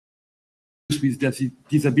with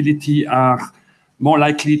disability are more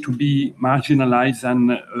likely to be marginalized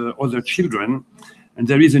than other children. And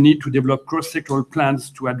there is a need to develop cross-sectoral plans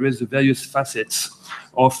to address the various facets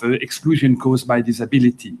of exclusion caused by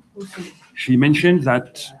disability. Okay. She mentioned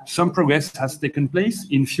that some progress has taken place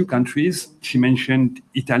in few countries. She mentioned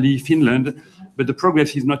Italy, Finland, but the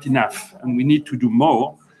progress is not enough, and we need to do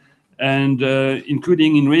more, and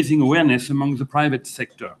including in raising awareness among the private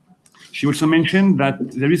sector. She also mentioned that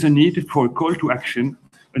there is a need for a call to action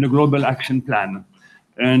and a global action plan.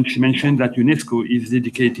 And she mentioned that UNESCO is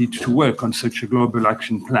dedicated to work on such a global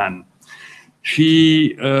action plan.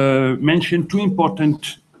 She mentioned two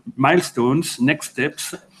important milestones, next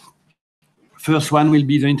steps. First one will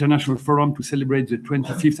be the International Forum to celebrate the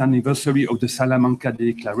 25th anniversary of the Salamanca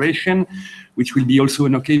Declaration, which will be also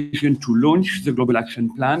an occasion to launch the Global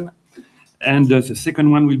Action Plan. And the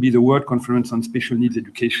second one will be the World Conference on Special Needs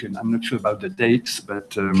Education. I'm not sure about the dates,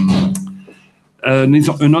 but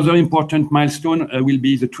another important milestone will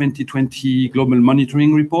be the 2020 Global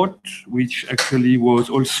Monitoring Report, which actually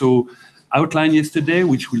was also outlined yesterday,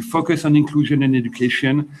 which will focus on inclusion and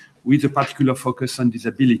education with a particular focus on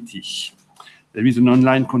disability. There is an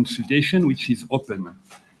online consultation which is open.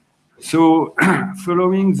 So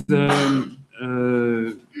following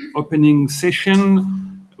the opening session,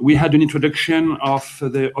 we had an introduction of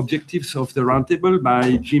the objectives of the roundtable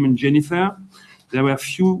by Jim and Jennifer. There were a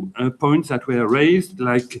few points that were raised,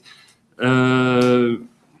 like the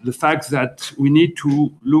fact that we need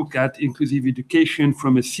to look at inclusive education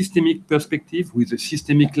from a systemic perspective with a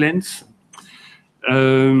systemic lens.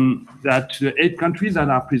 That the 8 countries that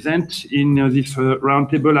are present in this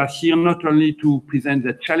roundtable are here not only to present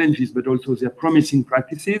their challenges, but also their promising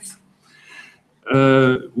practices.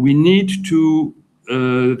 We need to,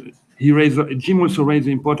 Jim also raised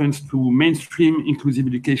the importance to mainstream inclusive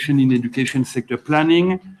education in education sector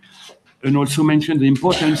planning, and also mentioned the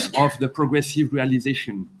importance of the progressive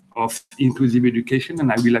realization of inclusive education,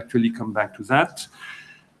 and I will actually come back to that.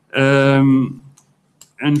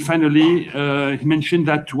 And finally, he mentioned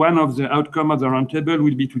that one of the outcomes of the roundtable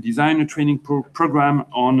will be to design a training program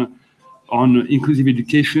on inclusive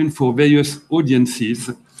education for various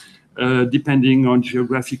audiences, depending on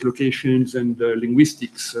geographic locations and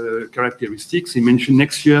linguistics characteristics. He mentioned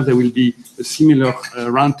next year there will be a similar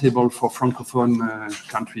roundtable for Francophone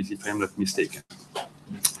countries, if I'm not mistaken.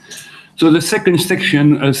 So the second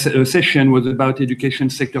session was about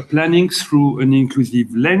education sector planning through an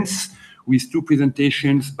inclusive lens, with 2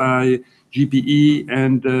 presentations by GPE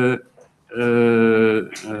and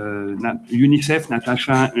UNICEF,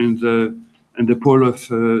 Natasha, and the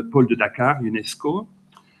Pôle de Dakar, UNESCO.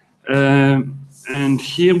 And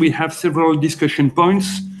here we have several discussion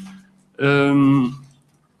points.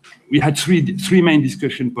 We had three main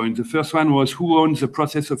discussion points. The first one was who owns the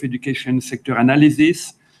process of education sector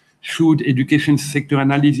analysis? Should education sector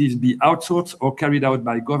analysis be outsourced or carried out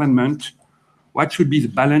by government? What should be the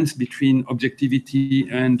balance between objectivity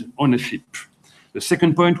and ownership? The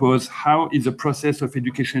second point was how is the process of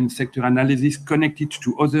education sector analysis connected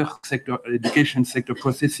to other education sector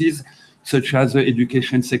processes, such as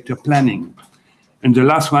education sector planning? And the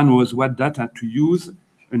last one was what data to use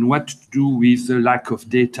and what to do with the lack of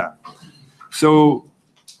data. So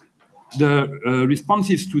the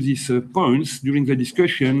responses to these points during the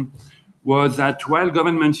discussion was that while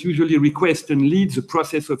governments usually request and lead the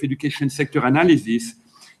process of education sector analysis,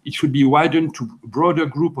 it should be widened to a broader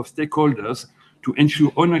group of stakeholders to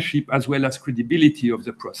ensure ownership as well as credibility of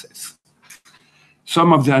the process.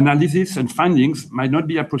 Some of the analysis and findings might not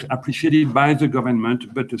be appreciated by the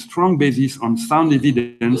government, but a strong basis on sound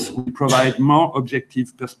evidence will provide more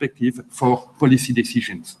objective perspective for policy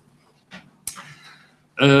decisions.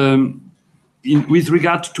 With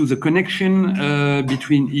regard to the connection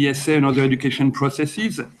between ESA and other education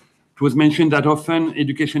processes, it was mentioned that often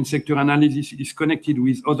education sector analysis is connected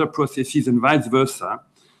with other processes and vice versa.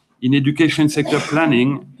 In education sector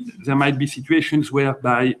planning, there might be situations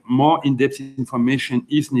whereby more in-depth information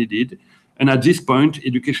is needed, and at this point,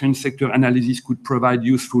 education sector analysis could provide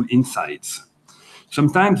useful insights.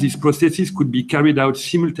 Sometimes these processes could be carried out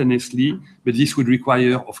simultaneously, but this would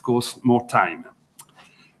require, of course, more time.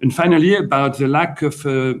 And finally, about the lack of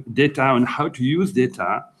data on how to use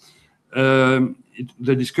data,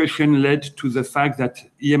 the discussion led to the fact that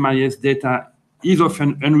EMIS data is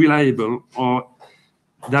often unreliable or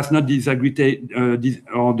does not disaggregate,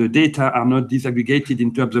 or the data are not disaggregated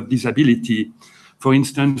in terms of disability, for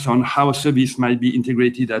instance, on how a service might be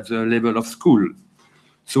integrated at the level of school.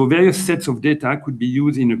 So various sets of data could be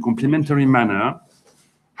used in a complementary manner.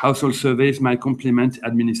 Household surveys might complement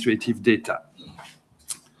administrative data.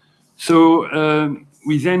 So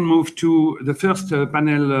we then moved to the first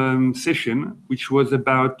panel session, which was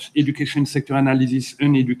about education sector analysis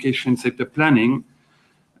and education sector planning,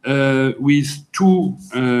 with two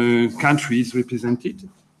countries represented,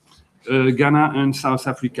 Ghana and South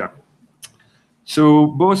Africa. So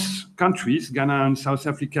both countries, Ghana and South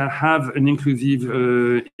Africa, have an inclusive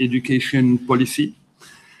education policy.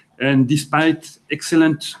 And despite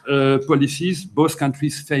excellent policies, both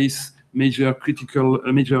countries face major critical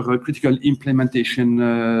implementation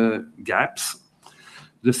gaps.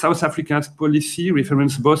 The South Africa's policy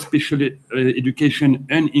references both special education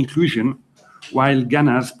and inclusion, while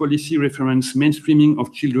Ghana's policy references mainstreaming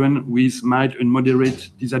of children with mild and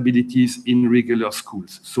moderate disabilities in regular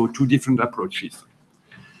schools. So two different approaches.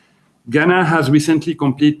 Ghana has recently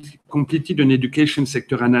completed an education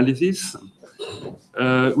sector analysis,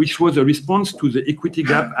 which was a response to the equity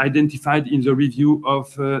gap identified in the review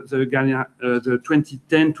of the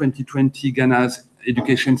 2010-2020 Ghana's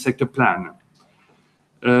education sector plan.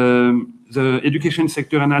 The education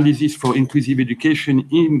sector analysis for inclusive education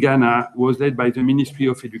in Ghana was led by the Ministry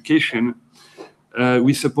of Education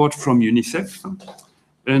with support from UNICEF.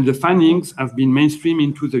 And the findings have been mainstreamed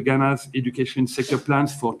into the Ghana's education sector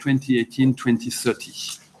plans for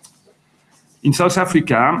 2018-2030. In South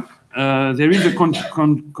Africa, there is a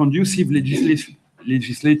conducive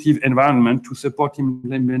legislative environment to support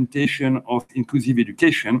implementation of inclusive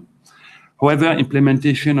education. However,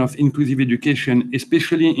 implementation of inclusive education,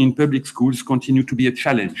 especially in public schools, continue to be a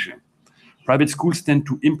challenge. Private schools tend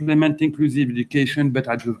to implement inclusive education, but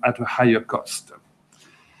at a higher cost.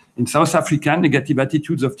 In South Africa, negative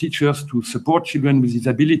attitudes of teachers to support children with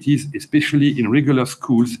disabilities, especially in regular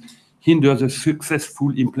schools, hinder the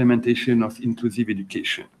successful implementation of inclusive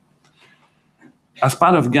education. As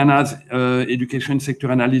part of Ghana's education sector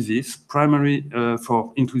analysis,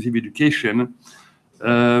 for inclusive education,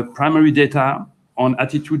 primary data on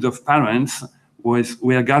attitudes of parents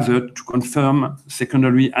were gathered to confirm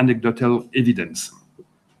secondary anecdotal evidence.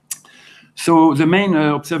 So the main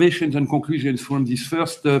observations and conclusions from this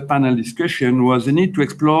first panel discussion was the need to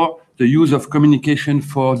explore the use of communication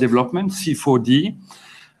for development, C4D,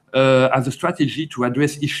 as a strategy to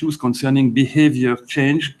address issues concerning behavior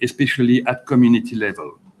change, especially at community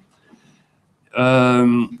level.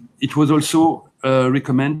 It was also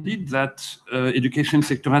recommended that education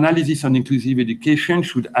sector analysis on inclusive education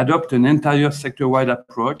should adopt an entire sector-wide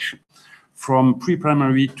approach from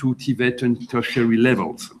pre-primary to TVET and tertiary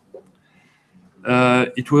levels.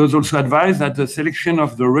 It was also advised that the selection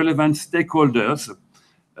of the relevant stakeholders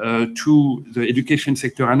to the education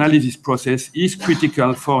sector analysis process is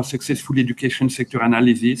critical for successful education sector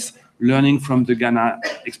analysis, learning from the Ghana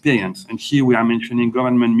experience. And here we are mentioning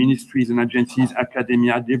government ministries and agencies,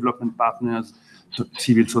 academia, development partners,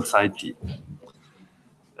 civil society.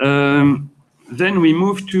 Then we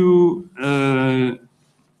move to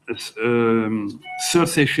third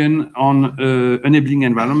session on enabling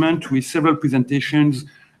environment with several presentations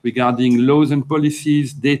regarding laws and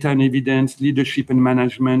policies, data and evidence, leadership and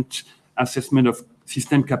management, assessment of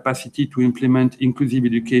system capacity to implement inclusive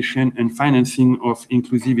education, and financing of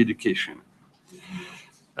inclusive education.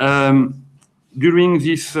 During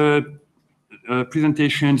these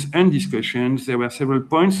presentations and discussions, there were several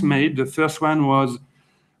points made. The first one was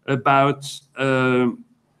about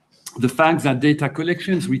the fact that data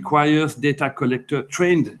collections requires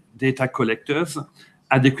trained data collectors,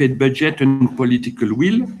 adequate budget and political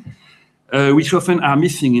will, which often are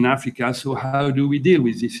missing in Africa. So how do we deal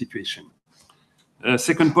with this situation?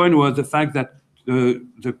 Second point was the fact that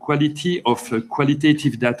the quality of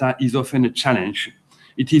qualitative data is often a challenge.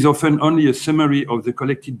 It is often only a summary of the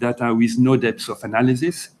collected data with no depth of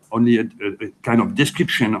analysis, only a kind of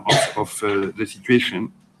description of the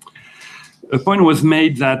situation. A point was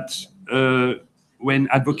made that when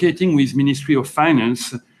advocating with Ministry of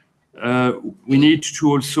Finance, we need to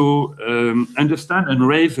also understand and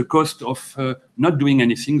raise the cost of not doing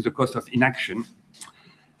anything, the cost of inaction.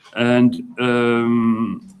 And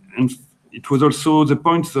it was also the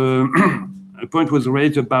point, a point was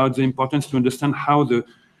raised about the importance to understand how to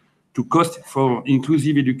cost for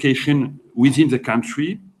inclusive education within the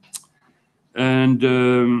country. And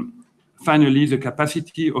finally, the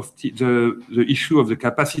capacity of the issue of the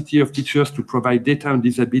capacity of teachers to provide data on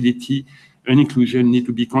disability and inclusion need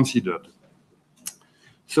to be considered.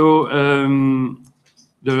 So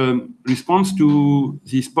the response to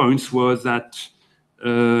these points was that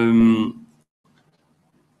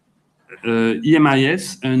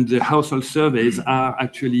EMIS and the household surveys are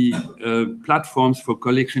actually platforms for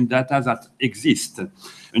collection data that exist,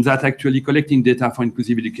 and that actually collecting data for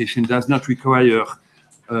inclusive education does not require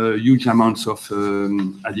huge amounts of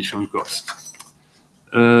additional cost.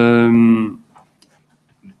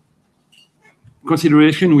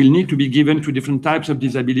 Consideration will need to be given to different types of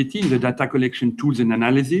disability in the data collection tools and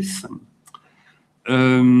analysis.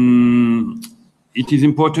 It is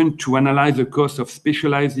important to analyze the cost of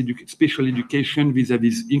special education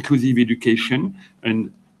vis-à-vis inclusive education,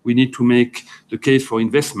 and we need to make the case for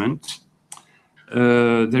investment.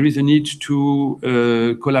 There is a need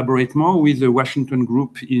to collaborate more with the Washington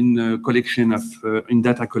Group in in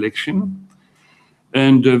data collection.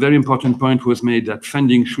 And a very important point was made that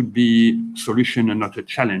funding should be a solution and not a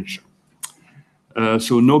challenge.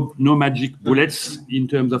 So no magic bullets in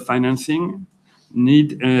terms of financing.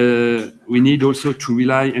 We need also to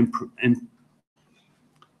rely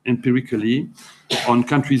empirically on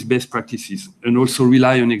countries' best practices and also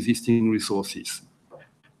rely on existing resources.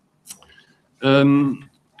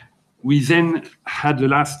 We then had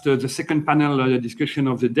the second panel discussion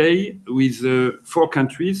of the day with 4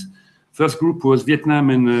 countries. First group was Vietnam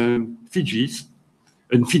and Fiji.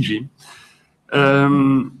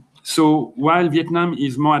 So while Vietnam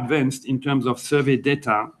is more advanced in terms of survey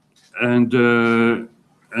data, and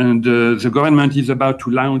the government is about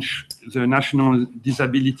to launch the National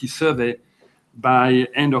Disability Survey by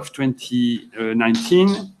end of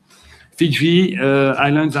 2019, Fiji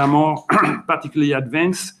islands are more particularly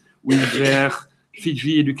advanced with their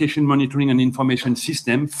Fiji Education Monitoring and Information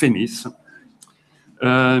System, FEMIS.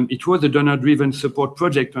 It was a donor-driven support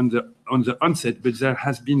project on the onset, but there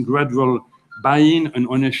has been gradual buy-in and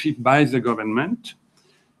ownership by the government.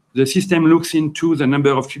 The system looks into the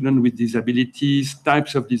number of children with disabilities,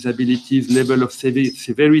 types of disabilities, level of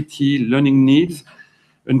severity, learning needs,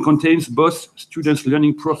 and contains both students'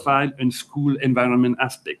 learning profile and school environment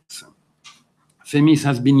aspects. FEMIS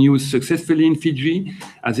has been used successfully in Fiji,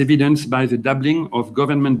 as evidenced by the doubling of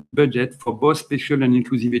government budget for both special and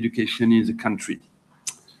inclusive education in the country.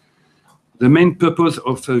 The main purpose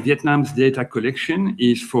of Vietnam's data collection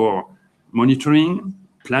is for monitoring,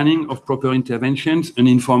 planning of proper interventions, and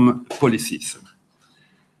inform policies.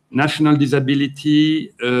 National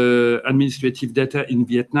disability administrative data in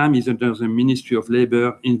Vietnam is under the Ministry of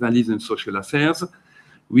Labor, Invalids and Social Affairs,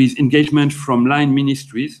 with engagement from line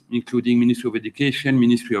ministries, including Ministry of Education,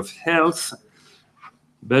 Ministry of Health,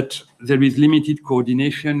 but there is limited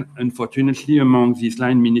coordination, unfortunately, among these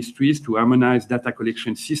line ministries to harmonize data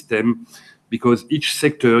collection system, because each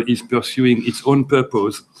sector is pursuing its own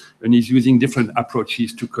purpose and is using different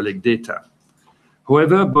approaches to collect data.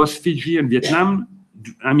 However, both Fiji and Vietnam,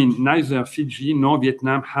 neither Fiji nor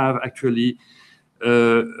Vietnam have actually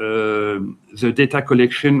the data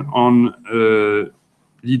collection on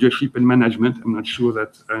leadership and management. I'm not sure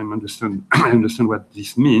that I understand what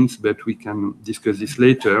this means, but we can discuss this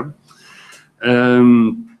later.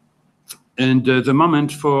 And the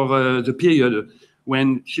moment for the period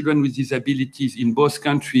when children with disabilities in both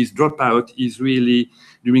countries drop out is really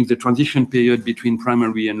during the transition period between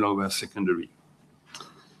primary and lower secondary.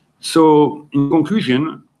 So in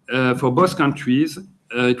conclusion, for both countries,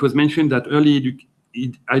 it was mentioned that early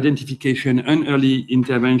identification and early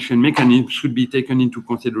intervention mechanisms should be taken into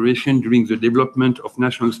consideration during the development of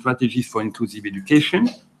national strategies for inclusive education.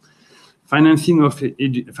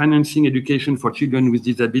 Financing education for children with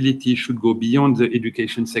disabilities should go beyond the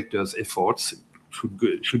education sector's efforts.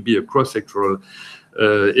 Should be a cross-sectoral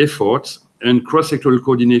effort, and cross-sectoral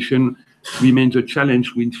coordination remains a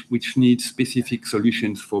challenge which needs specific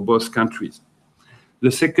solutions for both countries.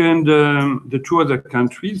 The 2 other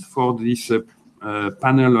countries for this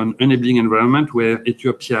panel on enabling environment were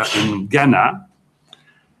Ethiopia and Ghana.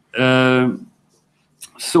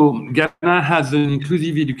 So Ghana has an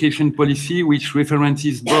inclusive education policy which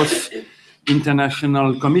references both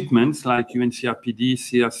international commitments like UNCRPD,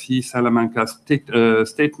 CRC, Salamanca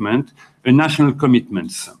Statement, and national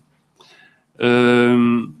commitments.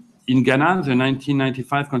 In Ghana, the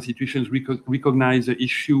 1995 constitution recognized the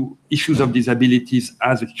issues of disabilities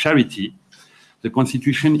as a charity. The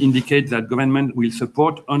constitution indicates that government will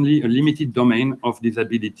support only a limited domain of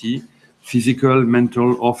disability, physical,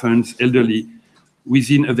 mental, orphans, elderly,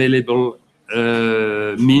 within available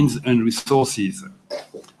means and resources.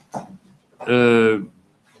 In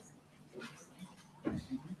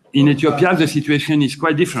Ethiopia, the situation is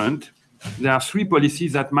quite different. There are 3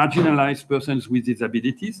 policies that marginalize persons with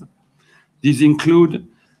disabilities. These include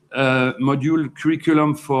module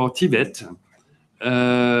curriculum for Tibet,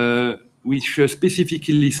 which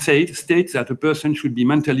specifically states that a person should be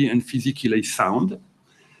mentally and physically sound.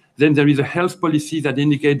 Then there is a health policy that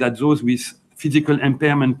indicates that those with physical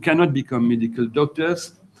impairment cannot become medical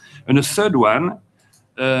doctors. And a third one,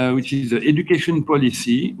 which is the education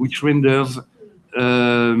policy, which renders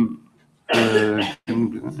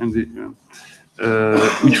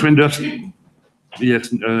which renders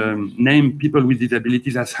name people with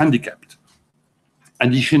disabilities as handicapped.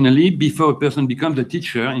 Additionally, before a person becomes a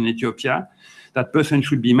teacher in Ethiopia, that person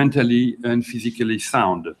should be mentally and physically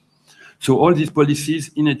sound. So all these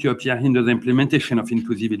policies in Ethiopia hinder the implementation of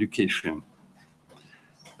inclusive education.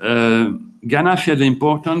 Ghana shares the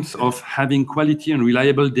importance of having quality and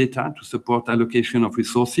reliable data to support allocation of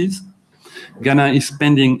resources. Ghana is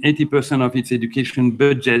spending 80% of its education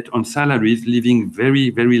budget on salaries, leaving very,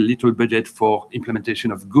 very little budget for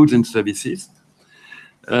implementation of goods and services.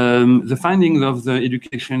 The findings of the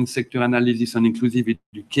education sector analysis on inclusive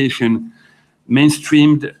education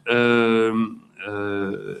mainstreamed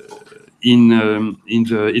in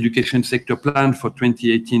the education sector plan for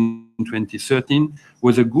 2018-2013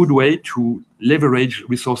 was a good way to leverage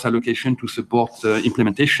resource allocation to support the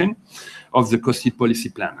implementation of the COSID policy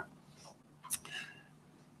plan.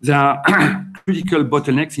 There are critical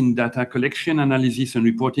bottlenecks in data collection, analysis, and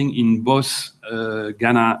reporting in both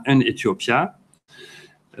Ghana and Ethiopia.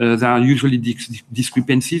 There are usually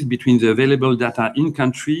discrepancies between the available data in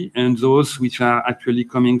country and those which are actually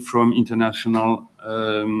coming from international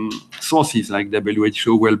sources like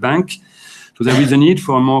WHO, World Bank. So there is a need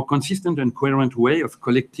for a more consistent and coherent way of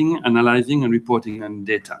collecting, analyzing, and reporting on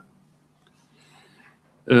data.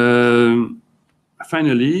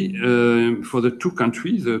 Finally, for the two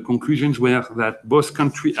countries, the conclusions were that both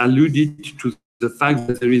countries alluded to the fact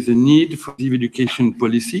that there is a need for the education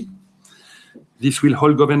policy. This will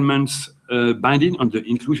hold governments binding on the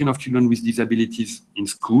inclusion of children with disabilities in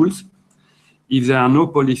schools. If there are no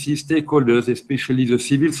policy, stakeholders, especially the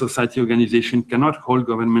civil society organization, cannot hold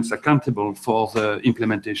governments accountable for the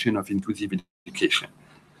implementation of inclusive education.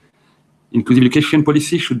 Inclusive education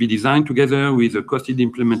policy should be designed together with a COSID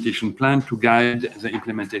implementation plan to guide the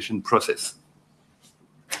implementation process.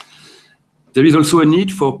 There is also a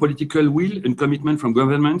need for political will and commitment from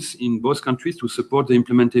governments in both countries to support the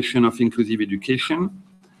implementation of inclusive education.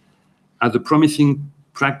 As a promising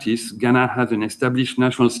practice, Ghana has an established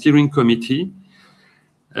national steering committee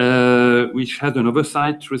which has an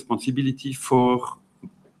oversight responsibility for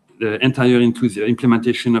the entire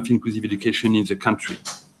implementation of inclusive education in the country.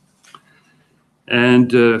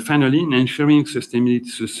 And finally, in ensuring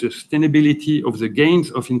sustainability of the gains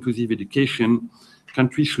of inclusive education,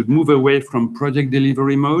 countries should move away from project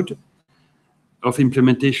delivery mode of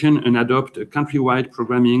implementation and adopt a countrywide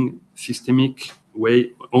programming systemic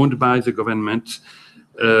way owned by the government.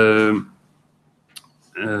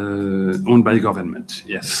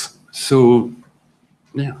 Yes. So,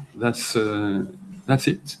 yeah, that's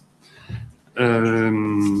it.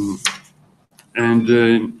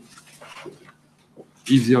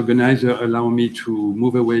 If the organizer allow me to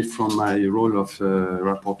move away from my role of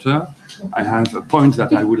rapporteur, I have a point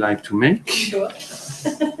that I would like to make. Sure.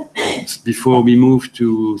 Before we move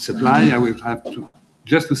to supply, I will have to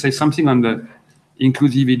just to say something on the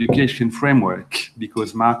inclusive education framework,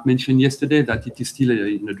 because Mark mentioned yesterday that it is still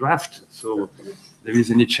in a draft, so there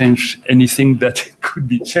is anything that could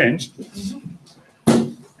be changed.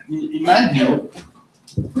 In my view,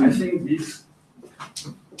 I think this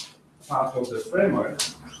part of the framework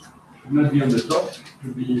should not be on the top, it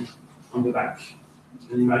should be on the back.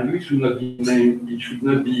 And in my view, it should not be named, it should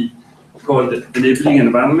not be called enabling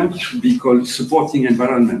environment, it should be called supporting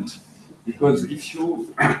environment. Because if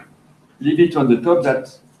you leave it on the top,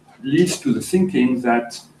 that leads to the thinking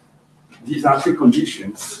that these are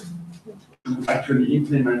preconditions to actually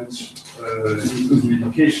implement inclusive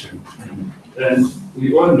education. And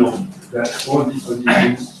we all know that all these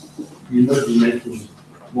conditions will not be met in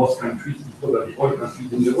most countries, probably all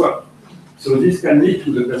countries in the world. So this can lead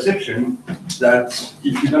to the perception that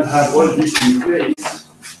if you don't have all this in place,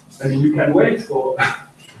 I mean, you can wait for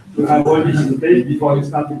to have all this in place before you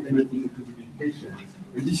start implementing inclusive education.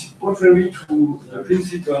 And this is contrary to the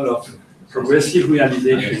principle of progressive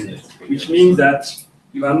realization, which means that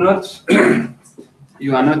you are not,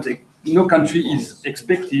 no country is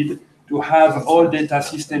expected to have all data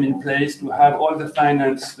system in place, to have all the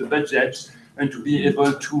finance, the budget, and to be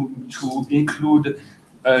able to include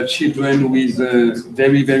children with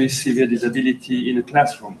very, very severe disability in a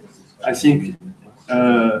classroom. I think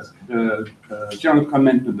the general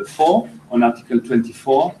comment number 4 on Article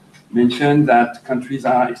 24 mentioned that countries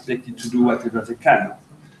are expected to do whatever they can.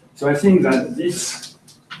 So I think that this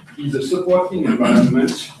is a supporting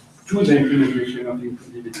environment to the implementation of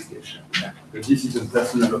inclusive education. But this is a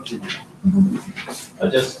personal opinion.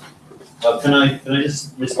 Can I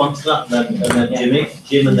just respond to that, and then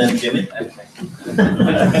Jim, and then Jimmy? Okay.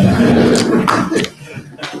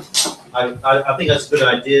 I think that's a good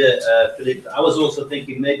idea, Philippe. I was also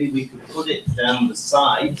thinking maybe we could put it down the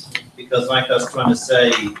side because like I was trying to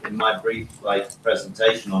say in my brief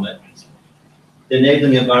presentation on it, the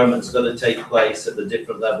enabling environment's got to take place at the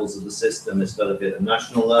different levels of the system. It's got to be at the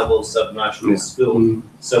national level, subnational, school.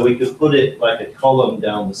 So we could put it like a column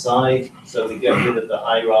down the side, so we get rid of the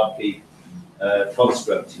hierarchy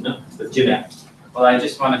construct, you know. But Jimmy. Well, I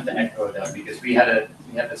just wanted to echo that because we had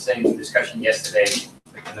the same discussion yesterday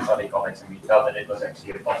within the body colleagues, and we felt that it was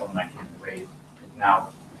actually a bottleneck in the way it now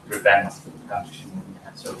prevents countries from moving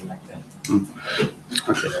ahead. So we like that.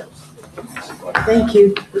 Thank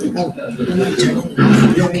you.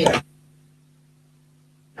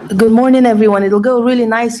 Good morning, everyone. It'll go really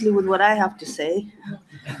nicely with what I have to say.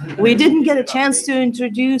 We didn't get a chance to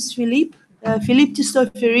introduce Philippe. Philippe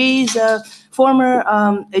Tistoferi is a former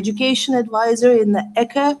education advisor in the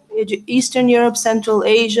ECHA, Eastern Europe, Central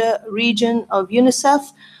Asia region of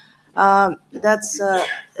UNICEF. That's a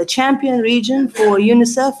champion region for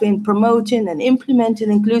UNICEF in promoting and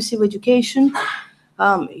implementing inclusive education.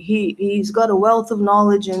 He's got a wealth of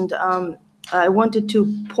knowledge, and I wanted to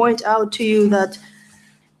point out to you that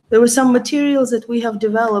there were some materials that we have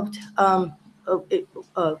developed.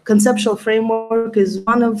 Conceptual framework is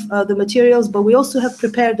one of the materials, but we also have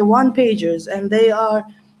prepared the one-pagers, and they are,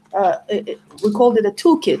 we called it a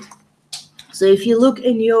toolkit. So if you look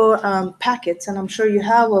in your packets, and I'm sure you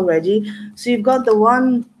have already, so you've got the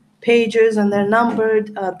one-pagers, and they're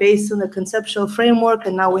numbered based on the conceptual framework,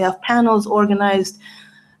 and now we have panels organized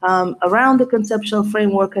around the conceptual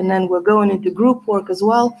framework, and then we're going into group work as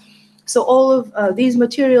well. So all of these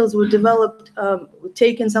materials were developed,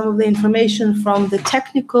 taken some of the information from the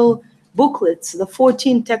technical booklets, the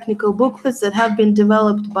 14 technical booklets that have been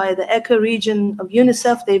developed by the ECHA region of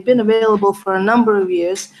UNICEF. They've been available for a number of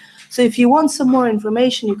years. So if you want some more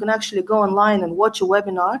information, you can actually go online and watch a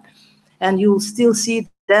webinar, and you'll still see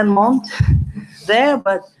Dan Mont there,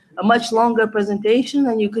 but a much longer presentation,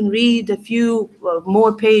 and you can read a few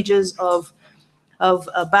more pages of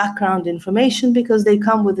background information because they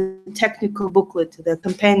come with a technical booklet, the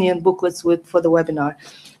companion booklets for the webinar.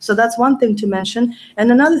 So that's one thing to mention.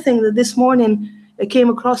 And another thing that this morning it came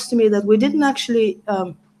across to me that we didn't actually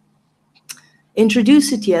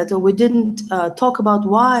introduce it yet, or we didn't talk about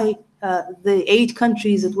why the 8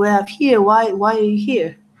 countries that we have here, why are you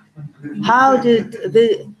here? How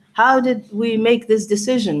did we make this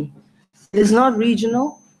decision? It is not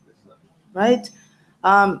regional, right?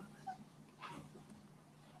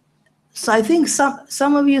 So I think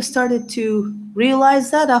some of you started to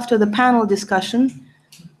realize that after the panel discussion.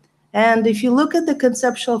 And if you look at the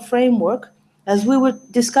conceptual framework, as we were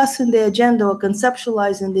discussing the agenda or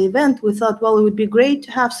conceptualizing the event, we thought, well, it would be great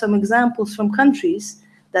to have some examples from countries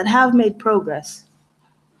that have made progress,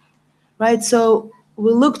 right? So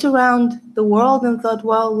we looked around the world and thought,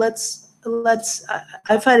 well,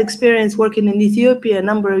 I've had experience working in Ethiopia a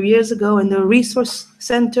number of years ago in the resource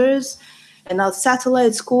centers and our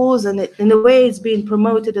satellite schools, and in a way it's being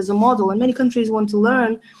promoted as a model. And many countries want to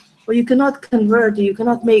learn, well, you cannot convert, you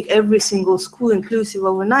cannot make every single school inclusive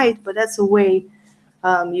overnight, but that's a way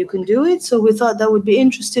you can do it. So we thought that would be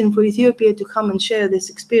interesting for Ethiopia to come and share this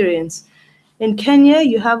experience. In Kenya,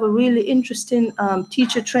 you have a really interesting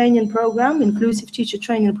teacher training program, inclusive teacher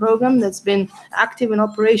training program that's been active and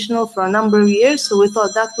operational for a number of years. So we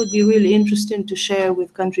thought that would be really interesting to share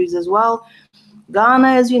with countries as well. Ghana,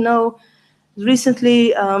 as you know,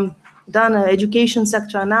 recently done an education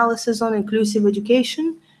sector analysis on inclusive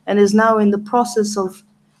education and is now in the process of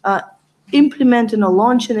implementing or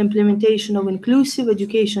launching implementation of inclusive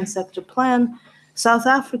education sector plan. South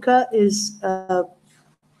Africa is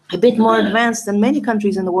a bit more advanced than many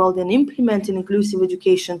countries in the world in implementing inclusive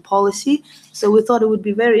education policy. So we thought it would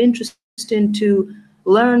be very interesting to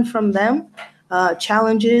learn from them,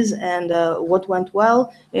 challenges and what went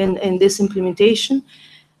well in this implementation.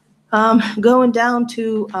 Going down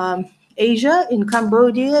to Asia, in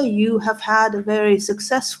Cambodia, you have had a very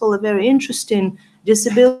successful, a very interesting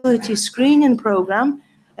disability screening program,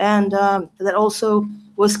 and that also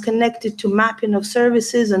was connected to mapping of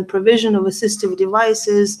services and provision of assistive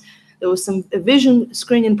devices. There was a vision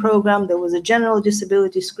screening program. There was a general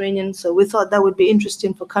disability screening. So we thought that would be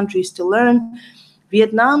interesting for countries to learn.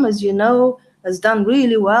 Vietnam, as you know, has done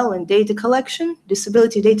really well in data collection,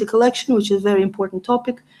 disability data collection, which is a very important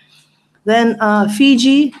topic. Then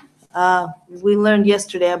Fiji, we learned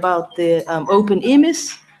yesterday about the Open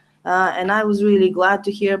EMIS. And I was really glad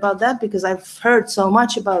to hear about that because I've heard so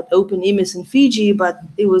much about Open EMIS in Fiji, but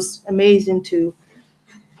it was amazing to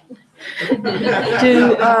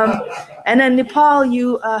and then Nepal,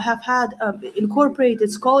 you have had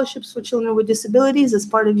incorporated scholarships for children with disabilities as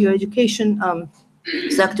part of your education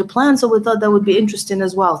sector plan. So we thought that would be interesting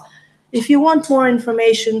as well. If you want more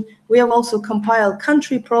information, we have also compiled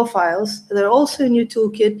country profiles. They're also in your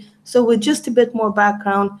toolkit. So with just a bit more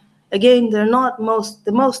background, again, they're not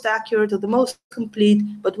the most accurate or the most complete,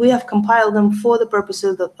 but we have compiled them for the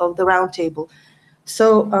purposes of the roundtable.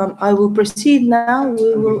 So I will proceed now.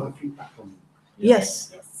 We will. Yes.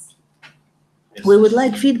 We would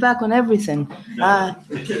like feedback on everything.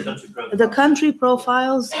 The country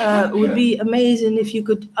profiles would be amazing if you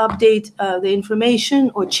could update the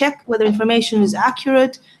information or check whether information is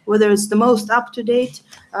accurate, whether it's the most up-to-date.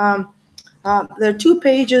 There are 2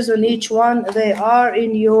 pages on each one. They are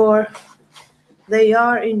in your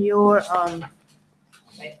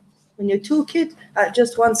toolkit.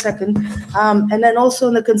 Just 1 second. And then also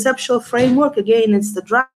in the conceptual framework, again, it's the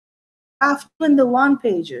draft and the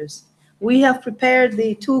 1-pagers. We have prepared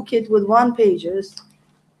the toolkit with 1-pagers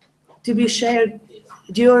to be shared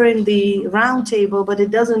during the roundtable, but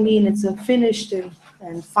it doesn't mean it's a finished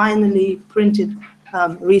and finally printed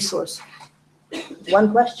resource.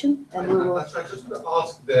 One question, and we will. I just want to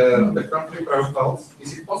ask the country profiles.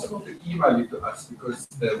 Is it possible to email it to us because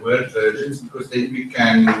the Word versions, because then we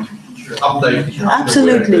can update it?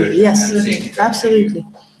 Absolutely, yes, absolutely.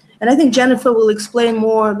 And I think Jennifer will explain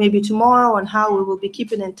more maybe tomorrow on how we will be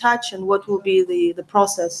keeping in touch and what will be the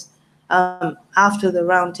process after the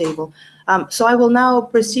roundtable. So I will now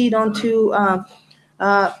proceed on to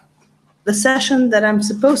the session that I'm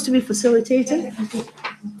supposed to be facilitating.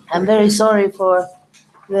 I'm very sorry for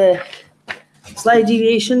the slight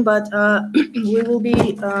deviation, but we will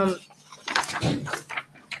be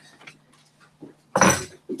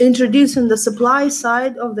introducing the supply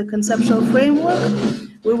side of the conceptual framework.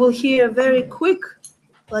 We will hear a very quick,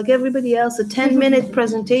 like everybody else, a 10-minute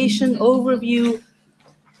presentation overview.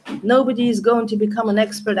 Nobody is going to become an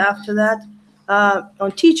expert after that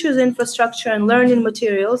on teachers' infrastructure and learning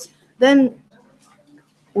materials. Then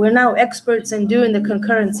we're now experts in doing the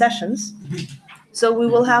concurrent sessions. So we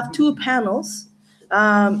will have 2 panels.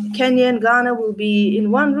 Kenya and Ghana will be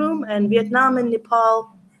in one room and Vietnam and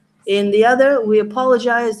Nepal in the other. We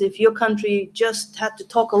apologize if your country just had to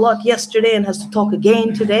talk a lot yesterday and has to talk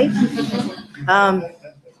again today.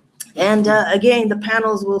 Again, the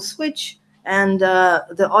panels will switch and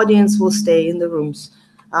the audience will stay in the rooms.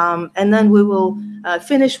 And then we will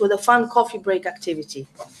finish with a fun coffee break activity.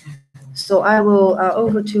 So I will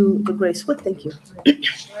over to Grace Wood. Thank you.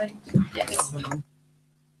 Yes.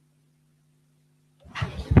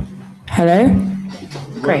 Hello?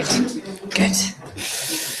 Great. Good.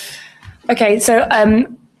 Okay, so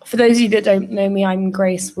for those of you that don't know me, I'm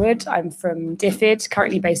Grace Wood. I'm from DFID,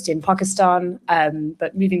 currently based in Pakistan,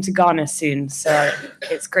 but moving to Ghana soon. So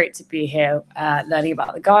it's great to be here learning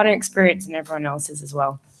about the Ghana experience and everyone else's as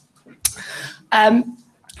well.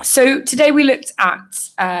 So today we looked at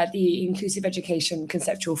the Inclusive Education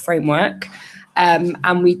Conceptual Framework,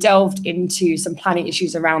 and we delved into some planning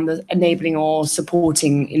issues around the enabling or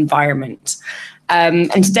supporting environment.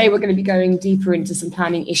 And today we're going to be going deeper into some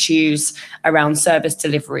planning issues around service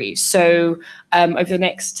delivery. So over the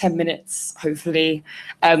next 10 minutes, hopefully,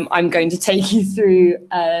 I'm going to take you through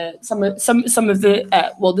some of the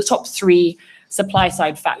the top 3 supply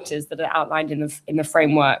side factors that are outlined in the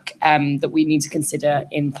framework that we need to consider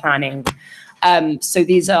in planning. So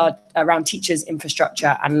these are around teachers,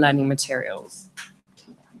 infrastructure, and learning materials.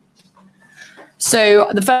 So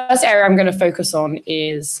the first area I'm going to focus on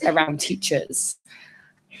is around teachers.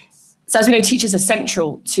 So as we know, teachers are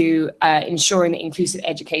central to ensuring that inclusive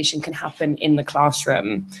education can happen in the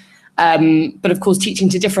classroom. But of course, teaching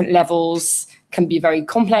to different levels can be very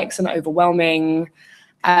complex and overwhelming.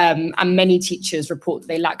 And many teachers report that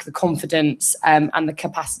they lack the confidence and the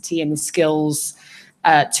capacity and the skills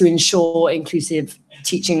to ensure inclusive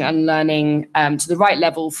teaching and learning to the right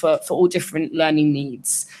level for all different learning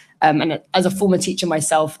needs. And as a former teacher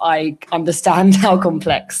myself, I understand how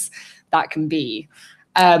complex that can be.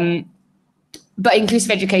 But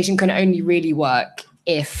inclusive education can only really work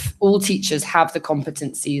if all teachers have the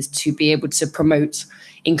competencies to be able to promote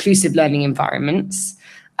inclusive learning environments,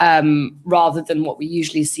 rather than what we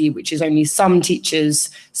usually see, which is only some teachers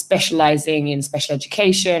specializing in special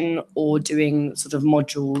education or doing sort of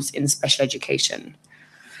modules in special education.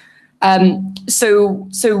 So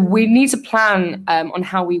we need to plan on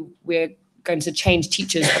how we're going to change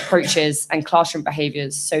teachers' approaches and classroom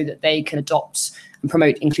behaviors so that they can adopt and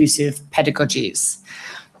promote inclusive pedagogies.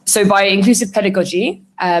 So by inclusive pedagogy,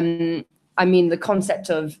 I mean the concept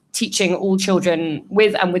of teaching all children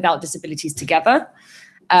with and without disabilities together,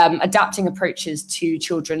 adapting approaches to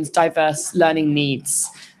children's diverse learning needs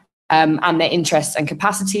and their interests and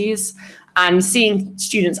capacities, and seeing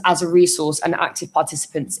students as a resource and active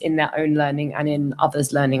participants in their own learning and in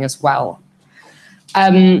others' learning as well.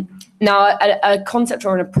 Now, a concept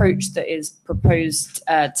or an approach that is proposed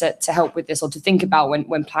to help with this or to think about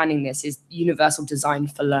when planning this is universal design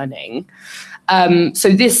for learning. So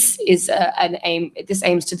this is an aim. This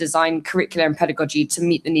aims to design curricula and pedagogy to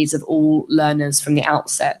meet the needs of all learners from the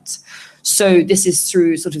outset. So this is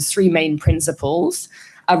through sort of three main principles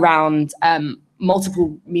around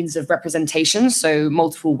multiple means of representation, so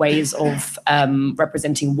multiple ways of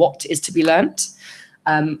representing what is to be learnt,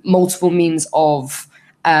 multiple means of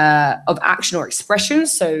action or expression,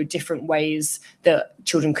 so different ways that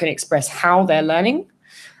children can express how they're learning,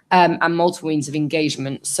 and multiple means of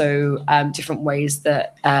engagement, so different ways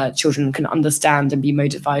that children can understand and be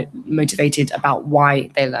motivated about why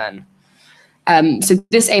they learn. So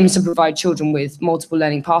this aims to provide children with multiple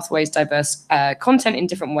learning pathways, diverse content in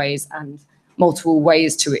different ways, and multiple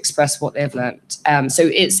ways to express what they've learned. So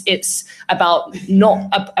it's about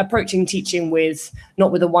not approaching teaching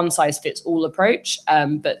not with a one-size-fits-all approach,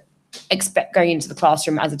 but going into the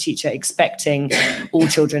classroom as a teacher, expecting all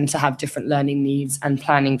children to have different learning needs and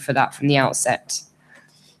planning for that from the outset.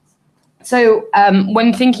 So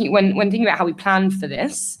when thinking about how we plan for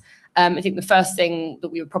this, I think the first thing that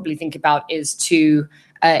we would probably think about is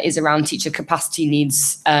around teacher capacity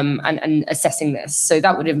needs and assessing this. So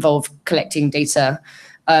that would involve collecting data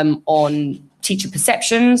on teacher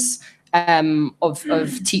perceptions of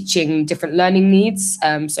teaching different learning needs.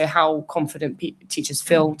 So how confident teachers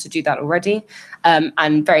feel to do that already,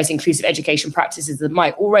 and various inclusive education practices that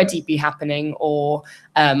might already be happening or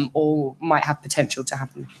might have potential to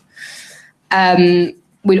happen.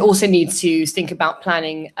 We'd also need to think about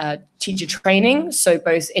planning teacher training, so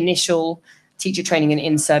both initial teacher training and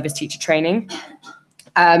in-service teacher training.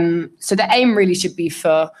 So the aim really should be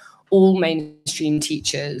for all mainstream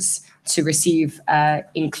teachers to receive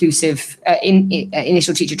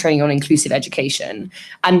initial teacher training on inclusive education,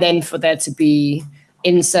 and then for there to be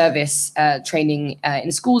in-service training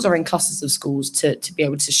in schools or in clusters of schools to be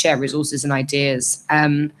able to share resources and ideas.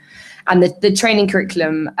 And the training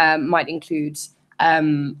curriculum might include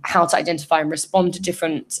how to identify and respond to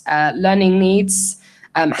different learning needs,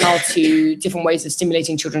 different ways of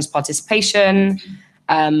stimulating children's participation,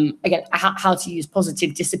 again, how to use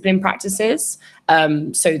positive discipline practices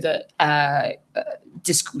so that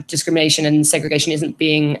discrimination and segregation isn't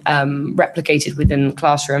being replicated within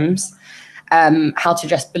classrooms, how to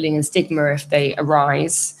address bullying and stigma if they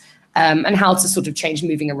arise, and how to sort of change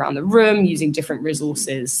moving around the room using different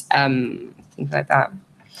resources, things like that.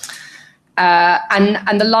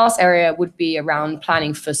 And the last area would be around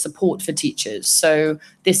planning for support for teachers. So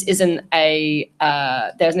this isn't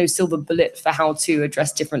there's no silver bullet for how to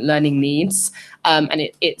address different learning needs. And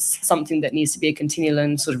it's something that needs to be a continual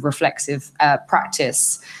and sort of reflexive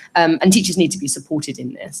practice. And teachers need to be supported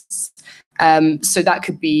in this. So that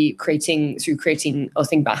could be creating or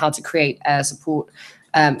think about how to create support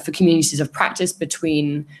for communities of practice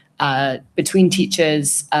between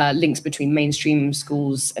teachers, links between mainstream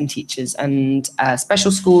schools and teachers and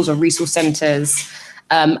special schools or resource centres,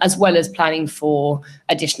 as well as planning for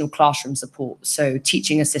additional classroom support. So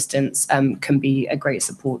teaching assistants can be a great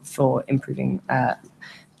support for improving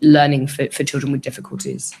learning for children with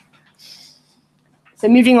difficulties. So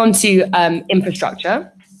moving on to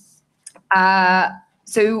infrastructure.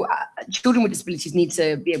 So children with disabilities need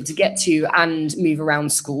to be able to get to and move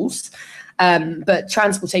around schools. But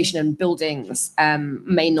transportation and buildings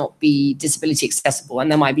may not be disability accessible,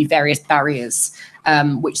 and there might be various barriers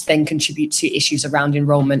which then contribute to issues around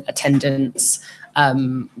enrolment, attendance,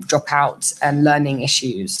 dropout, and learning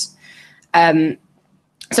issues.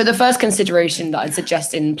 So the first consideration that I'd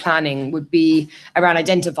suggest in planning would be around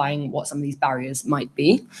identifying what some of these barriers might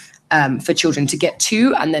be for children to get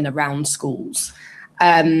to and then around schools.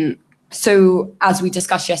 So as we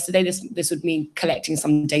discussed yesterday, this would mean collecting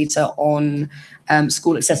some data on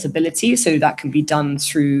school accessibility. So that can be done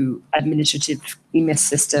through administrative EMIS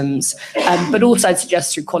systems, but also I'd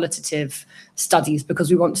suggest through qualitative studies,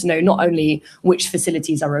 because we want to know not only which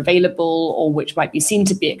facilities are available or which might be seen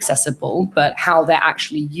to be accessible, but how they're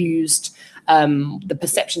actually used, the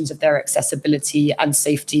perceptions of their accessibility and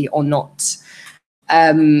safety or not.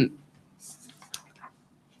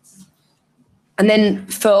 And then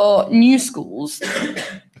for new schools,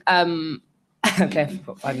 okay, I've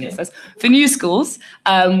got 5 minutes left. For new schools,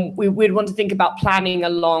 we'd want to think about planning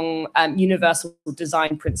along universal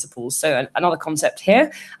design principles. So another concept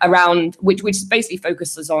here around which basically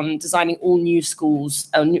focuses on designing all new schools,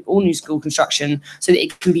 all new school construction, so that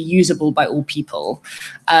it can be usable by all people.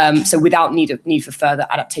 So without need for further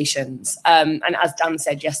adaptations. And as Dan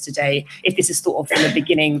said yesterday, if this is thought of from the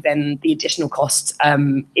beginning, then the additional cost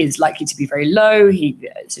is likely to be very low. He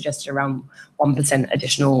suggested around 1%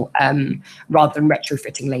 additional rather than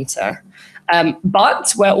retrofitting later.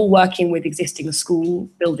 But we're all working with existing school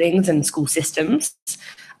buildings and school systems.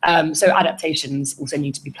 So adaptations also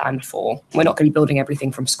need to be planned for. We're not going to be building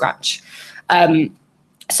everything from scratch.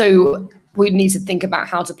 So we need to think about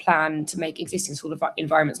how to plan to make existing school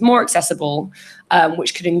environments more accessible,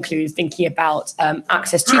 which could include thinking about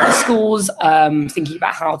access to the schools, thinking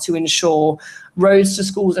about how to ensure roads to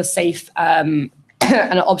schools are safe and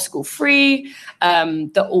are obstacle-free,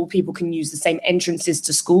 that all people can use the same entrances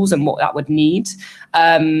to schools and what that would need.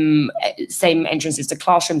 Same entrances to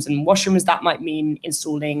classrooms and washrooms. That might mean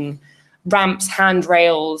installing ramps,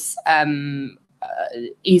 handrails,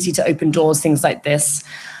 easy to open doors, things like this.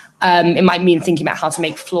 It might mean thinking about how to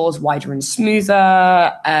make floors wider and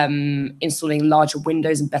smoother, installing larger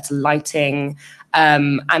windows and better lighting,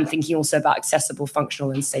 and thinking also about accessible,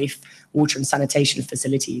 functional and safe water and sanitation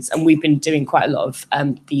facilities. And we've been doing quite a lot of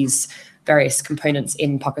these various components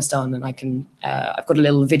in Pakistan, and I've got a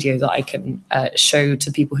little video that I can show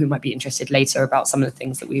to people who might be interested later about some of the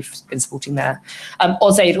things that we've been supporting there.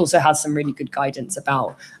 Ozaid also has some really good guidance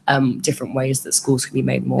about different ways that schools can be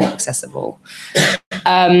made more accessible.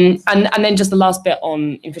 And then just the last bit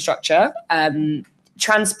on infrastructure.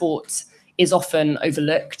 Transport is often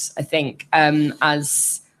overlooked, I think,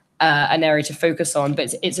 as an area to focus on,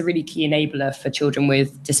 but it's a really key enabler for children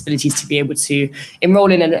with disabilities to be able to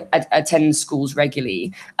enroll in and attend schools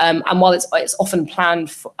regularly. And while it's often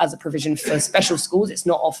planned as a provision for special schools, it's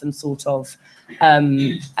not often thought of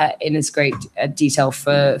in as great detail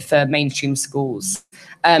for mainstream schools.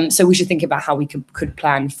 So we should think about how we could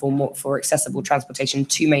plan for accessible transportation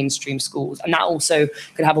to mainstream schools. And that also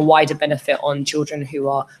could have a wider benefit on children who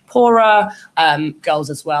are poorer,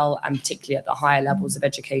 girls as well, and particularly at the higher levels of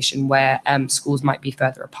education where schools might be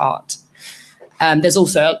further apart. There's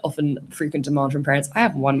also often frequent demand from parents. I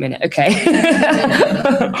have 1 minute, okay.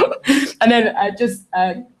 And then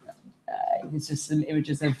it's just some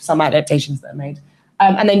images of some adaptations that are made.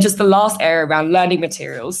 And then just the last area around learning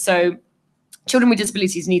materials. So children with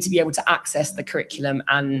disabilities need to be able to access the curriculum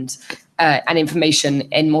and information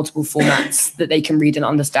in multiple formats that they can read and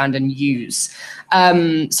understand and use,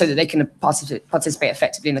 so that they can participate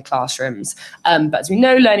effectively in the classrooms. But as we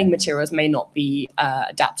know, learning materials may not be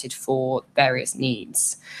adapted for various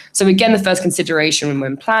needs. So again, the first consideration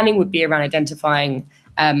when planning would be around identifying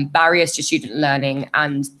barriers to student learning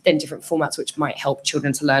and then different formats which might help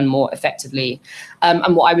children to learn more effectively.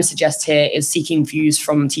 And what I would suggest here is seeking views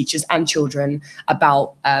from teachers and children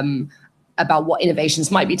about what innovations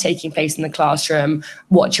might be taking place in the classroom,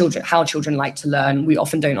 how children like to learn. We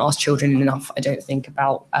often don't ask children enough, I don't think,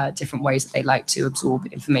 about different ways that they like to absorb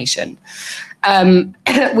information.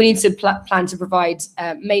 We need to plan to provide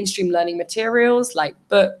mainstream learning materials like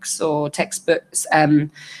books or textbooks,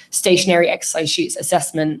 stationary exercise sheets,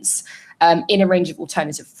 assessments, in a range of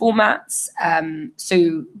alternative formats.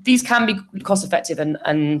 So these can be cost effective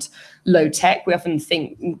and low tech. We often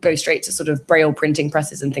go straight to sort of Braille printing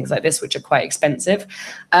presses and things like this, which are quite expensive.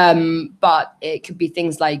 But it could be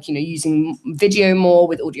things like, using video more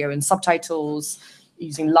with audio and subtitles,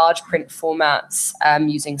 using large print formats,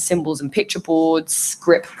 using symbols and picture boards,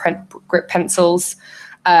 grip pencils.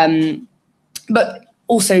 But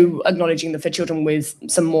also acknowledging that for children with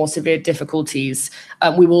some more severe difficulties,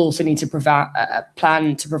 we will also need to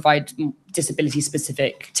plan to provide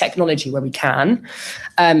disability-specific technology where we can.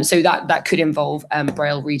 So that could involve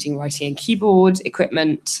Braille reading, writing, and keyboard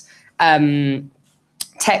equipment,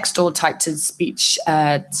 text or type-to-speech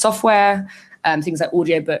software, things like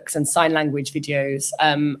audiobooks and sign language videos.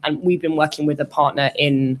 And we've been working with a partner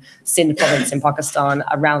in Sindh province in Pakistan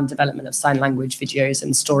around development of sign language videos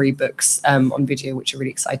and storybooks on video, which are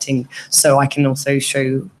really exciting. So I can also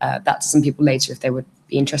show that to some people later if they would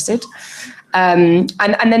be interested. And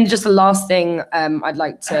then just the last thing I'd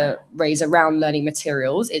like to raise around learning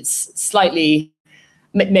materials. It's slightly,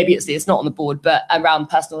 maybe it's not on the board, but around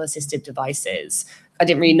personal assistive devices. I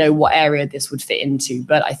didn't really know what area this would fit into,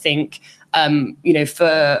 but I think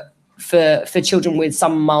for children with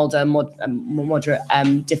some milder, more moderate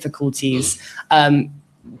difficulties,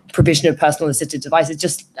 provision of personal assistive devices,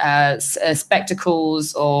 just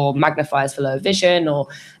spectacles or magnifiers for low vision or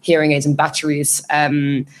hearing aids and batteries,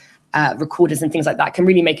 recorders and things like that can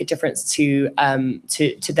really make a difference to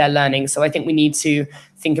their learning. So I think we need to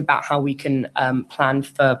think about how we can plan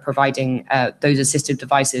for providing those assistive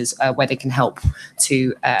devices where they can help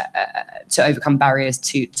to overcome barriers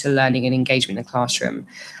to learning and engagement in the classroom.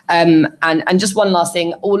 And just one last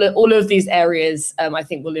thing, all of these areas I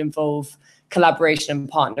think will involve collaboration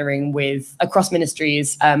and partnering with across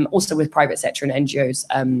ministries, also with private sector and NGOs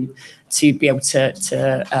to be able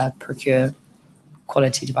to procure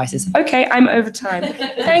quality devices. Okay, I'm over time.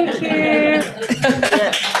 Thank you. Yeah.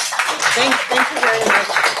 Thank you very much,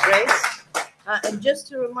 Grace. And just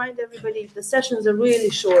to remind everybody, the sessions are really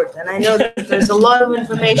short, and I know that there's a lot of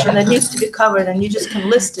information that needs to be covered, and you just can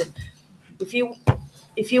list it.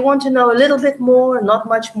 If you want to know a little bit more, not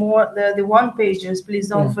much more, the one pages, please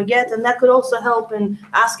don't forget, and that could also help in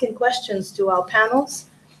asking questions to our panels.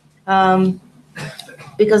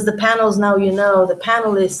 Because the panels now, the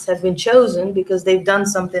panelists have been chosen because they've done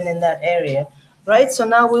something in that area, right? So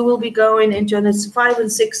now we will be going into, and it's 5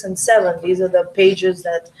 and 6 and 7. These are the pages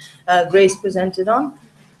that Grace presented on.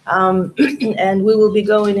 And we will be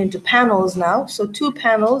going into panels now. So 2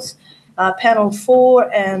 panels, panel 4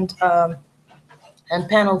 and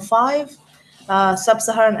panel 5.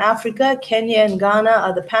 Sub-Saharan Africa, Kenya and Ghana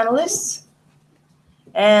are the panelists.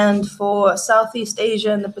 And for Southeast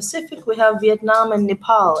Asia and the Pacific, we have Vietnam and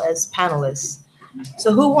Nepal as panelists.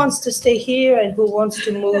 So who wants to stay here and who wants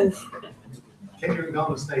to move? Kenya and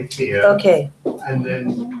Ghana stay here. Okay, And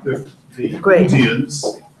then the Great. audience,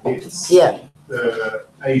 it's the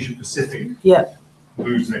Asia Pacific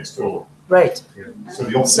moves next door. right. Yeah. So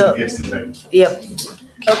the opposite So- of yesterday. Yep.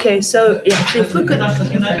 Okay, so if we could,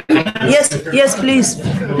 yes,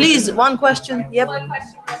 please, one question. Yep.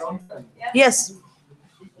 Yes.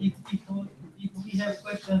 If we have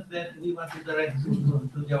questions that we want to direct to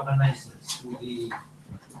the organizers, to the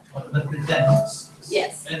presenters.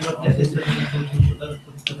 Yes. And not necessarily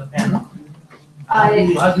to the panel. How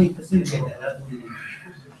do we facilitate that?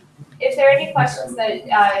 If there are any questions that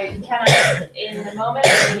I cannot answer in the moment,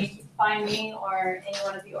 you need to find me or any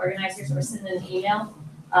one of the organizers or send an email.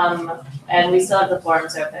 And we still have the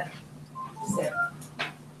forums open. So,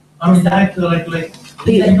 I mean, like,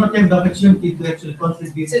 we do not have the opportunity to actually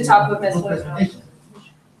contribute. To talk with Ms. the Woodward. presentation.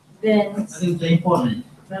 then I think it's important.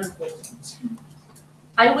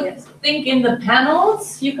 I would think in the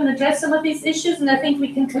panels, you can address some of these issues, and I think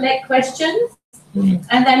we can collect questions.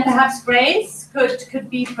 And then perhaps Grace could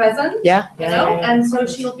be present. Yeah. And so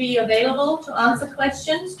she'll be available to answer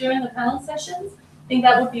questions during the panel sessions. I think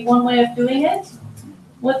that would be one way of doing it.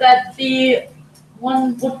 Would that be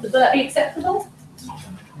acceptable?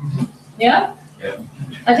 Yeah? Yeah.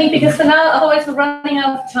 I think because for now, otherwise we're running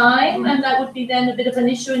out of time, and that would be then a bit of an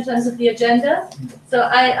issue in terms of the agenda. So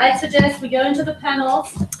I suggest we go into the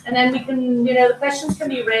panels, and then we can, the questions can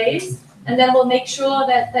be raised, and then we'll make sure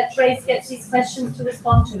that Grace gets these questions to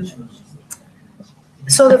respond to.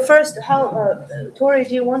 So the first, Tori,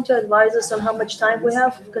 do you want to advise us on how much time we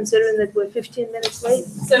have, considering that we're 15 minutes late?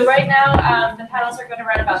 so right now, the panels are going to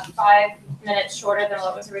run about 5 minutes shorter than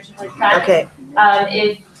what was originally planned. Okay.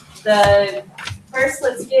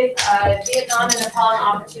 Let's give Vietnam and Nepal an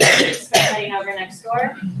opportunity to start heading over next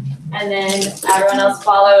door. And then everyone else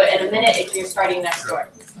follow in a minute if you're starting next door.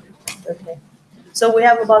 Okay. So we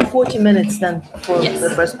have about 40 minutes then for Yes. the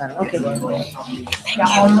first panel. Okay.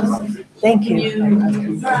 Thank you. Thank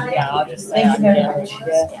you very much.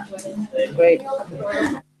 Yeah. Great.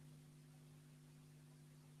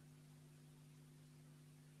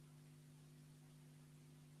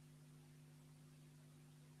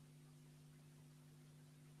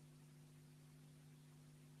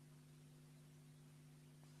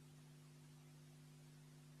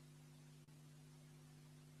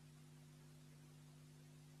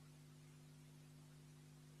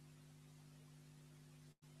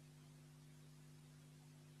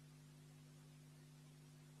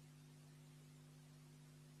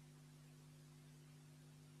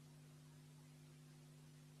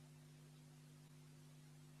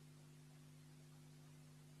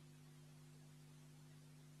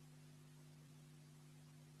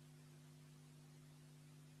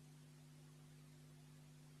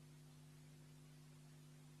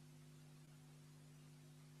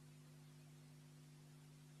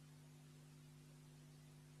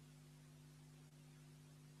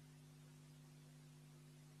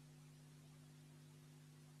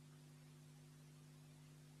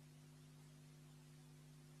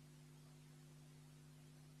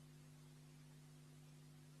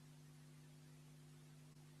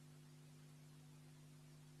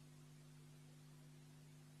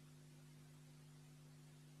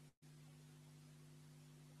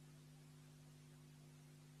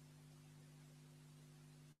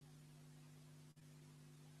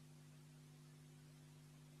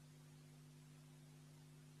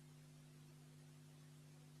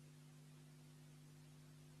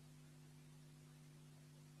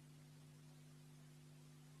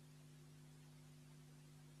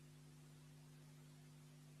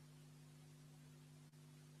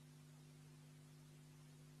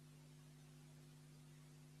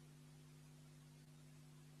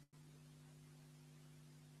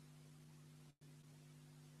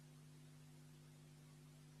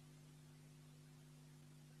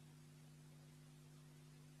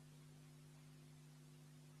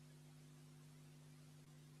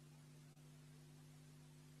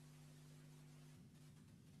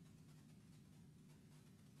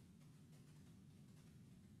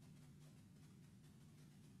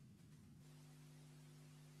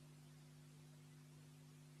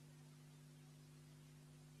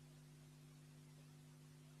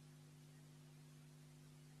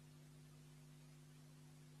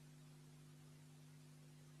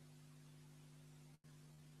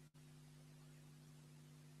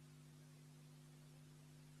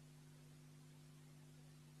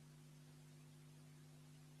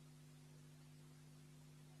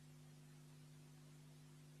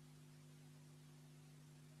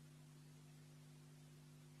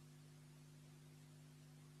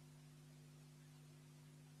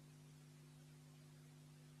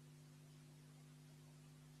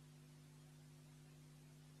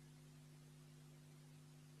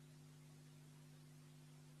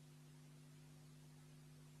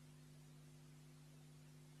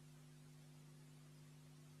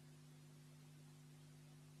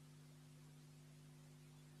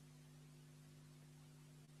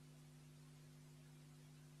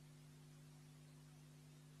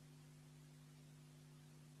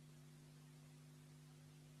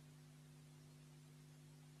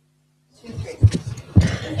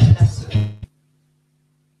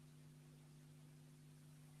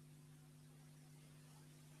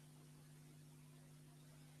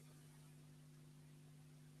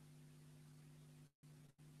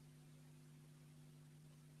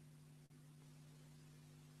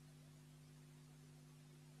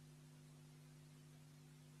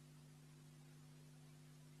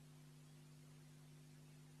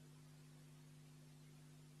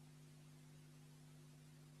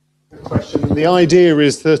 question. The idea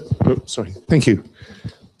is that, thank you.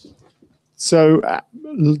 So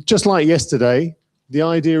just like yesterday, the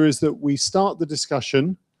idea is that we start the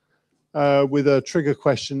discussion with a trigger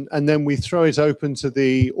question, and then we throw it open to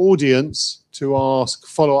the audience to ask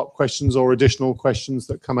follow-up questions or additional questions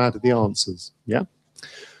that come out of the answers. Yeah.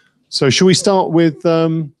 So should we start with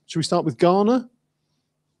Ghana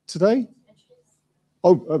today?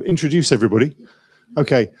 Oh, introduce everybody.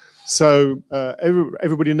 Okay. So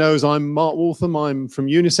everybody knows I'm Mark Waltham. I'm from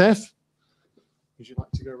UNICEF. Would you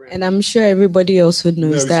like to go around? And I'm sure everybody also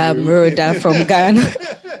knows that I'm Rhoda from Ghana.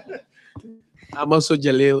 I'm also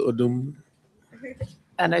Jalil Odum.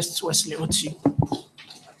 And it's Wesley Oti.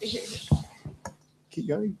 Keep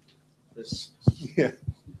going. Yeah.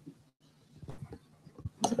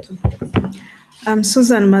 I'm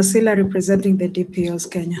Susan Masila, representing the DPOs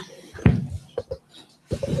Kenya.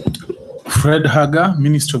 Fred Haga,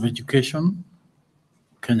 Minister of Education,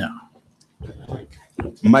 Kenya.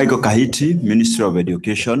 Michael Kahiti, Minister of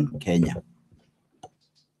Education, Kenya.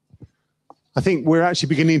 I think we're actually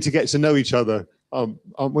beginning to get to know each other,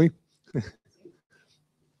 aren't we?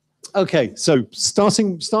 Okay, so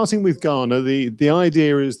starting with Ghana, the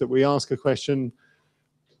idea is that we ask a question.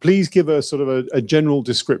 Please give a sort of a general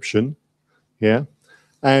description, yeah,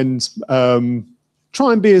 and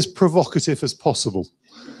try and be as provocative as possible.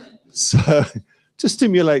 So to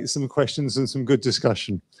stimulate some questions and some good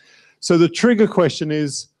discussion. So the trigger question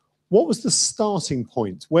is, what was the starting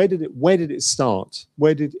point? Where did it start?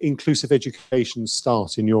 Where did inclusive education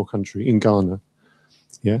start in your country, in Ghana?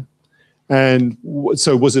 Yeah. And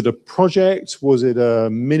so was it a project? Was it a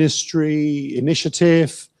ministry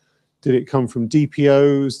initiative? Did it come from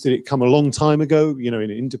DPOs? Did it come a long time ago, you know, in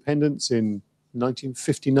independence in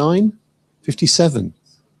 1959, 57,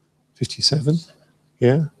 57?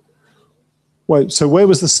 Yeah. Well, so where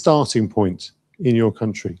was the starting point in your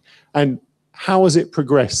country? And how has it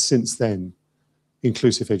progressed since then,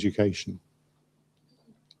 inclusive education?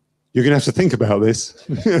 You're going to have to think about this.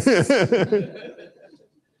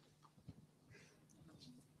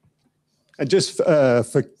 And just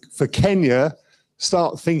for Kenya,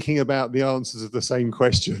 start thinking about the answers of the same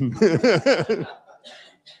question.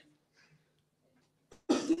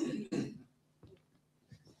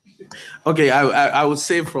 Okay, I would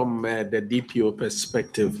say from the DPO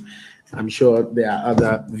perspective, I'm sure there are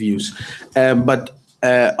other views, but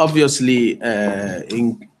obviously,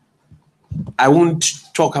 I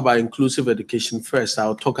won't talk about inclusive education first.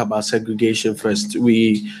 I'll talk about segregation first.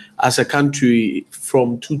 We, as a country,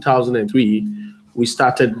 from 2003, we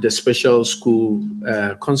started the special school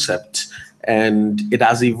concept, and it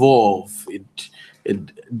has evolved.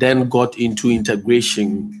 It then got into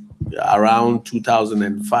integration around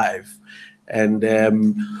 2005, and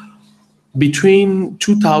between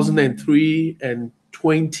 2003 and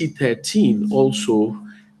 2013, also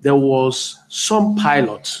there was some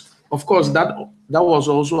pilots. Of course, that was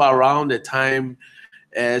also around the time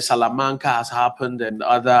Salamanca has happened and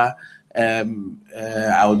other,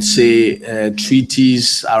 I would say,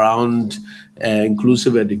 treaties around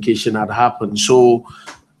inclusive education had happened. So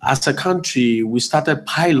as a country, we started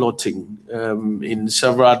piloting in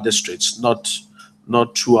several districts, not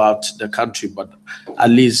throughout the country, but at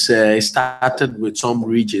least it started with some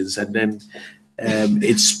regions, and then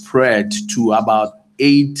it spread to about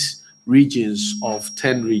 8 regions of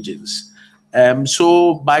 10 regions.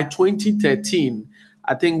 So by 2013,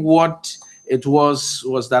 I think what it was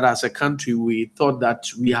that as a country, we thought that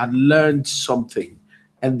we had learned something.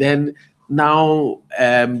 And then now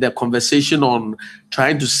the conversation on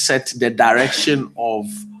trying to set the direction of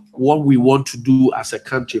what we want to do as a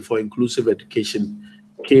country for inclusive education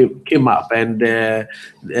came up. And the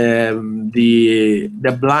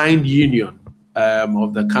Blind Union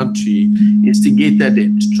of the country instigated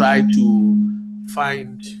it, try to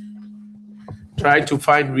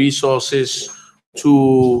find resources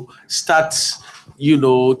to start,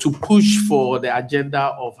 to push for the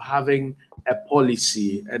agenda of having a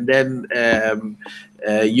policy. And then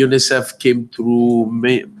UNICEF came through,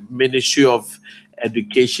 Ministry of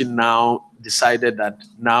Education now decided that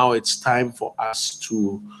now it's time for us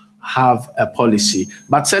to have a policy.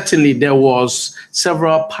 But certainly there was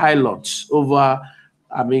several pilots over,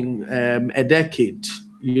 a decade,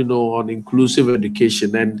 on inclusive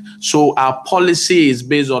education. And so our policy is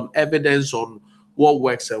based on evidence on what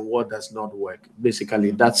works and what does not work.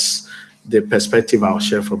 Basically, that's the perspective I'll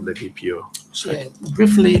share from the DPO. So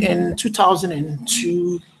briefly, in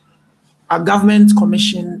 2002, our government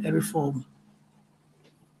commissioned a reform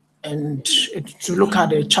and to look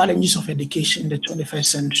at the challenges of education in the 21st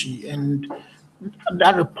century. And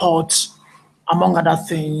that report, among other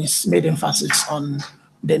things, made emphasis on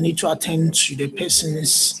the need to attend to the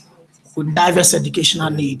persons with diverse educational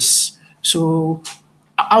needs. So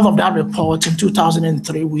out of that report in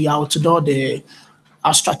 2003, we outdoor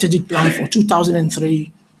our strategic plan for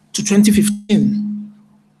 2003 to 2015.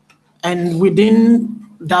 And within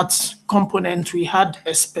that component, we had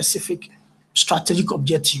a specific strategic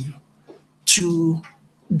objective to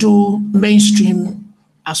do mainstream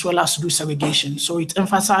as well as do segregation. So it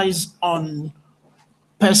emphasized on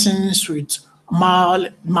persons with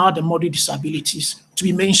mild and moderate disabilities to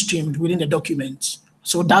be mainstreamed within the document.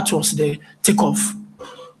 So that was the takeoff.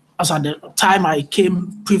 As at the time I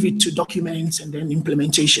came privy to documents and then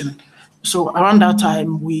implementation. So around that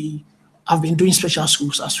time, we have been doing special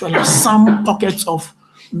schools as well as some pockets of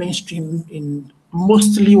mainstream in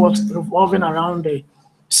mostly what's revolving around the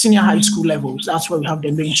senior high school levels. That's where we have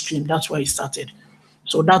the mainstream. That's where it started.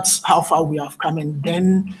 So that's how far we have come. And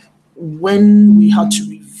then when we had to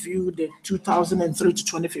review the 2003 to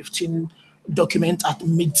 2015 document at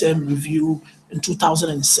midterm review in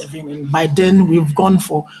 2007, and by then we've gone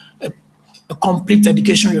for a complete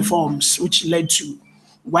education reforms, which led to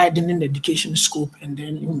widening the education scope and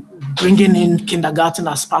then bringing in kindergarten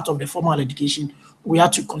as part of the formal education. We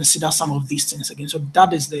had to consider some of these things again. So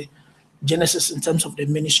that is the genesis in terms of the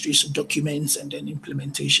ministry's documents and then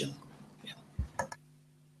implementation.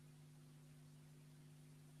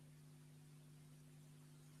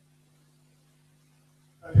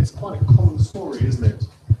 It's quite a common story, isn't it?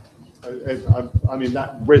 I mean,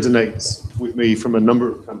 that resonates with me from a number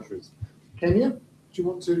of countries. Kenya, do you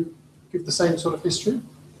want to give the same sort of history?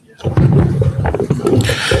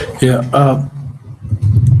 Yeah,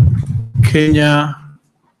 Kenya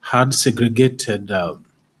had segregated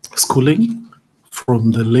schooling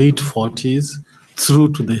from the late 40s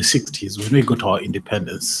through to the 60s when we got our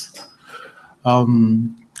independence.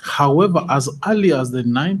 However, as early as the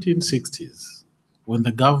 1960s, when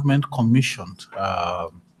the government commissioned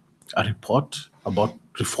a report about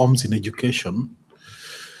reforms in education,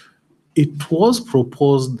 it was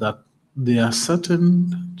proposed that there are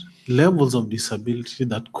certain levels of disability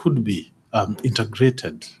that could be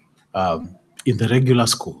integrated in the regular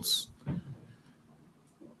schools.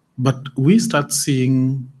 But we start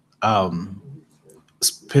seeing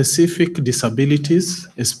specific disabilities,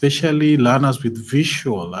 especially learners with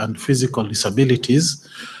visual and physical disabilities,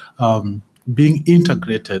 being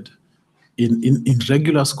integrated in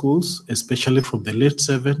regular schools, especially from the late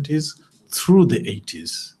 70s through the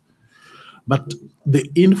 80s. But the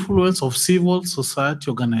influence of civil society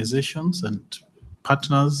organizations and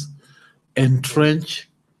partners entrench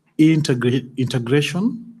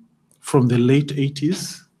integration from the late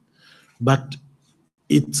 80s, but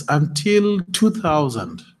it's until the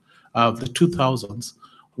 2000s,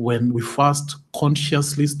 when we first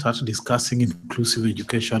consciously started discussing inclusive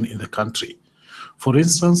education in the country. For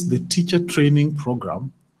instance, the teacher training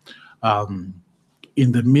program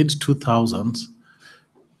in the mid-2000s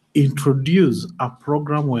introduced a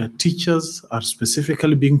program where teachers are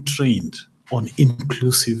specifically being trained on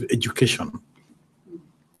inclusive education.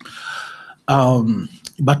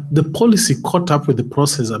 But the policy caught up with the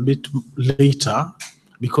process a bit later,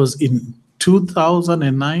 because in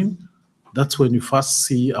 2009, that's when you first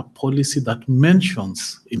see a policy that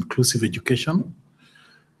mentions inclusive education.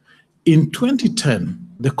 In 2010,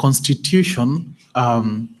 the Constitution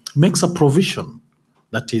makes a provision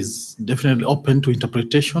that is definitely open to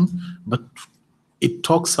interpretation, but it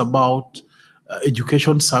talks about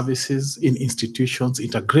education services in institutions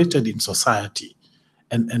integrated in society.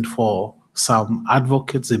 And for some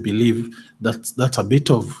advocates, they believe that that's a bit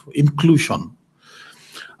of inclusion.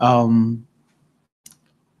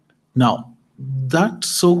 Now, that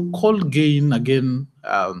so-called gain, again,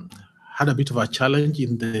 had a bit of a challenge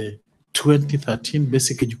in the 2013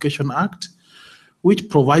 Basic Education Act, which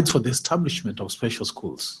provides for the establishment of special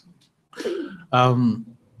schools.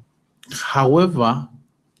 However,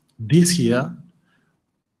 this year,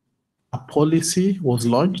 a policy was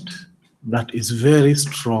launched that is very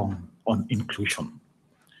strong on inclusion.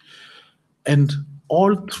 And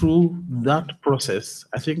all through that process,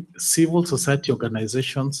 I think civil society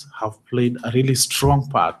organizations have played a really strong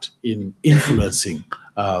part in influencing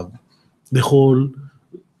the whole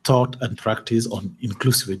thought and practice on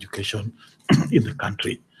inclusive education in the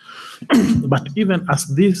country. But even as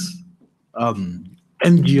these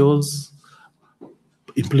NGOs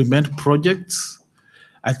implement projects,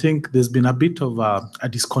 I think there's been a bit of a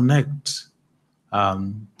disconnect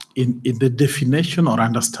in the definition or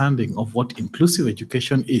understanding of what inclusive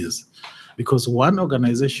education is. Because one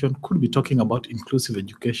organization could be talking about inclusive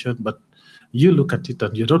education, but you look at it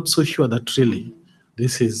and you're not so sure that really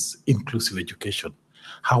this is inclusive education.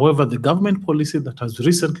 However, the government policy that has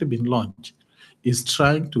recently been launched is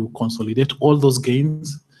trying to consolidate all those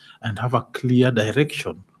gains and have a clear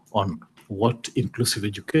direction on what inclusive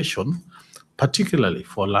education, particularly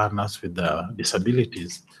for learners with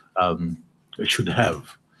disabilities, should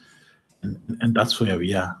have. And that's where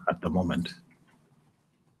we are at the moment.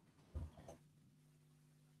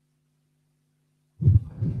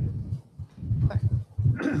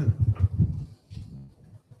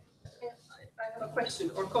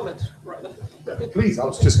 Question or comment, rather. Please, I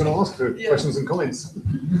was just going to ask for questions and comments.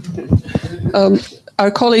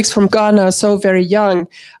 Our colleagues from Ghana are so very young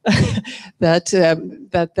that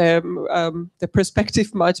the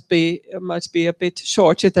perspective might be a bit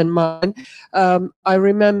shorter than mine. I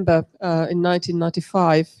remember in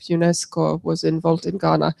 1995, UNESCO was involved in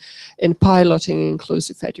Ghana in piloting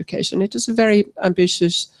inclusive education. It was a very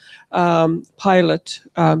ambitious pilot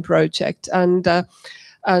project, and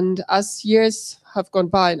as years have gone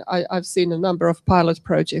by, I've seen a number of pilot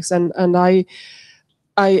projects, and I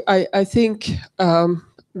think,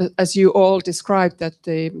 as you all described, that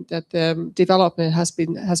the development has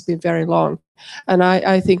been very long, and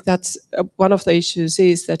I think that's one of the issues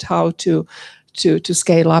is that how to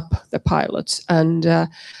scale up the pilots, and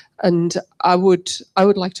I would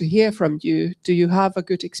like to hear from you. Do you have a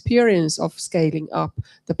good experience of scaling up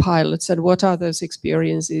the pilots, and what are those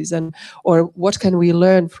experiences, or what can we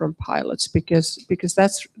learn from pilots? Because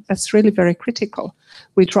that's really very critical.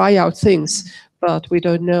 We try out things, but we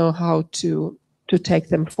don't know how to take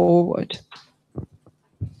them forward.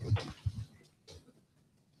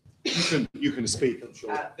 You can speak, I'm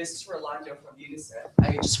sure. This is Rolando from UNICEF.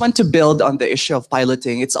 I just want to build on the issue of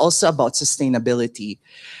piloting. It's also about sustainability.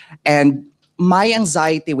 And my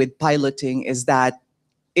anxiety with piloting is that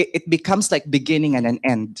it becomes like beginning and an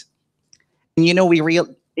end. And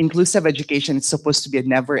inclusive education is supposed to be a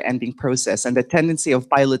never-ending process. And the tendency of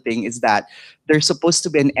piloting is that there's supposed to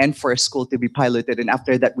be an end for a school to be piloted, and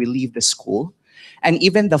after that we leave the school. And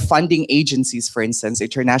even the funding agencies, for instance,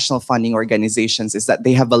 international funding organizations, is that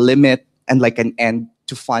they have a limit and like an end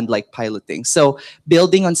to fund like piloting. So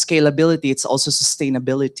building on scalability, it's also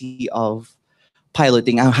sustainability of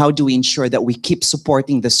piloting. How do we ensure that we keep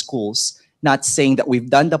supporting the schools, not saying that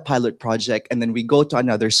we've done the pilot project and then we go to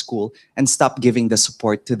another school and stop giving the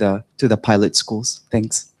support to the pilot schools?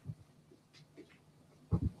 Thanks.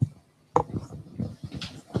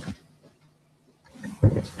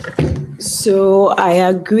 So I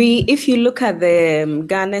agree. If you look at the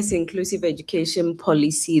Ghana's inclusive education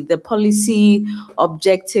policy, the policy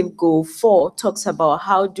objective goal 4 talks about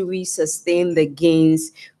how do we sustain the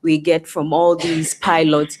gains we get from all these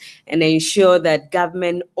pilots and ensure that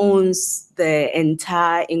government owns the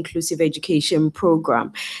entire inclusive education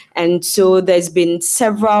program. And so there's been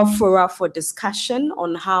several fora for discussion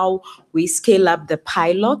on how we scale up the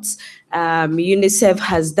pilots. UNICEF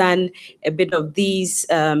has done a bit of these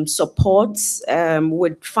supports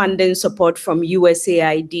with funding support from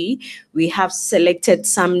USAID. We have selected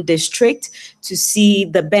some districts to see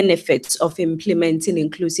the benefits of implementing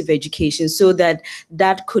inclusive education so that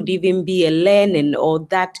could even be a learning, or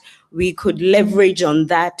that we could leverage on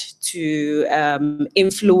that to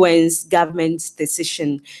influence government's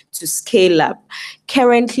decision to scale up.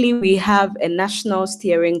 Currently, we have a national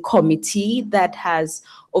steering committee that has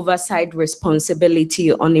oversight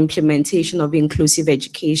responsibility on implementation of inclusive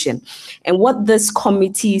education. And what this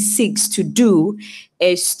committee seeks to do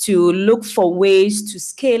is to look for ways to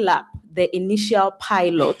scale up the initial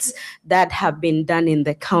pilots that have been done in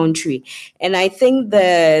the country. And I think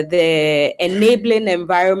the enabling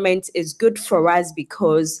environment is good for us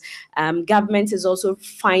because government is also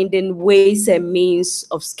finding ways and means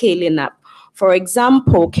of scaling up. For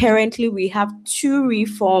example, currently we have 2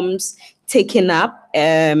 reforms taken up,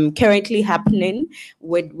 currently happening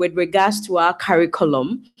with regards to our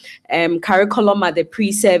curriculum. Curriculum at the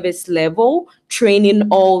pre-service level, training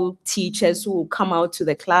all teachers who will come out to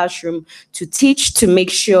the classroom to teach, to make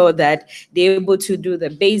sure that they're able to do the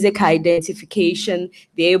basic identification,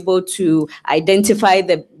 they're able to identify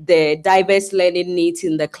the diverse learning needs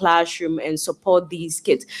in the classroom and support these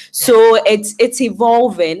kids. So it's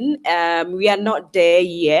evolving. We are not there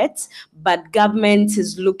yet, but government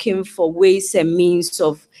is looking for ways and means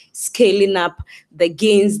of scaling up the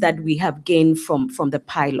gains that we have gained from the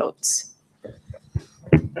pilots.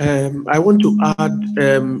 I want to add,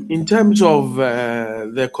 in terms of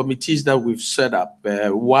the committees that we've set up,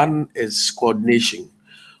 one is coordination.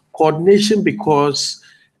 Coordination because,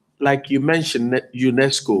 like you mentioned,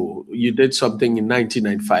 UNESCO, you did something in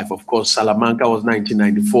 1995. Of course, Salamanca was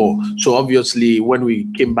 1994. So obviously, when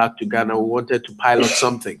we came back to Ghana, we wanted to pilot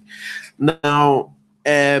something. Now,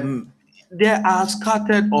 there are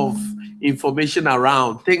scattered of information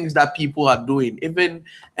around things that people are doing. Even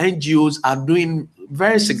NGOs are doing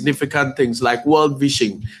very significant things, like World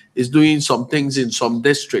Vision is doing some things in some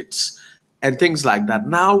districts and things like that.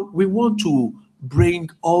 Now we want to bring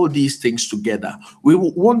all these things together. We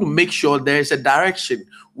want to make sure there is a direction.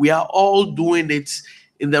 We are all doing it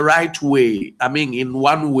in the right way. I mean, in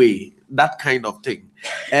one way, that kind of thing.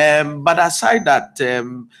 But aside that,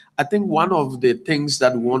 I think one of the things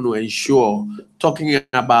that we want to ensure, talking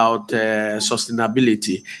about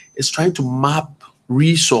sustainability, is trying to map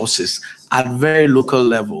resources at very local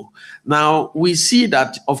level. Now, we see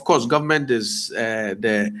that, of course, government is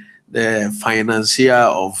the financier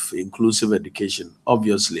of inclusive education,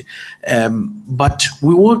 obviously. But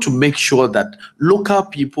we want to make sure that local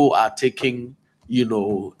people are taking,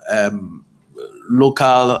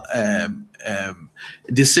 local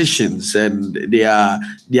decisions, and they are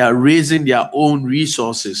raising their own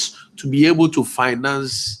resources to be able to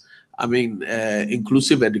finance,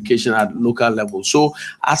 inclusive education at local level. So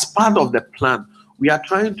as part of the plan, we are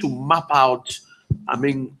trying to map out,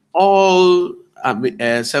 all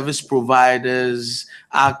service providers,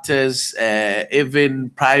 actors, even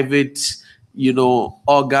private,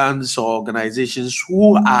 organs or organizations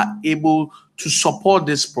who are able to support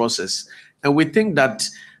this process. And we think that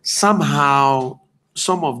somehow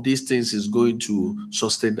some of these things is going to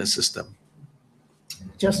sustain the system.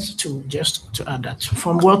 Just to add that,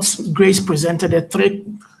 from what Grace presented, the three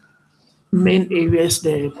main areas,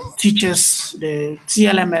 the teachers, the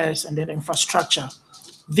TLMS, and then the infrastructure,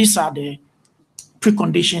 these are the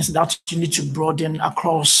preconditions that you need to broaden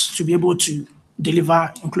across to be able to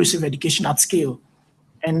deliver inclusive education at scale.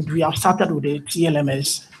 And we have started with the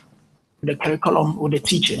TLMS, the curriculum, with the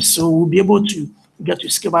teachers. So we'll be able to get to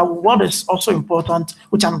scale. But what is also important,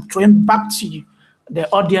 which I'm throwing back to you, the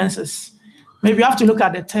audiences, maybe you have to look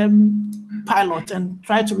at the term pilot and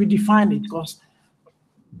try to redefine it, because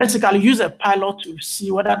basically use a pilot to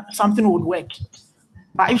see whether something would work.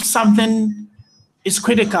 But if something is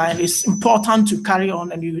critical and it's important to carry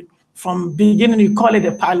on, and you from beginning you call it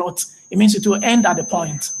a pilot, it means it will end at the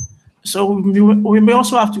point. So we may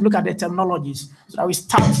also have to look at the terminologies, so that we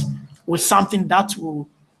start with something that will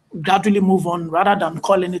gradually move on rather than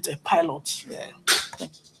calling it a pilot.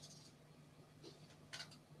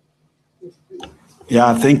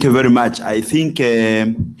 Yeah, thank you very much. I think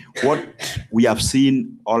what we have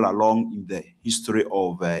seen all along in the history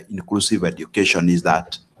of inclusive education is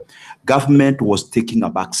that government was taking a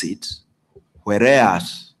backseat,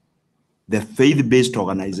 whereas the faith-based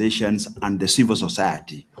organizations and the civil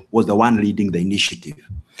society was the one leading the initiative.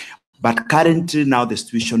 But currently now the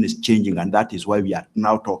situation is changing, and that is why we are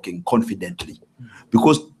now talking confidently,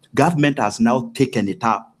 because government has now taken it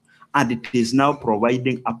up and it is now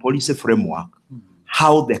providing a policy framework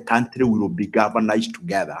how the country will be galvanized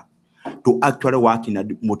together to actually work in a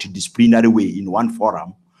multidisciplinary way in one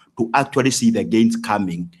forum to actually see the gains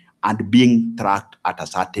coming and being tracked at a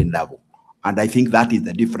certain level. And I think that is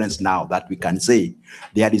the difference now, that we can say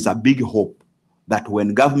there is a big hope that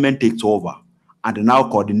when government takes over and now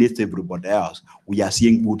coordinates everybody else, we are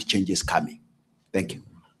seeing good changes coming. Thank you.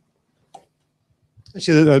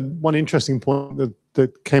 Actually, one interesting point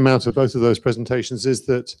that came out of both of those presentations is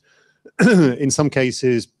that in some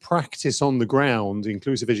cases, practice on the ground,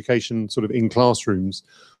 inclusive education sort of in classrooms,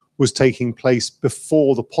 was taking place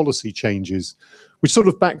before the policy changes, which sort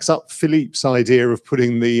of backs up Philippe's idea of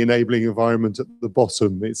putting the enabling environment at the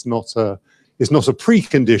bottom. It's not a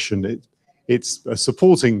precondition, it's a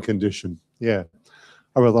supporting condition. Yeah,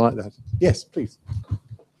 I rather like that. Yes, please.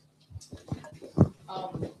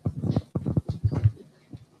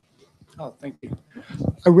 Oh, thank you.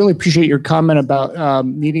 I really appreciate your comment about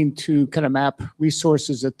needing to kind of map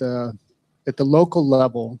resources at the local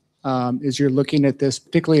level as you're looking at this,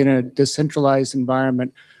 particularly in a decentralized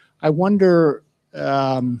environment. I wonder,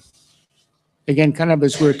 again, kind of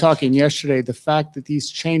as we were talking yesterday, the fact that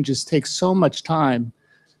these changes take so much time,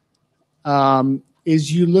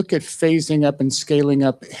 is you look at phasing up and scaling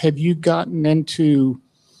up, have you gotten into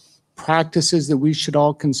practices that we should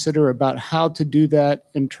all consider about how to do that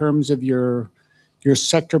in terms of your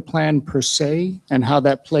sector plan per se, and how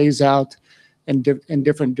that plays out in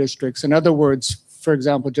different districts? In other words, for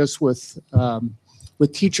example, just with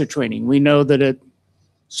teacher training, we know that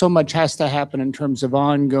so much has to happen in terms of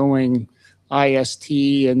ongoing IST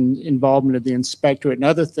and involvement of the inspectorate and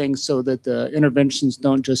other things, so that the interventions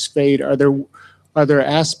don't just fade. Are there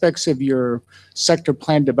aspects of your sector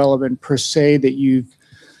plan development per se that you've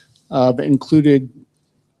included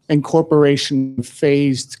incorporation,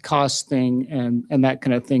 phased costing, and that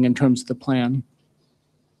kind of thing in terms of the plan?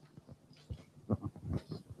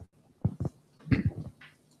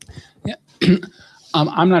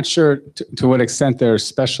 I'm not sure to what extent there are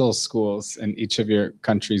special schools in each of your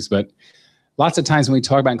countries, but lots of times when we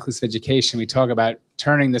talk about inclusive education, we talk about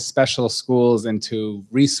turning the special schools into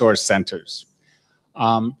resource centers.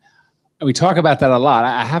 And we talk about that a lot.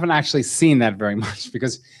 I haven't actually seen that very much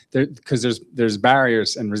because there's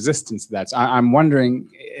barriers and resistance to that. So I'm wondering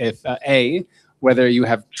if whether you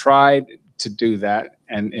have tried to do that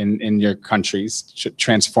and in your countries to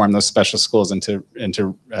transform those special schools into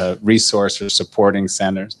resource or supporting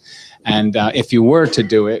centers, and if you were to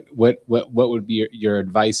do it, what would be your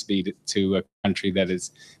advice be to a country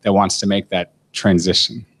that wants to make that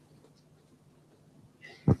transition?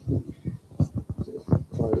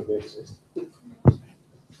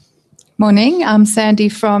 Morning, I'm Sandy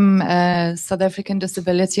from South African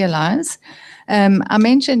Disability Alliance. I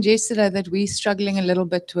mentioned yesterday that we're struggling a little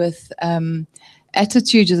bit with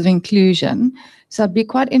attitudes of inclusion. So I'd be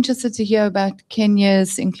quite interested to hear about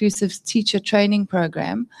Kenya's inclusive teacher training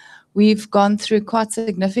program. We've gone through quite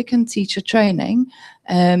significant teacher training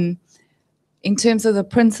in terms of the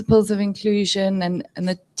principles of inclusion, and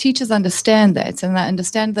the teachers understand that, and they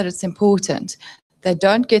understand that it's important. They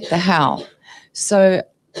don't get the how. So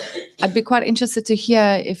I'd be quite interested to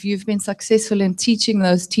hear if you've been successful in teaching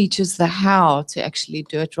those teachers the how to actually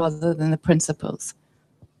do it rather than the principles.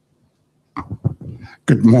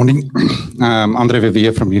 Good morning. Andre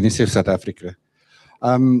Vivier from UNICEF South Africa.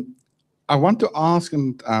 I want to ask,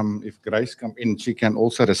 and if Grace comes in, she can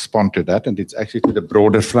also respond to that, and it's actually to the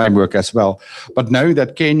broader framework as well. But knowing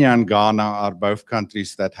that Kenya and Ghana are both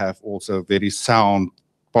countries that have also very sound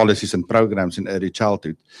policies and programs in early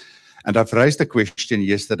childhood, and I've raised the question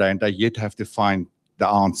yesterday, and I yet have to find the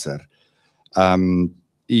answer,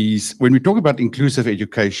 is when we talk about inclusive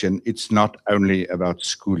education, it's not only about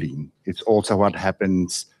schooling. It's also what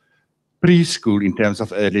happens preschool in terms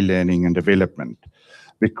of early learning and development.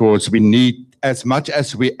 Because we need, as much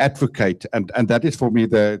as we advocate, and that is for me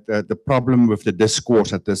the problem with the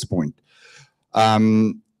discourse at this point,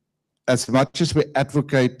 as much as we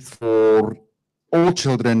advocate for all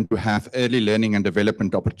children to have early learning and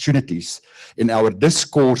development opportunities, in our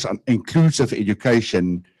discourse on inclusive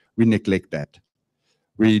education, we neglect that.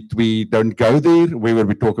 We don't go there where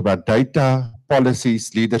we talk about data,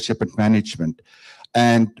 policies, leadership, and management.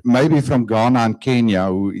 And maybe from Ghana and Kenya,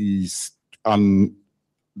 who is on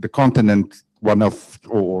the continent, one of,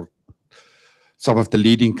 or some of the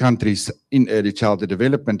leading countries in early childhood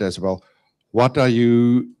development as well, what are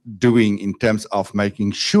you doing in terms of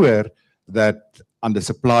making sure that on the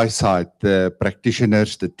supply side, the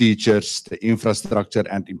practitioners, the teachers, the infrastructure,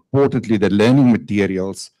 and importantly, the learning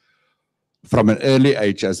materials from an early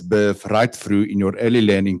age as birth right through in your early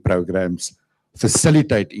learning programs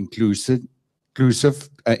facilitate inclusion,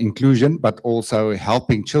 but also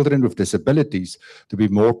helping children with disabilities to be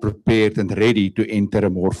more prepared and ready to enter a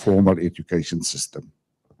more formal education system.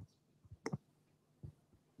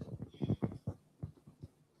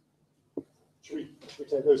 Should we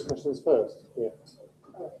take those questions first? Yeah.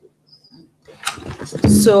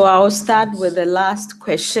 So I'll start with the last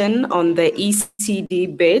question on the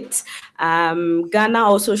ECD bit. Ghana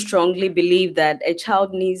also strongly believe that a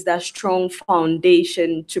child needs that strong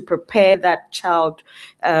foundation to prepare that child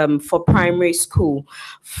for primary school.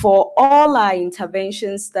 For all our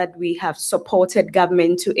interventions that we have supported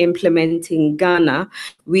government to implement in Ghana,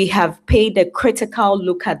 we have paid a critical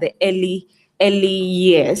look at the early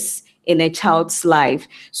years in a child's life.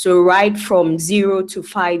 So right from 0 to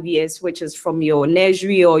 5 years, which is from your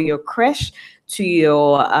nursery or your creche to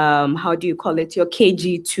your, how do you call it, your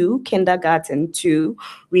KG2, kindergarten 2,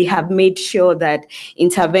 we have made sure that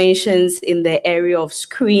interventions in the area of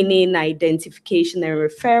screening, identification, and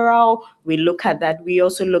referral, we look at that. We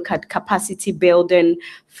also look at capacity building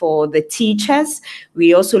for the teachers.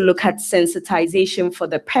 We also look at sensitization for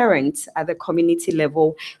the parents at the community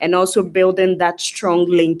level, and also building that strong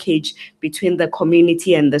linkage between the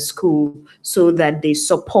community and the school so that they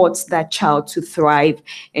support that child to thrive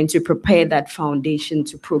and to prepare that foundation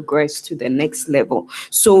to progress to the next level.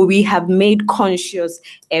 So we have made conscious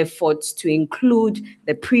efforts to include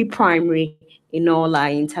the pre-primary in all our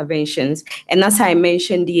interventions. And as I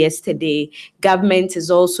mentioned yesterday, government is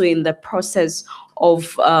also in the process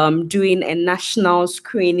of doing a national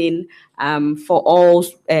screening for all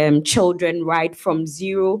children right from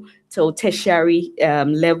 0 till tertiary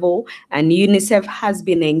level. And UNICEF has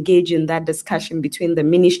been engaged in that discussion between the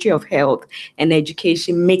Ministry of Health and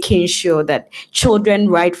Education, making sure that children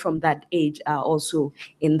right from that age are also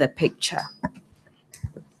in the picture.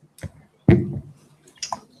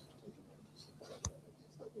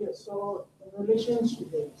 So in relation to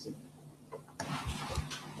the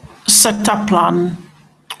sector plan,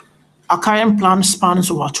 our current plan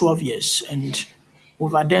spans over 12 years, and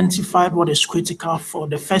we've identified what is critical for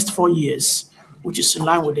the first 4 years, which is in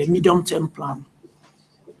line with the medium-term plan.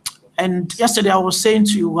 And yesterday I was saying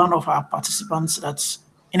to one of our participants that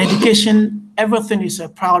in education, everything is a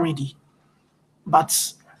priority,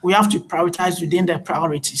 but we have to prioritize within the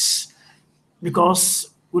priorities because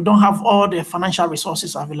we don't have all the financial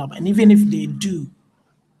resources available. And even if they do,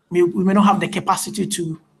 we may not have the capacity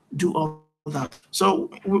to do all that. So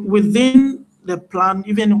within the plan,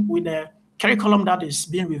 even with the curriculum that is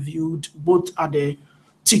being reviewed, both at the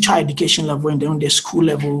teacher education level and then the school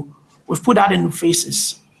level, we've put that in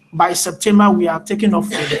phases. By September, we are taking off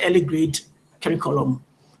the early grade curriculum,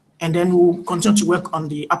 and then we'll continue to work on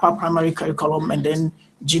the upper primary curriculum, and then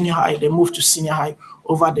junior high, then move to senior high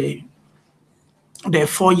over the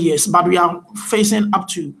 4 years. But we are facing up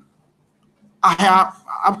to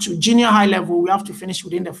junior high level. We have to finish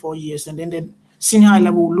within the 4 years, and then the senior high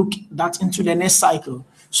level will look that into the next cycle.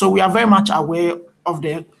 So we are very much aware of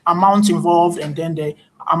the amount involved and then the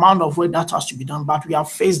amount of work that has to be done, but we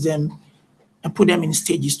have phased them and put them in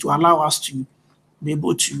stages to allow us to be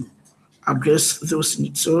able to address those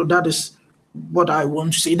needs. So that is what I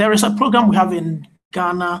want to say. There is a program we have in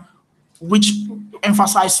Ghana which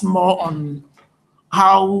emphasizes more on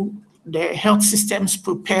how the health systems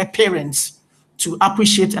prepare parents to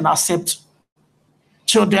appreciate and accept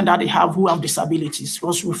children that they have who have disabilities.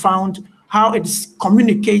 Because we found how it's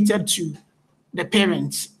communicated to the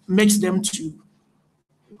parents makes them to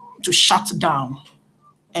shut down.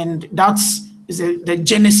 And that's the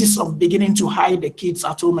genesis of beginning to hide the kids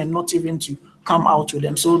at home and not even to come out with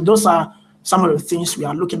them. So those are some of the things we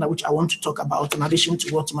are looking at, which I want to talk about in addition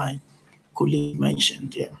to what my colleague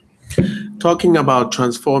mentioned. Yeah. Talking about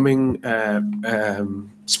transforming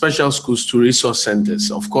special schools to resource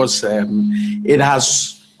centers, of course, it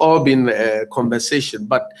has all been a conversation,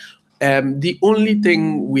 but the only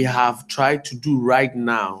thing we have tried to do right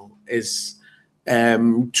now is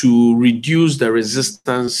to reduce the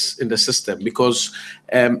resistance in the system, because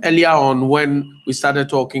earlier on when we started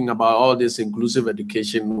talking about all this inclusive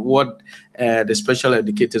education, what the special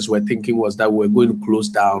educators were thinking was that we're going to close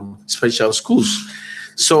down special schools.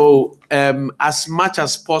 So as much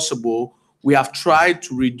as possible, we have tried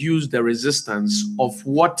to reduce the resistance of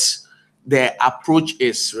what the approach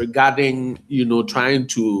is regarding, trying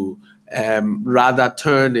to rather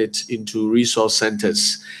turn it into resource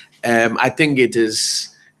centers. I think it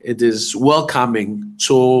is welcoming.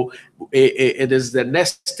 So it is the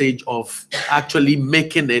next stage of actually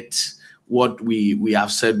making it what we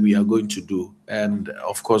have said we are going to do. And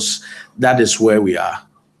of course, that is where we are.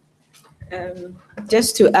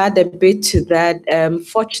 Just to add a bit to that,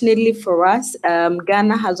 fortunately for us,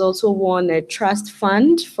 Ghana has also won a trust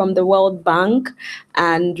fund from the World Bank,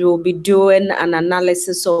 and we'll be doing an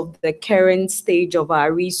analysis of the current stage of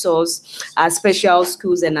our special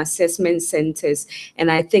schools and assessment centers. And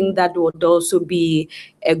I think that would also be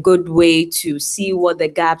a good way to see what the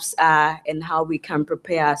gaps are and how we can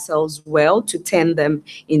prepare ourselves well to turn them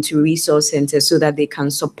into resource centers so that they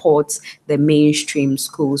can support the mainstream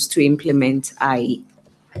schools to implement IE.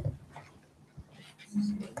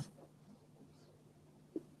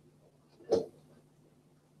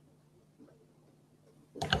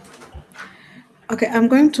 Okay, I'm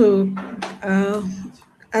going to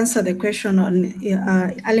answer the question on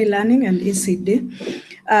early learning and ECD.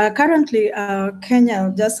 Currently,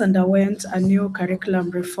 Kenya just underwent a new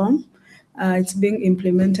curriculum reform. It's being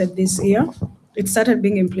implemented this year. It started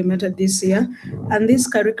being implemented this year. And this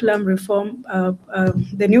curriculum reform,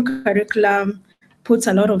 the new curriculum puts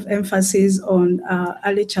a lot of emphasis on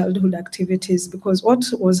early childhood activities, because what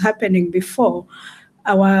was happening before,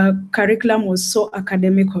 our curriculum was so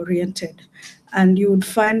academic oriented. And you would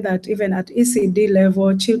find that even at ECD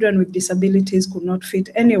level, children with disabilities could not fit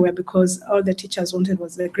anywhere because all the teachers wanted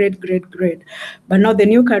was the grade. But now the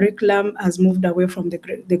new curriculum has moved away from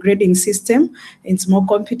the grading system. It's more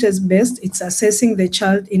competence-based. It's assessing the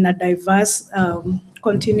child in a diverse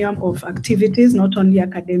continuum of activities, not only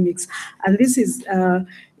academics. And this is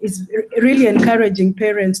really encouraging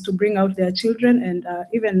parents to bring out their children and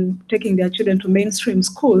even taking their children to mainstream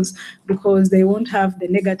schools, because they won't have the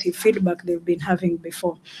negative feedback they've been having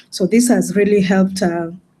before. So this has really helped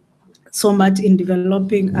so much in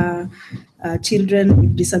developing children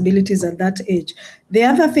with disabilities at that age. The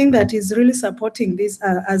other thing that is really supporting this,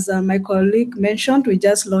 as my colleague mentioned, we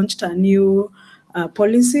just launched a new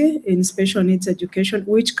policy in special needs education,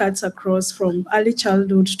 which cuts across from early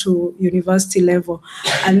childhood to university level.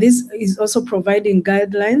 And this is also providing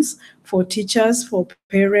guidelines for teachers, for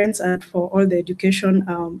parents, and for all the education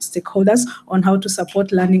stakeholders on how to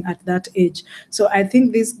support learning at that age. So I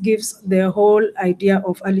think this gives the whole idea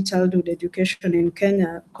of early childhood education in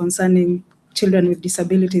Kenya concerning children with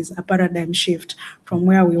disabilities a paradigm shift from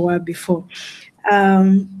where we were before.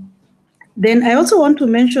 Then I also want to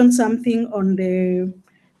mention something on the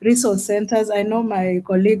resource centers. I know my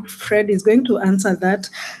colleague Fred is going to answer that,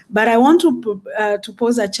 but I want to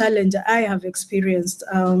pose a challenge I have experienced.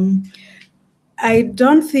 I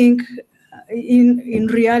don't think in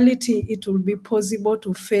reality it will be possible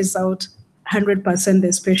to phase out 100%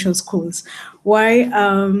 the special schools. Why?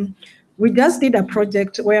 We just did a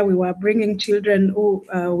project where we were bringing children who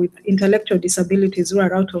with intellectual disabilities who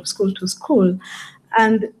are out of school to school,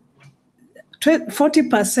 and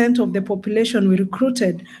 40% of the population we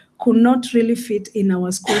recruited could not really fit in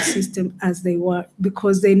our school system as they were,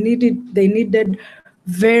 because they needed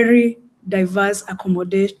very diverse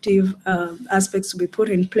accommodative aspects to be put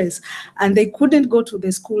in place. And they couldn't go to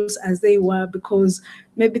the schools as they were because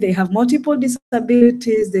maybe they have multiple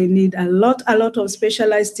disabilities, they need a lot of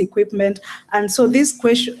specialized equipment. And so this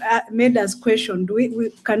question made us question,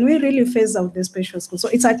 can we really phase out the special schools? So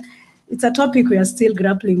it's a topic we are still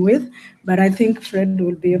grappling with, but I think Fred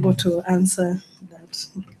will be able to answer that.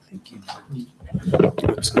 Thank you.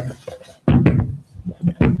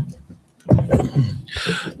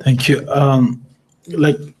 Thank you.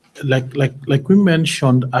 Like we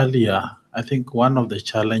mentioned earlier, I think one of the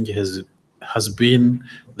challenges has been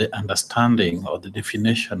the understanding or the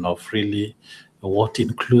definition of really what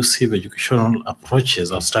inclusive educational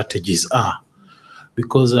approaches or strategies are,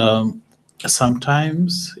 because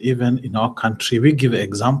sometimes even in our country we give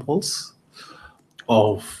examples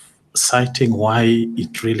of citing why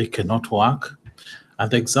it really cannot work. And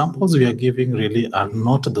the examples we are giving really are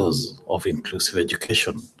not those of inclusive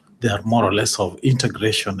education. They are more or less of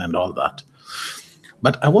integration and all that.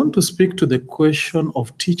 But I want to speak to the question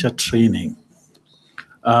of teacher training.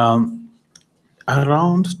 Around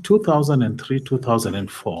 2003,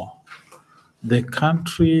 2004, the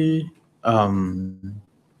country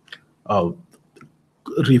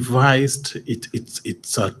revised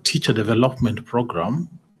its teacher development program,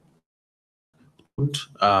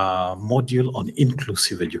 module on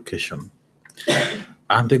inclusive education.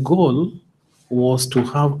 And the goal was to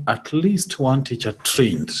have at least one teacher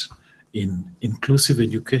trained in inclusive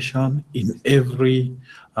education in every,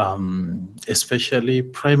 especially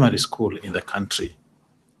primary school in the country.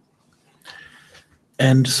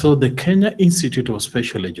 And so the Kenya Institute of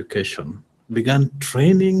Special Education began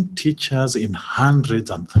training teachers in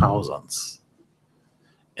hundreds and thousands.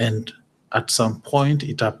 And at some point,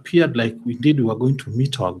 it appeared like we were going to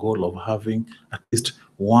meet our goal of having at least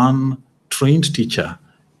one trained teacher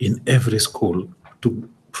in every school to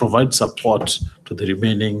provide support to the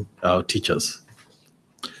remaining teachers.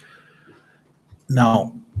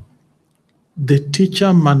 Now, the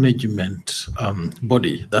teacher management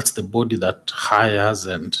body, that's the body that hires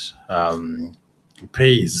and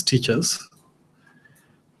pays teachers,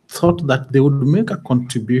 thought that they would make a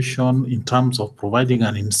contribution in terms of providing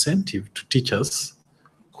an incentive to teachers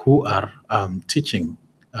who are teaching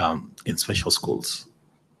in special schools.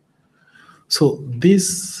 So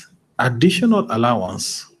this additional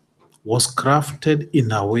allowance was crafted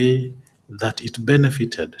in a way that it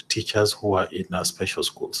benefited teachers who are in special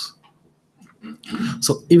schools.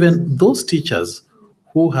 So even those teachers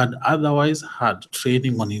who had otherwise had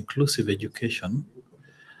training on inclusive education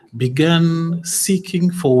began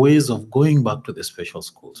seeking for ways of going back to the special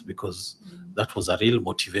schools, because that was a real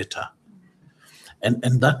motivator.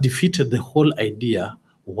 And that defeated the whole idea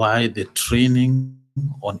why the training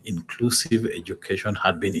on inclusive education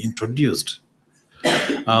had been introduced.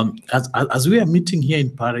 As we are meeting here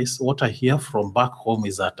in Paris, what I hear from back home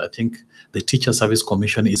is that I think the Teacher Service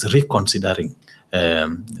Commission is reconsidering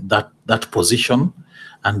that position,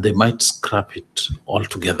 and they might scrap it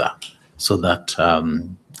altogether so that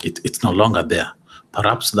it's no longer there.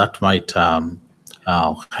 Perhaps that might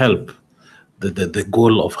help the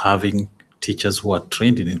goal of having teachers who are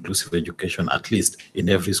trained in inclusive education, at least in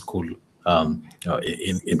every school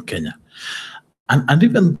in Kenya. And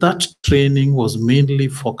even that training was mainly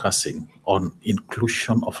focusing on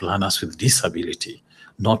inclusion of learners with disability,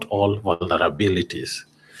 not all vulnerabilities.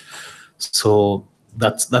 So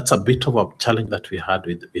that's a bit of a challenge that we had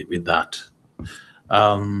with that.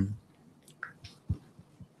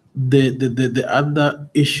 The other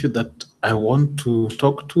issue that I want to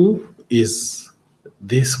talk to is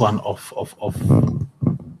this one of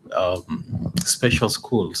special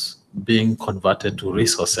schools being converted to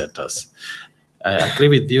resource centers. I agree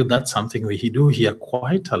with you, that's something we do here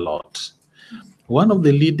quite a lot. One of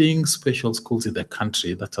the leading special schools in the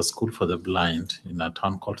country, that's a school for the blind in a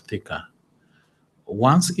town called Thika,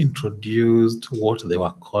 once introduced what they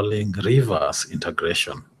were calling reverse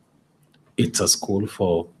integration. It's a school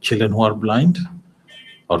for children who are blind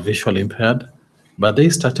or visually impaired, but they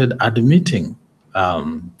started admitting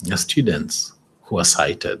students who are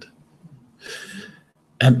sighted.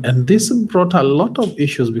 And this brought a lot of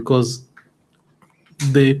issues because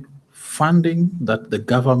the funding that the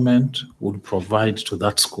government would provide to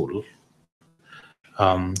that school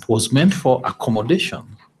was meant for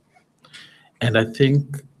accommodation. And I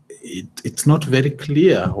think it's not very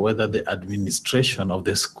clear whether the administration of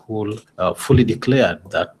the school fully declared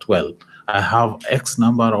that, well, I have X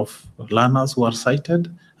number of learners who are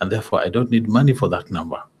sighted, and therefore I don't need money for that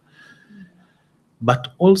number.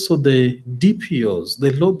 But also the DPOs,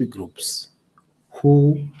 the lobby groups,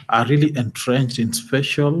 who are really entrenched in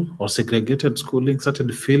special or segregated schooling,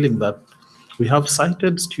 started feeling that we have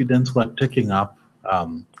sighted students who are taking up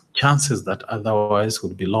chances that otherwise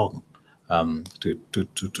would belong to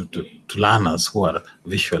learners who are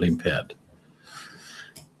visually impaired.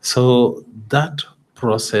 So that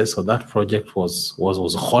process or that project was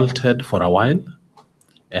halted for a while,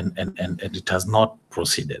 and it has not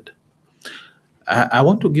proceeded. I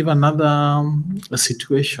want to give another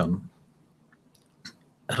situation.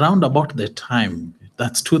 Around about the time,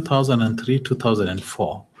 that's 2003,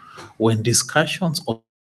 2004, when discussions on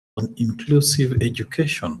inclusive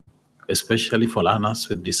education, especially for learners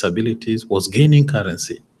with disabilities, was gaining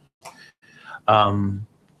currency.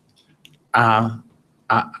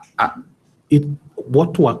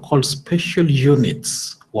 What were called special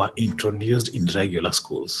units were introduced in regular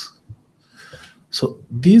schools. So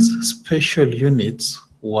these special units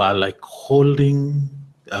were like holding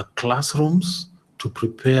classrooms to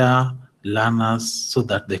prepare learners so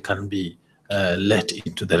that they can be let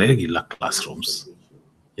into the regular classrooms.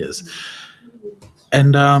 Yes,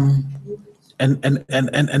 and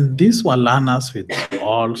these were learners with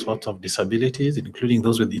all sorts of disabilities, including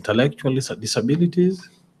those with intellectual disabilities.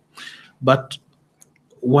 But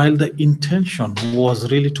while the intention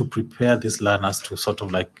was really to prepare these learners to sort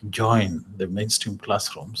of like join the mainstream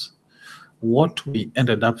classrooms, what we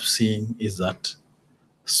ended up seeing is that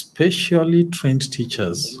specially trained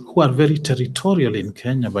teachers, who are very territorial in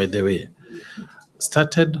Kenya, by the way,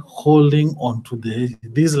 started holding on to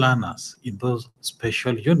these learners in those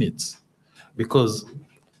special units because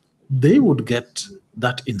they would get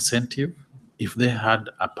that incentive if they had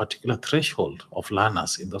a particular threshold of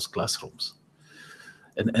learners in those classrooms.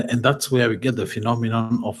 And that's where we get the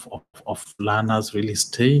phenomenon of learners really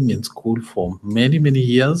staying in school for many, many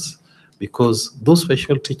years, because those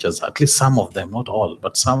special teachers, at least some of them, not all,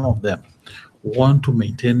 but some of them, want to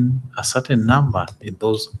maintain a certain number in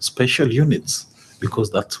those special units,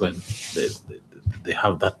 because that's when they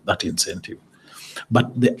have that incentive.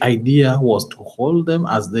 But the idea was to hold them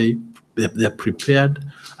as they're prepared,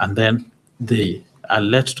 and then they are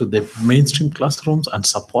led to the mainstream classrooms and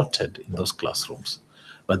supported in those classrooms.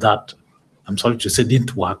 But that, I'm sorry to say,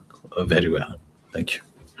 didn't work very well. Thank you.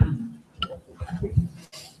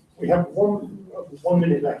 We have 1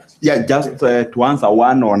 minute left. Yeah, just to answer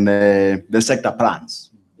one on the sector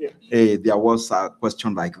plans. Yeah. There was a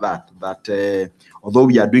question like that although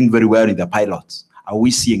we are doing very well in the pilots, are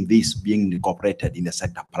we seeing this being incorporated in the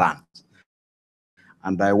sector plans?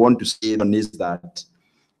 And I want to say on this that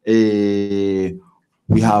we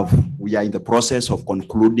are in the process of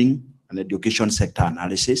concluding an education sector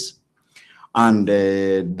analysis, and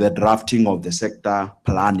the drafting of the sector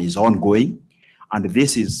plan is ongoing, and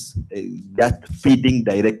this is just feeding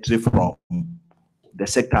directly from the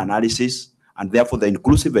sector analysis, and therefore the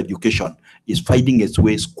inclusive education is finding its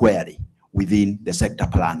way squarely within the sector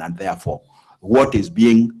plan, and therefore what is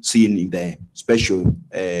being seen in the special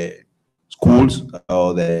schools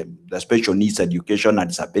or the special needs education and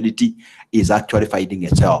disability is actually finding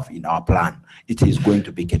itself in our plan. It is going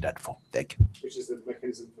to be catered for. Thank you. Which is the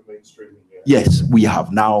mechanism for mainstreaming. Yes, we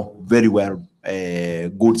have now very well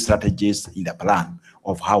good strategies in the plan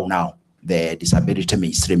of how now the disability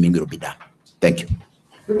mainstreaming will be done. Thank you.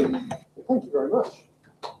 Brilliant. Thank you very much.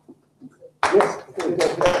 Yes, we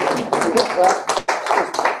got that.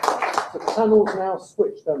 The panel's now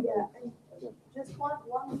switched, haven't they? Just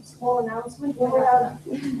one small announcement. We will have,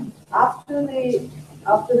 after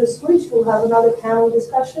the switch, we'll have another panel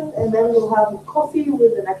discussion, and then we'll have coffee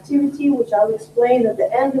with an activity, which I'll explain at the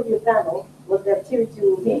end of your panel what the activity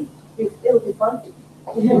will be. It'll be fun.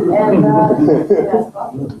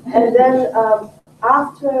 And then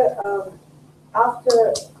after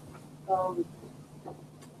after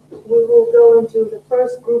we will go into the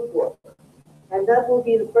first group work. And that will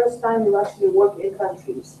be the first time we'll actually work in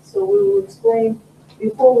countries. So we will explain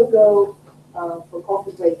before we go for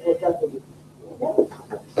coffee break what that will be.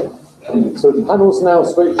 Okay? So the panel's now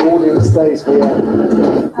switched, audience stays here.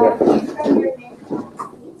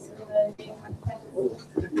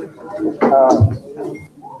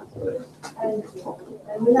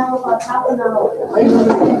 And we have about half an hour.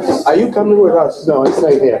 Are you coming with us? No, I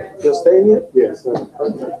stay here. You're staying here? Yes.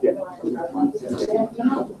 Yeah.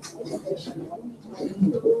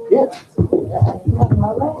 Yeah.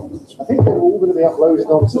 I think they're all going to be uploaded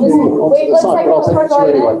onto the site, but I'll send it to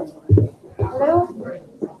you anyway. Hello?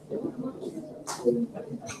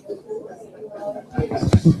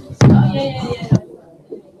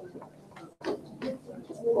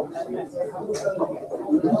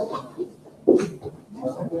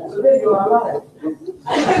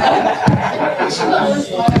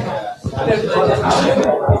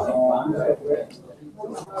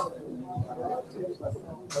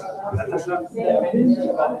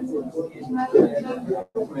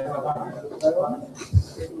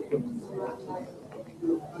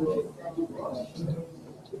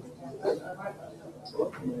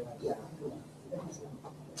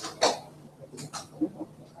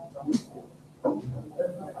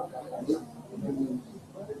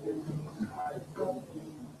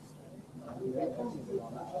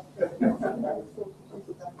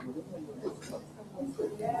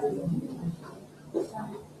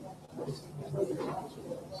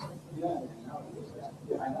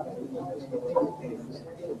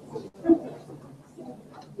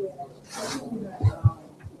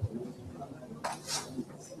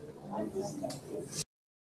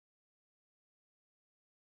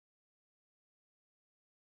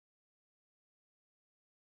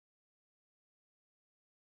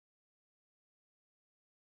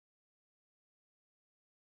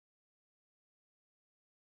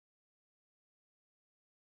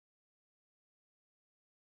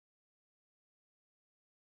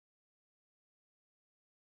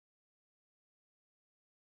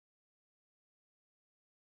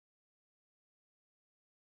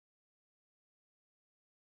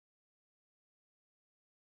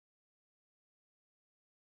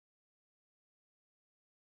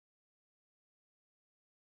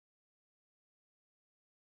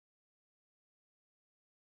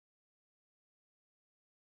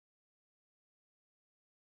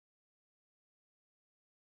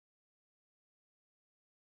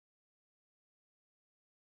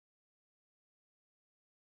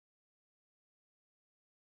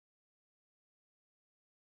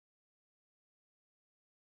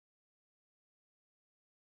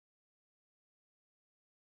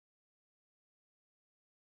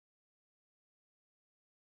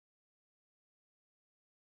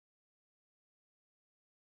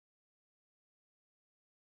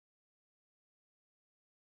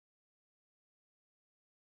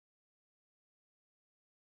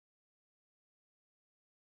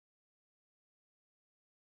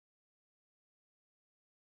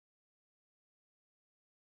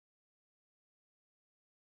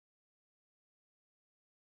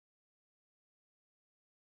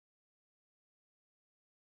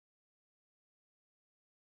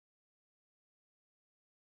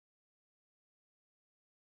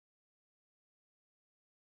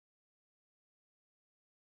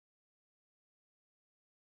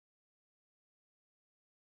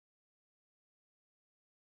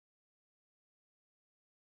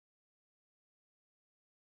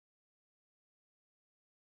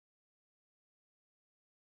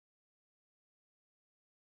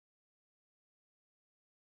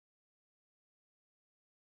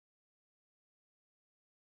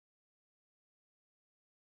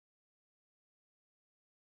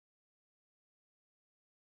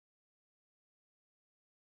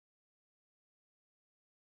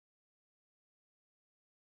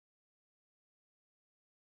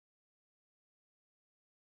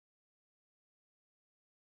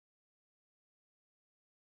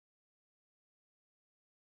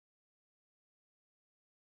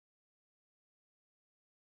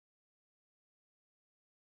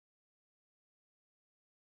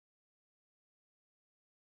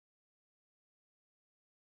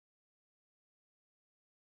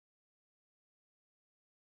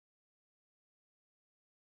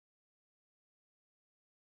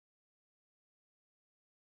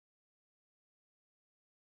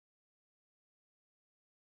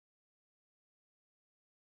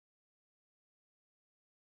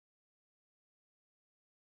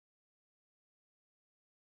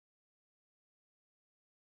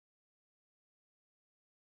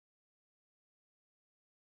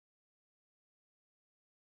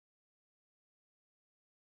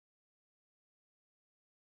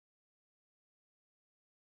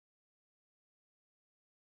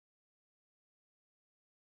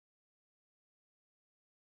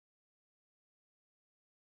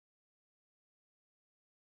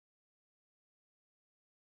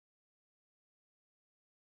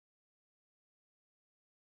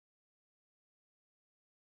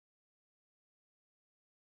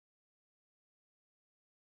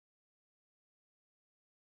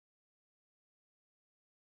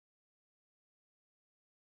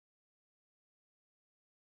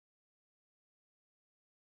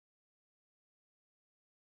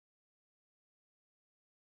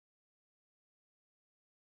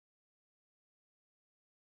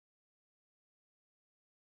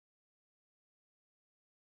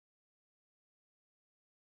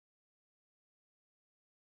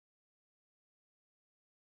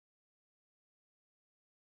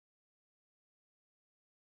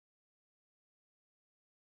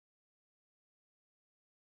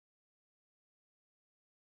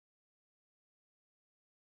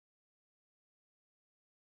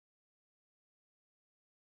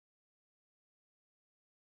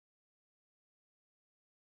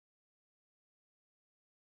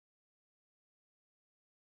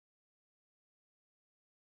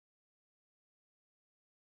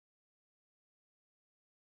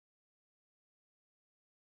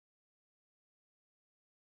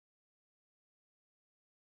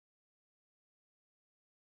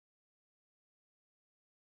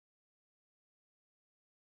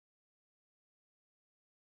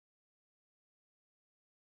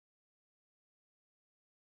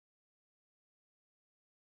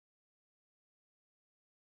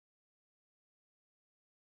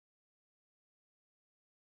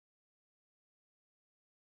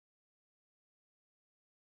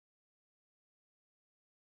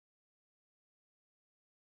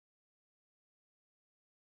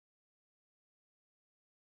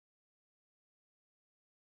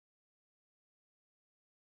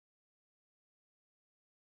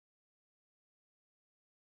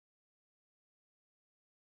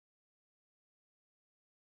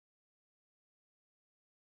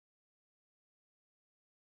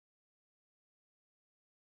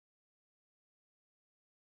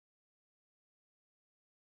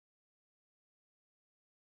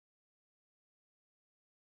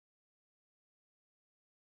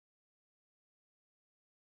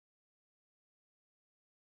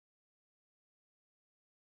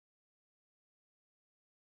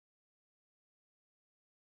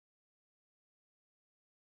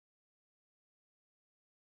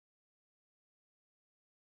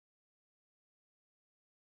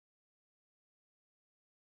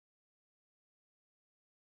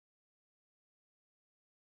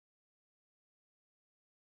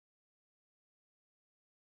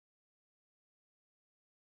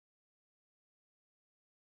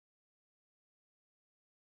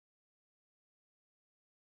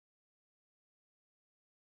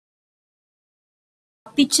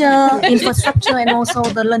 teacher infrastructure and also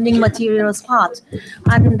the learning materials part.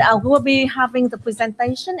 And we will be having the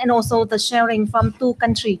presentation and also the sharing from 2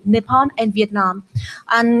 countries, Nepal and Vietnam.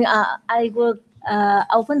 And I will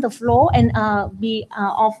open the floor and be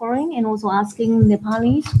offering and also asking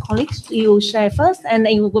Nepali colleagues to share first, and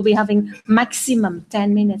we will be having maximum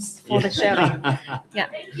 10 minutes for the sharing. Yeah.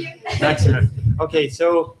 Maximum. Okay,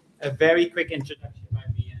 so a very quick introduction by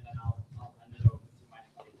me, and then I'll hand it over to my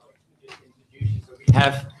colleague. So we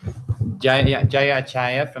have Jaya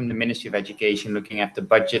Achaya from the Ministry of Education looking after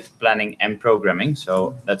budget, planning, and programming.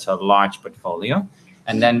 So that's a large portfolio.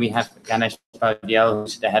 And then we have Ganesh Paudyal,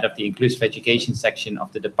 who's the head of the Inclusive Education section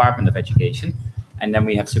of the Department of Education. And then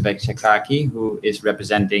we have Subek Sakaki, who is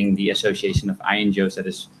representing the Association of INGOs, that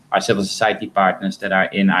is our civil society partners that are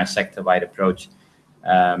in our sector-wide approach,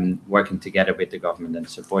 working together with the government and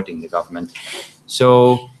supporting the government.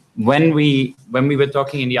 So when we were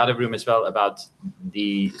talking in the other room as well about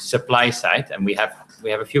the supply side, and we have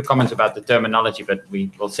a few comments about the terminology, but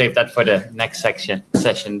we will save that for the next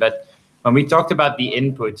session. But when we talked about the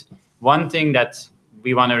input, one thing that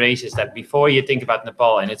we want to raise is that before you think about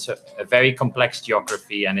Nepal, and it's a very complex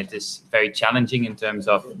geography, and it is very challenging in terms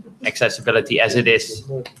of accessibility as it is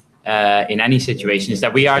in any situation, is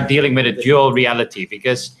that we are dealing with a dual reality,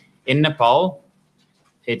 because in Nepal,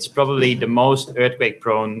 it's probably the most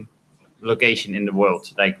earthquake-prone location in the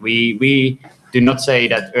world. Like we do not say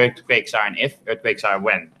that earthquakes are an if, earthquakes are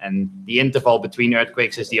when, and the interval between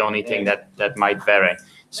earthquakes is the only thing that might vary.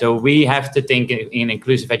 So we have to think in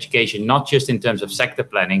inclusive education, not just in terms of sector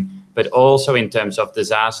planning, but also in terms of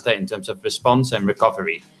disaster, in terms of response and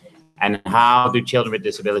recovery, and how do children with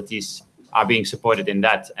disabilities are being supported in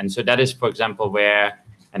that. And so that is, for example, where,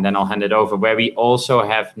 and then I'll hand it over, where we also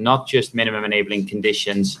have not just minimum enabling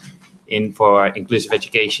conditions for inclusive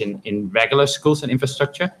education in regular schools and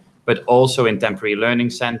infrastructure, but also in temporary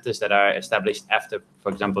learning centers that are established after, for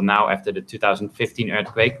example, now after the 2015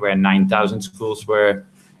 earthquake, where 9,000 schools were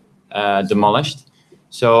demolished.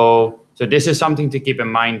 So this is something to keep in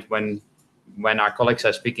mind when our colleagues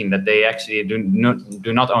are speaking, that they actually do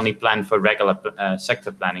not only plan for regular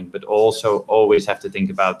sector planning, but also always have to think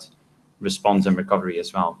about response and recovery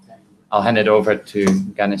as well. I'll hand it over to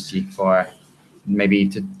Ganeshji for maybe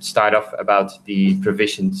to start off about the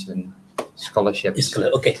provisions and scholarships.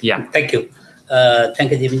 Okay. Yeah. Thank you.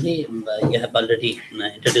 Thank you, Jimmy. You have already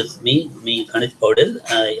introduced me. Ganesh Paudyal.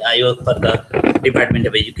 I work for the Department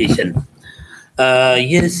of Education.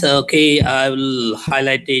 Yes, okay. I will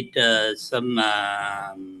highlight some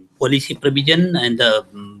policy provision and the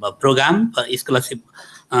program, scholarship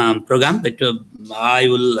program. But I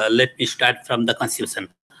will let me start from the Constitution.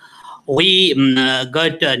 We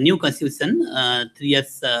got a new Constitution 3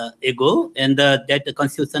 years ago, and that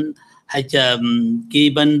Constitution has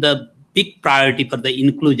given the big priority for the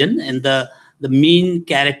inclusion, and the main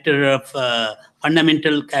character of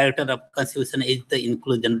fundamental character of Constitution is the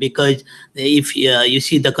inclusion, because if you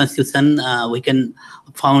see the Constitution, we can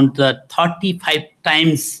found 35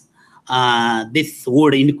 times this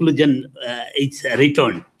word inclusion is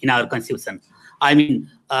written in our Constitution. I mean,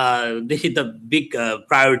 this is the big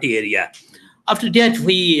priority area. After that,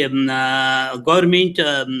 we government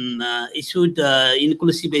issued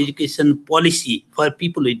inclusive education policy for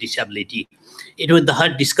people with disability. It was the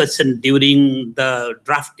hard discussion during the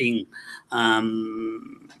drafting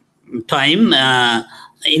time.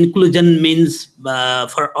 Inclusion means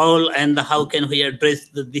for all, and how can we address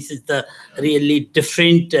this is the really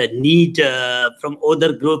different need from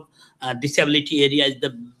other group. Disability area is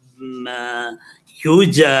the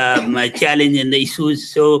huge challenge and the issues.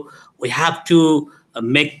 So we have to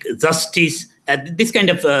make justice. This kind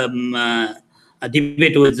of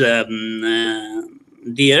debate was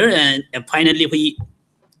there, and finally we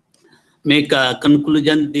make a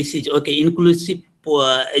conclusion. This is okay, inclusive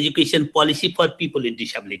education policy for people with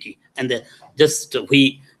disability, and just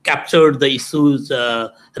we captured the issues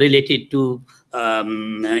related to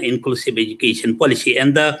inclusive education policy.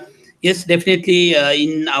 And yes, definitely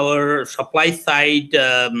in our supply side,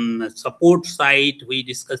 support side, we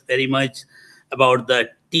discussed very much about the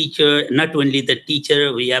teacher, not only the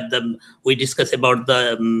teacher, we discuss about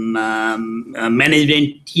the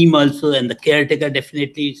management team also, and the caretaker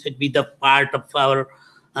definitely should be the part of our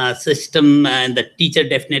system, and the teacher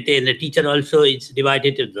definitely, and the teacher also is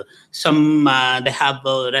divided into some, they have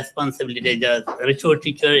responsibility, the resource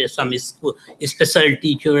teacher, some is special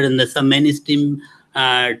teacher, and some mainstream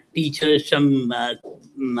teacher, some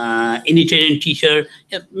Unitarian teacher,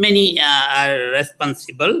 many are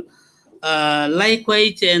responsible.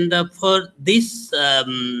 Likewise, and for this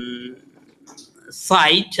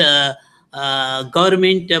site,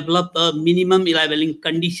 government develop a minimum leveling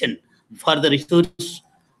condition for the resource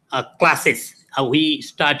classes. We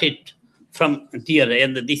started from there,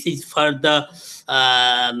 and this is for the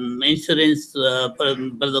insurance for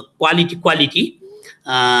the quality.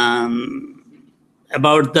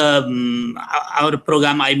 About the our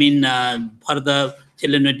program, I mean for the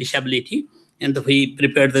children with disability, and we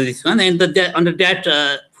prepared this one, and under that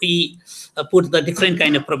we put the different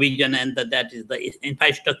kind of provision, and that is the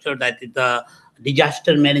infrastructure, that is the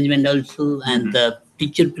disaster management also, and the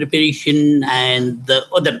teacher preparation, and the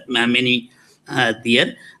other many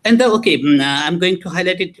there. And I'm going to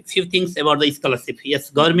highlight a few things about the scholarship. Yes,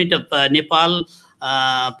 government of Nepal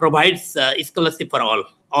provides scholarship for all.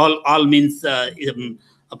 All means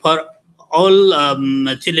for all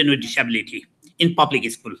children with disability in public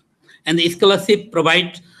school, and the scholarship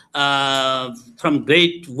provides from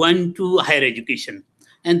grade 1 to higher education.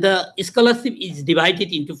 And the scholarship is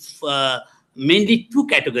divided into mainly two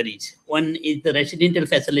categories. One is the residential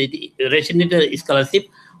scholarship,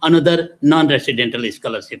 another non-residential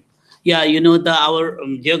scholarship. Yeah, you know, our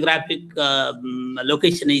geographic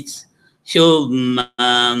location is so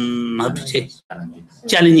how to say,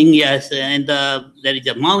 challenging, yes, and there is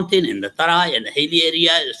a mountain in the Tarai and the hilly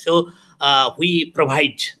area, so we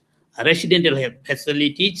provide residential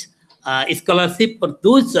facilities, scholarship for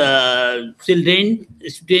those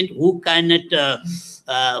students who cannot,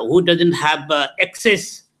 who doesn't have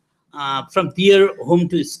access from their home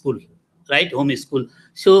to school, right, home school.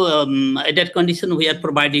 So at that condition, we are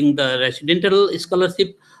providing the residential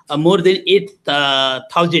scholarship, more than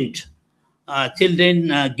 8,000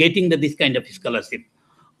 children getting this kind of scholarship.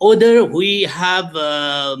 Other, we have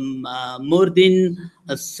more than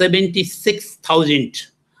 76,000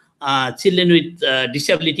 children with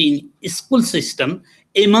disability in school system.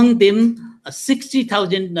 Among them,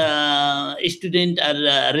 60,000 students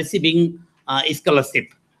are receiving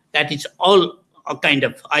scholarship. That is all kind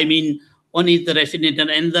of, I mean, one is the residential,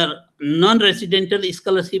 and the non-residential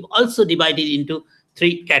scholarship also divided into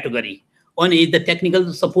three categories. One is the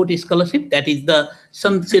technical support scholarship. That is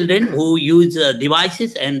some children who use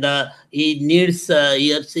devices, and he needs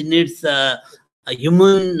she needs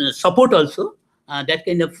human support also. That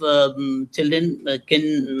kind of children can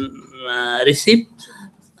receive.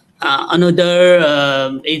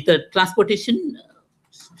 Another is the transportation.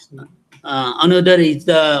 Another is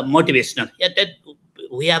the motivational. Yeah, that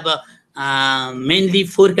we have mainly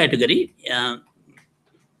four categories.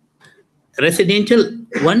 Residential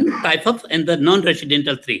one type of, and the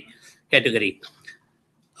non-residential three category.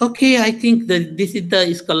 Okay, I think that this is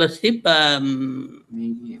the scholarship.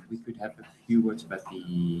 Maybe we could have a few words about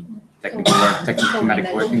the technical thematic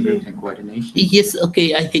working group and coordination. Yes,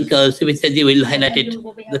 okay, I think Sivaji will highlight it,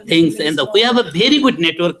 the things, and we have a very good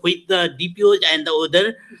network with the DPOs and the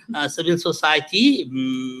other civil society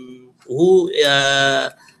who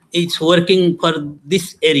is working for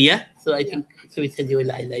this area. So I think Sivaji will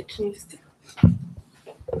highlight.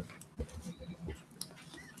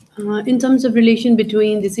 In terms of relation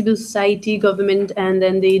between the civil society, government, and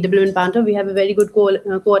then the development partner, we have a very good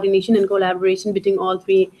coordination and collaboration between all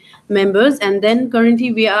three members. And then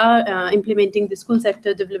currently we are implementing the school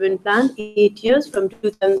sector development plan 8 years from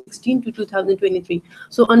 2016 to 2023.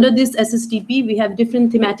 So under this SSTP, we have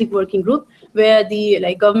different thematic working group where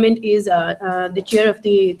the government is the chair of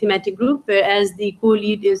the thematic group, whereas the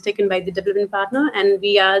co-lead is taken by the development partner, and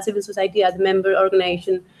we are civil society as a member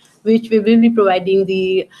organization, which we will be providing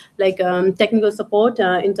the technical support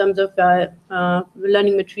in terms of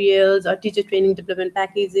learning materials or teacher training development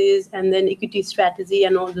packages, and then equity strategy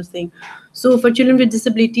and all those things. So for children with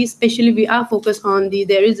disabilities, especially, we are focused on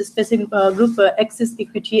there is a specific group for access,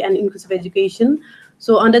 equity, and inclusive education.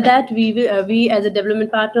 So under that, we as a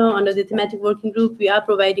development partner under the thematic working group, we are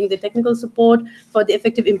providing the technical support for the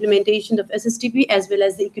effective implementation of SSTP as well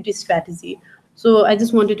as the equity strategy. So I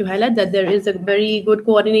just wanted to highlight that there is a very good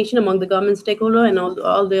coordination among the government stakeholder and all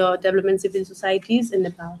the development civil societies in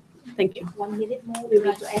Nepal. Thank you. 1 minute more. We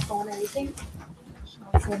want to add on anything?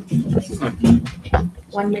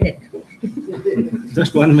 1 minute.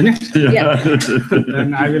 Just 1 minute? Yeah.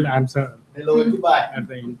 Then I will answer. Hello and goodbye.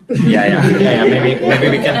 Yeah. Maybe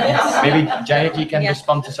we can. Maybe Jayati can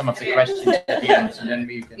respond to some of the questions at the end, so then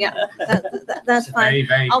we can. Yeah, that's fine.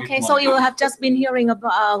 Very Okay, so you have just been hearing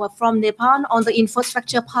about from Nepal on the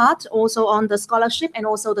infrastructure part, also on the scholarship, and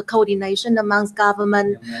also the coordination amongst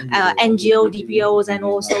government, NGO, DPOs, and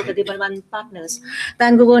also the development partners.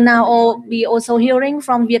 Then we will now be also hearing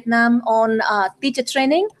from Vietnam on teacher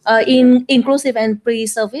training, in inclusive and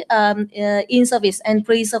pre-service, in-service and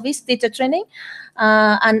pre-service teacher training. training,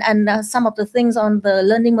 and some of the things on the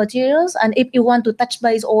learning materials. And if you want to touch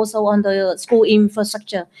base also on the school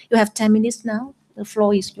infrastructure, you have 10 minutes now. The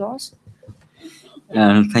floor is yours.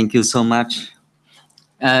 Thank you so much.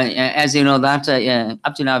 As you know that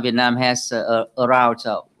up to now Vietnam has around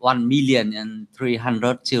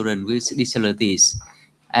 1,300,000 children with disabilities,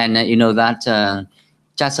 and you know that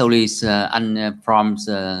just only from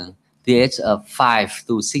the age of 5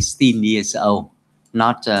 to 16 years old.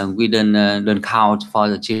 Not we don't count for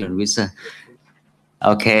the children with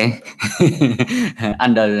okay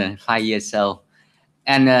under 5 years old.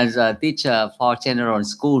 And as a teacher for general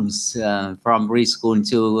schools, from preschool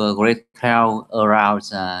to grade 12,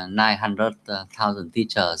 around 900,000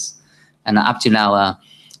 teachers. And up to now,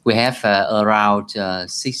 we have around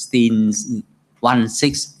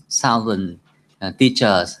 16,000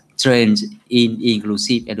 teachers trained in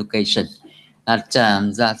inclusive education. That's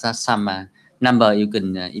some number you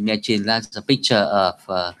can imagine. That's a picture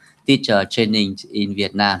of teacher training in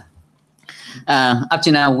Vietnam. Up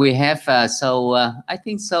to now, we have I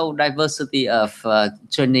think diversity of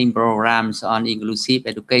training programs on inclusive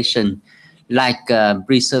education, like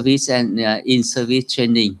pre-service and in-service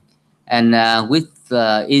training. And with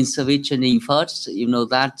in-service training first, you know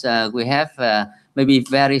that we have maybe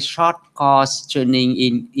very short course training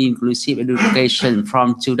in inclusive education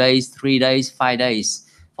from 2 days, 3 days, 5 days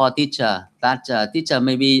for teacher. That teacher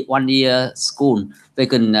maybe 1 year school, they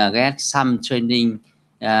can get some training.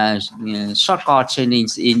 Short course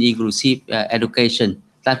trainings in inclusive education.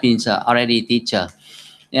 That means already teacher.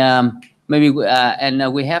 Maybe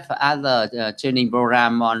and we have other training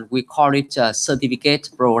program on, we call it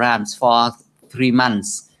certificate programs for 3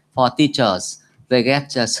 months for teachers. They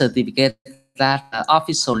get a certificate that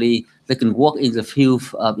officially they can work in the field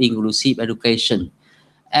of inclusive education.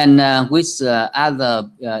 And with other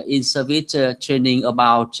in-service training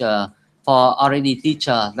about for already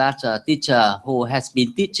teacher, that teacher who has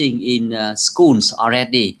been teaching in schools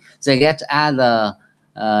already, they get other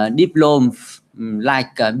diploma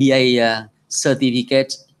like BA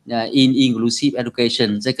certificate in inclusive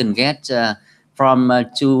education. They can get from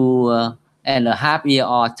 2.5 year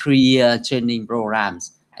or 3 year training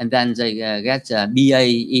programs, and then they get BA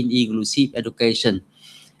in inclusive education.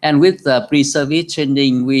 And with the pre-service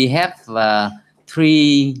training, we have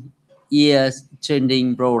 3 years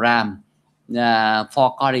training program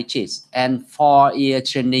for colleges and 4-year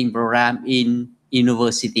training program in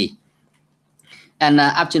university. And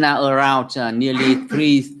up to now, around nearly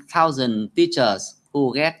 3,000 teachers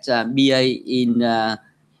who get BA in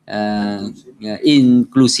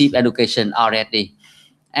inclusive education already.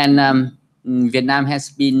 And Vietnam has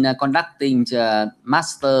been conducting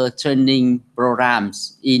master training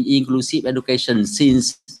programs in inclusive education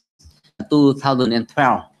since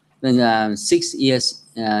 2012. 6 years,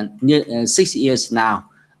 6 years now.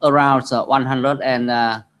 Around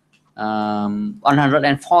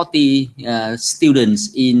 140 students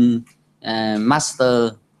in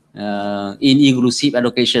master in inclusive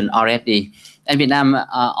education already. And Vietnam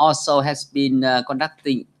also has been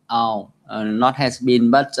conducting, not has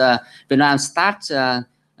been, but Vietnam starts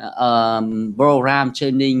program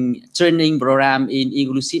training program in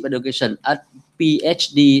inclusive education at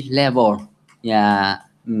PhD level,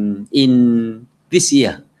 in this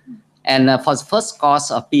year. And for the first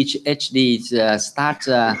course of PhD starts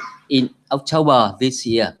in October this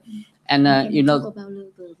year. And you know, about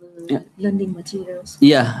the learning materials.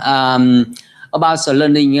 Yeah, about the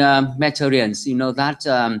learning materials, you know that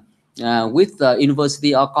with the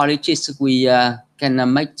university or colleges, we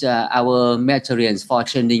can make our materials for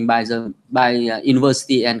training by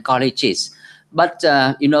university and colleges. But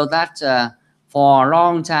you know that for a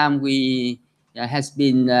long time we has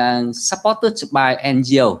been supported by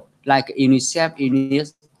NGO like UNICEF,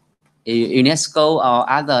 UNESCO, or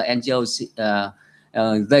other NGOs.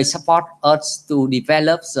 They support us to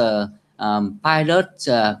develop the pilot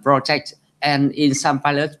project, and in some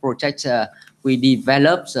pilot projects we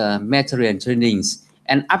develop material trainings.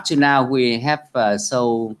 And up to now we have I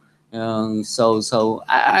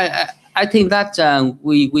think that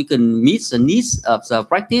we can meet the needs of the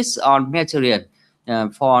practice on material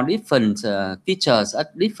for different teachers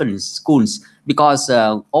at different schools, because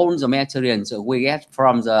all the materials we get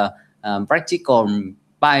from the practical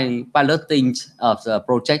by piloting of the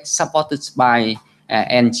project supported by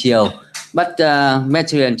NGO. But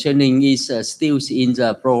material training is still in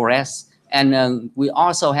the progress, and we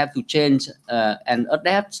also have to change and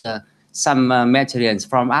adapt some materials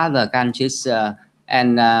from other countries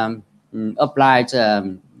and apply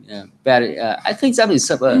very. I think that is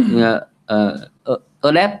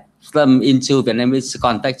adapt them into Vietnamese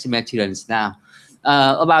context materials now.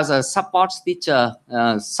 About the support teacher,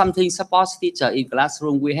 something support teacher in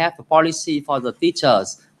classroom, we have a policy for the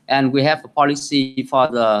teachers and we have a policy for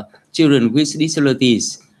the children with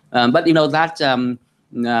disabilities. But you know that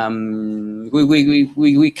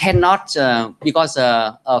we cannot, because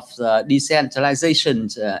of the decentralization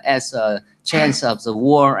as a chance of the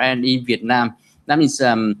war and in Vietnam, that means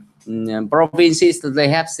provinces, they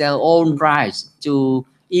have their own rights to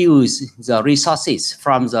use the resources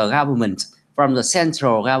from the government, from the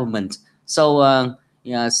central government. So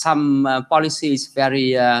some policies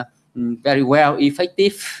very well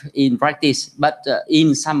effective in practice, but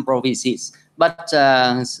in some provinces. But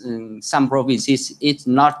some provinces it's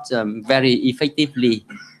not very effectively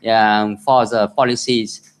for the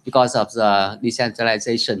policies because of the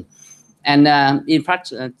decentralization. And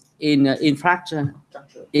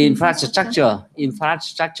infrastructure,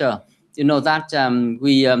 you know that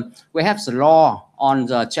we have the law on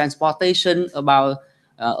the transportation about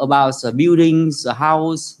the buildings, the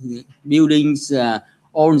house, buildings,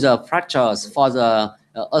 all the structures for the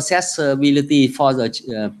accessibility for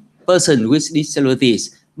the person with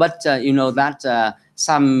disabilities. But you know that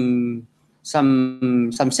some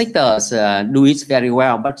sectors do it very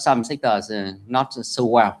well, but some sectors not so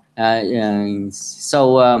well.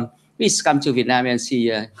 So please come to Vietnam and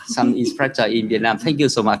see some infrastructure in Vietnam. Thank you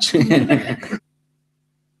so much.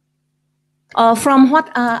 From what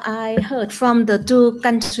I heard from the two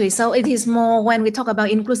countries, so it is more when we talk about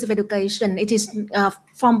inclusive education, it is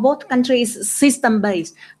from both countries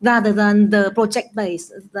system-based rather than the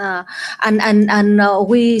project-based. And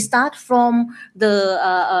we start from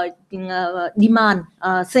the demand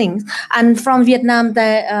things. And from Vietnam,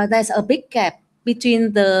 there's a big gap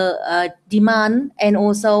between the demand and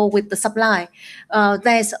also with the supply.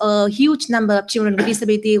 There's a huge number of children with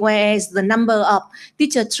disability, whereas the number of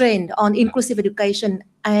teachers trained on inclusive education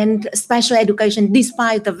and special education,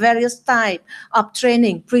 despite the various type of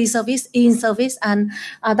training, pre-service, in-service, and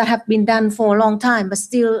that have been done for a long time, but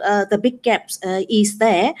still the big gaps is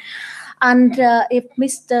there. And if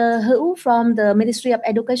Mr. Hữu from the Ministry of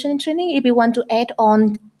Education and Training, if you want to add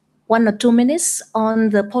on 1 or 2 minutes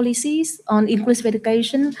on the policies on inclusive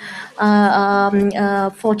education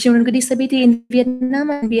for children with disability in Vietnam,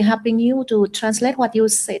 and be helping you to translate what you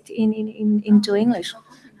said into English.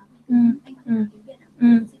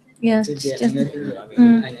 Yes.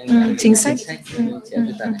 Chính sách.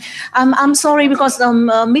 I'm sorry because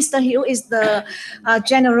Mr. Hữu is the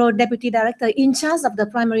General Deputy Director in charge of the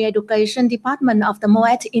Primary Education Department of the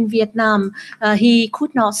MOET in Vietnam. He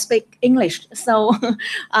could not speak English, so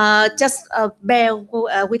just bear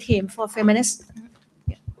with him for a few minutes.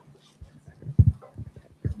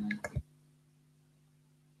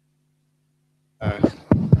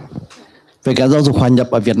 Về cái giáo dục hòa nhập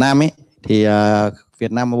ở Việt Nam ấy, thì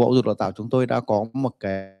Việt Nam và Bộ Giáo dục Đào tạo chúng tôi đã có một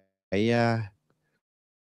cái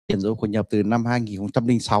giáo dục hòa nhập từ năm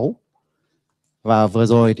 2006, và vừa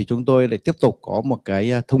rồi thì chúng tôi lại tiếp tục có một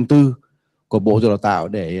cái thông tư của Bộ Giáo dục Đào tạo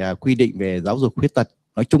để quy định về giáo dục khuyết tật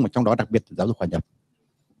nói chung, và trong đó đặc biệt là giáo dục hòa nhập.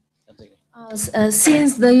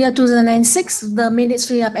 Since the year 2006, the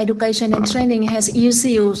Ministry of Education and Training has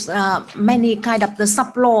issued many kind of the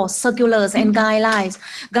sub-law, circulars and guidelines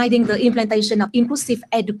guiding the implementation of inclusive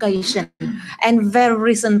education. And very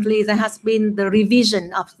recently, there has been the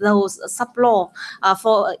revision of those sub-law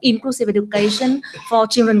for inclusive education for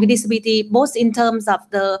children with disability, both in terms of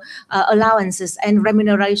the allowances and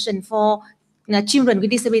remuneration for children with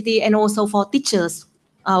disability and also for teachers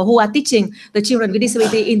who are teaching the children with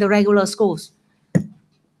disability in the regular schools.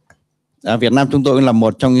 Việt Nam chúng tôi là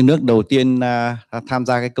một trong những nước đầu tiên tham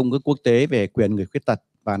gia cái công ước quốc tế về quyền người khuyết tật,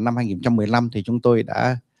 và năm 2015 thì chúng tôi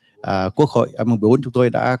đã Quốc hội chúng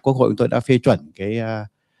tôi đã phê chuẩn cái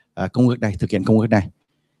công ước này, thực hiện công ước này.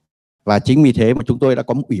 Và chính vì thế mà chúng tôi đã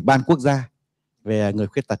có một ủy ban quốc gia về người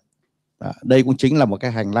khuyết tật. Đây cũng chính là một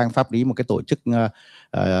cái hành lang pháp lý, một cái tổ chức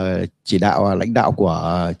chỉ đạo lãnh đạo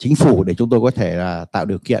của chính phủ để chúng tôi có thể tạo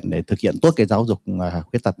điều kiện để thực hiện tốt cái giáo dục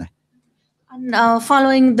khuyết tật này. And,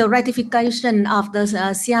 following the ratification of the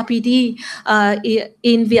CRPD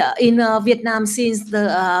in Vietnam since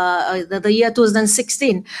the year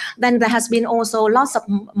 2016, then there has been also lots of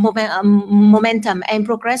momentum and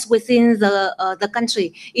progress within the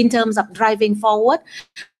country in terms of driving forward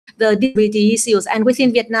the disability issues. And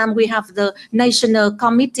within Vietnam, we have the National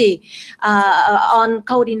Committee on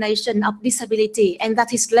Coordination of Disability, and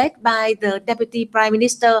that is led by the Deputy Prime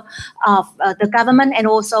Minister of the government, and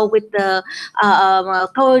also with the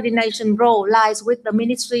coordination role lies with the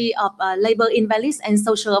Ministry of Labor, Invalids and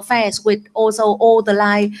Social Affairs, with also all the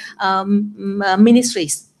line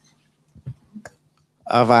ministries.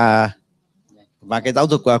 Và Và cái giáo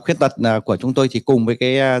dục khuyết tật của chúng tôi thì cùng với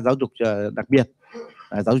cái giáo dục đặc biệt,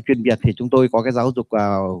 giáo dục chuyên biệt thì chúng tôi có cái giáo dục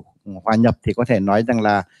hòa nhập, thì có thể nói rằng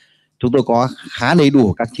là chúng tôi có khá đầy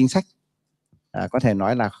đủ các chính sách, có thể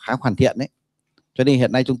nói là khá hoàn thiện đấy. Cho nên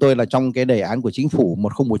hiện nay chúng tôi là trong cái đề án của chính phủ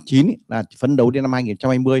 1019 ấy, là phấn đấu đến năm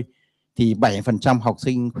 2020 thì 7% học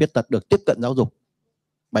sinh khuyết tật được tiếp cận giáo dục,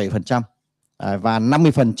 7%, và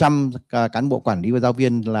 50% cán bộ quản lý và giáo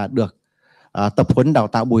viên là được tập huấn đào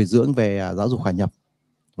tạo bồi dưỡng về giáo dục hòa nhập.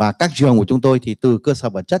 Và các trường của chúng tôi thì từ cơ sở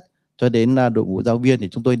vật chất cho đến đội ngũ giáo viên thì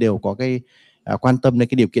chúng tôi đều có cái quan tâm đến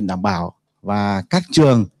cái điều kiện đảm bảo, và các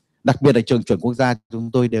trường, đặc biệt là trường chuẩn quốc gia,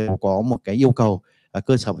 chúng tôi đều có một cái yêu cầu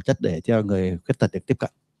cơ sở vật chất để cho người khuyết tật được tiếp cận.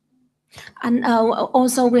 And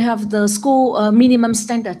also we have the school minimum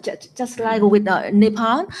standard, just like with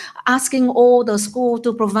Nepal, asking all the school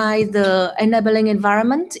to provide the enabling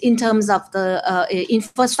environment in terms of the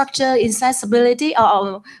infrastructure, accessibility,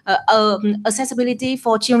 or accessibility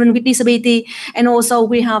for children with disability. And also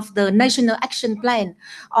we have the National Action Plan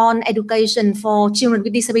on education for children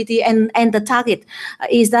with disability, and the target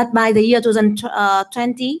is that by the year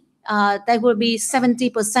 2020, there will be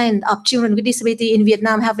 70% of children with disability in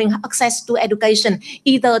Vietnam having access to education,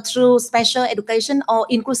 either through special education or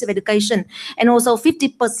inclusive education. And also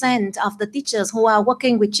 50% of the teachers who are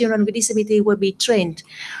working with children with disability will be trained.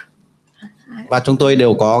 Và chúng tôi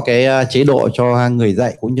đều có cái chế độ cho người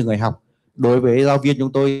dạy cũng như người học. Đối với giáo viên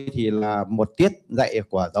chúng tôi thì là một tiết dạy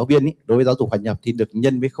của giáo viên ý, đối với giáo dục hòa nhập thì được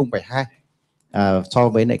nhân với 0,2 so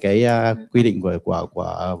với lại cái quy định của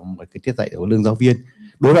một cái tiết dạy của lương giáo viên.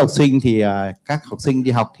 Đối với học sinh thì các học sinh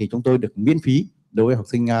đi học thì chúng tôi được miễn phí đối với học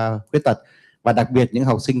sinh khuyết tật, và đặc biệt những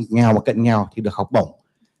học sinh nghèo và cận nghèo thì được học bổng.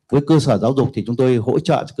 Với cơ sở giáo dục thì chúng tôi hỗ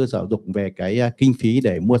trợ cơ sở giáo dục về cái kinh phí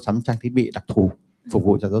để mua sắm trang thiết bị đặc thù phục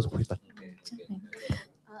vụ cho giáo dục khuyết tật.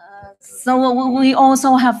 So we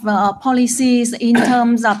also have policies in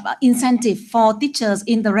terms of incentive for teachers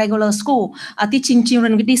in the regular school teaching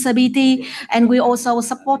children with disability, and we also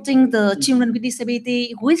supporting the children with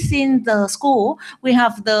disability within the school. We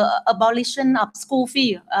have the abolition of school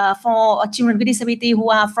fee for children with disability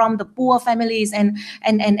who are from the poor families,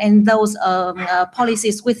 and those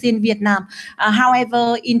policies within Vietnam.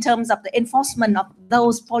 However, in terms of the enforcement of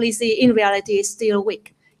those policy, in reality is still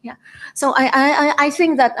weak. Yeah, so I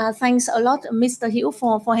think that thanks a lot, Mr. Hieu,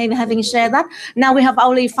 for having shared that. Now we have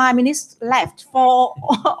only 5 minutes left for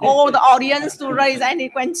all the audience to raise any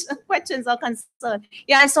questions or concerns.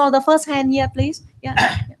 Yeah, I saw the first hand here, please.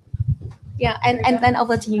 Yeah, and then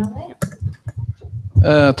over to you.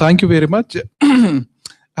 Thank you very much.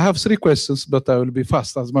 I have 3 questions, but I will be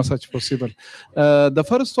fast as much as possible. The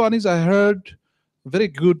first one is I heard very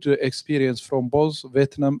good experience from both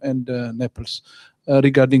Vietnam and Nepal.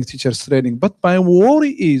 Regarding teachers training, but my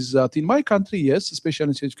worry is that in my country, yes, special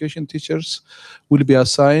education teachers will be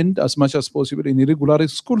assigned as much as possible in irregular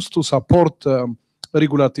schools to support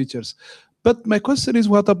regular teachers. But my question is,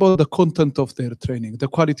 what about the content of their training, the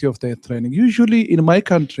quality of their training? Usually in my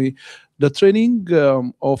country, the training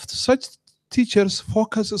of such teachers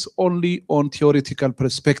focuses only on theoretical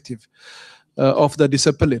perspective of the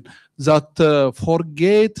discipline, that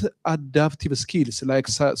forget adaptive skills like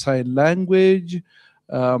sign language,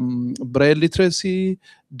 braille literacy,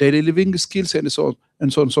 daily living skills, and so on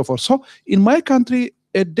and so forth. So in my country,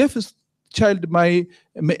 a deaf child may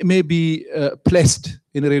be placed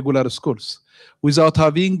in regular schools without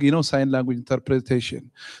having, sign language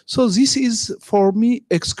interpretation. So this is for me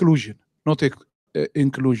exclusion, not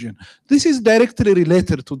inclusion. This is directly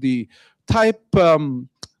related to the type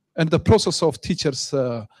and the process of teachers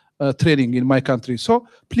training in my country. So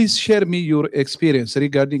please share me your experience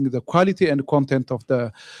regarding the quality and content of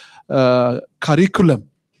the curriculum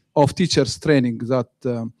of teachers training that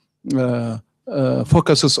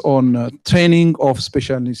focuses on training of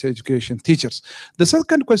special needs education teachers. The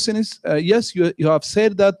second question is, yes, you have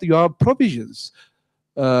said that you have provisions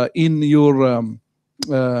in your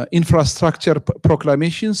infrastructure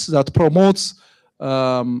proclamations that promotes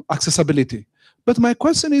accessibility. But my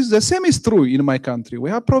question is, the same is true in my country. We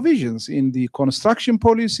have provisions in the construction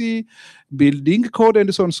policy, building code,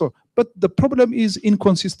 and so on. But the problem is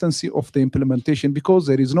inconsistency of the implementation, because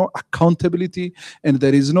there is no accountability and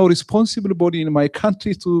there is no responsible body in my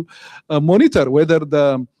country to monitor whether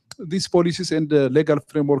these policies and the legal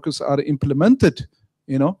frameworks are implemented,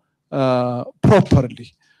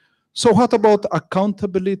 properly. So what about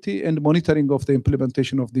accountability and monitoring of the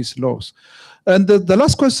implementation of these laws? And the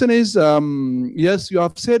last question is, yes, you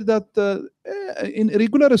have said that in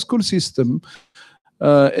regular school system,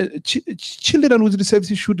 children with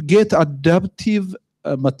disabilities should get adaptive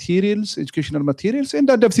materials, educational materials, and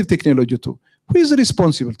adaptive technology too. Who is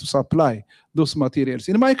responsible to supply those materials?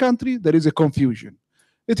 In my country, there is a confusion.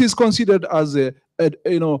 It is considered as a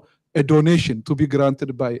donation to be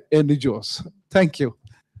granted by NGOs. Thank you.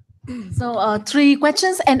 So 3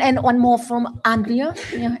 questions and one more from Andrea,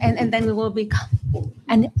 yeah, and then we will be.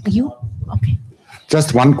 And you, okay.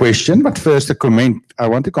 Just one question, but first a comment. I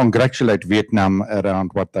want to congratulate Vietnam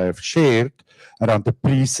around what I have shared around the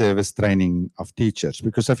pre-service training of teachers,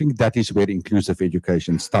 because I think that is where inclusive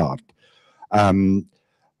education starts.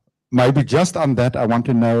 Maybe just on that, I want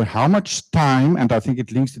to know how much time, and I think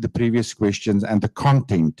it links to the previous questions, and the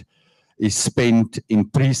content is spent in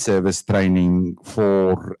pre-service training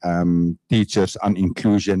for teachers on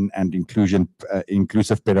inclusion and inclusive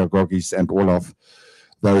pedagogies and all of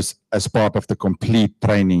those as part of the complete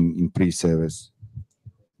training in pre-service.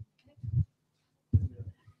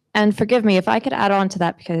 And forgive me if I could add on to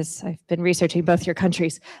that, because I've been researching both your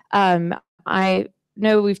countries. I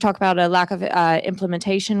know we've talked about a lack of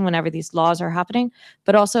implementation whenever these laws are happening,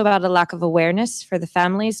 but also about a lack of awareness for the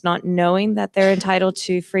families, not knowing that they're entitled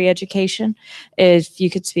to free education. If you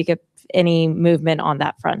could speak of any movement on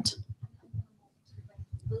that front.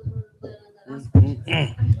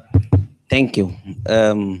 Thank you.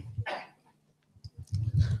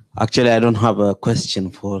 Actually, I don't have a question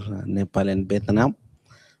for Nepal and Vietnam,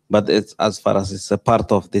 but it's, as far as it's a part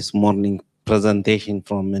of this morning presentation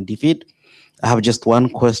from DFID, I have just one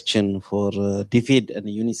question for DFID and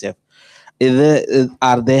UNICEF.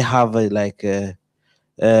 Are they have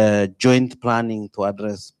a joint planning to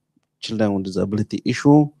address children with disability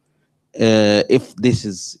issue? If this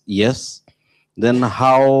is yes, then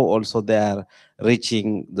how also they are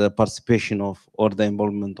reaching the participation of or the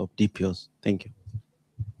involvement of DPOs? Thank you.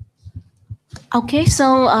 Okay,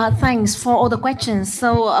 so thanks for all the questions.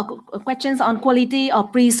 So questions on quality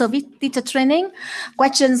of pre-service teacher training,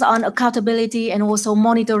 questions on accountability and also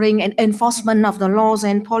monitoring and enforcement of the laws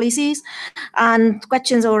and policies, and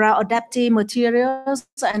questions around adaptive materials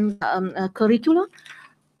and curriculum.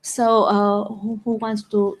 So who wants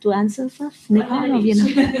to answer first? Nepal or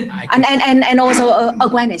Vietnam? And also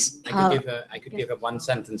awareness. I could give a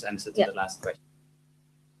one-sentence answer to the last question.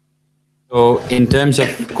 So in terms of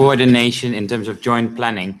coordination, in terms of joint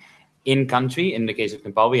planning, in country, in the case of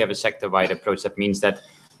Nepal, we have a sector-wide approach. That means that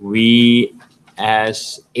we,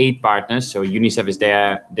 as 8 partners, so UNICEF is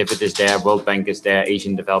there, DFID is there, World Bank is there,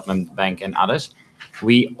 Asian Development Bank and others,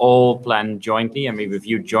 we all plan jointly and we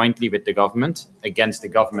review jointly with the government against the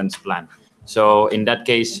government's plan. So in that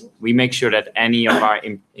case, we make sure that any of our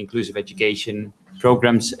inclusive education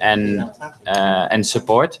programs and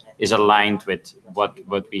support is aligned with what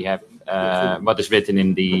we have, what is written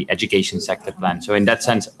in the education sector plan. So in that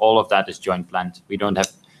sense, all of that is joint planned. We don't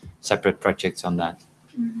have separate projects on that.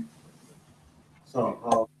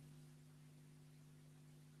 So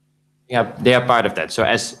yeah, they are part of that. So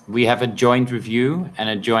as we have a joint review and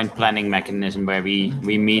a joint planning mechanism where we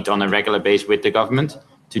meet on a regular basis with the government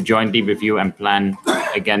to jointly review and plan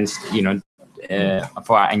against,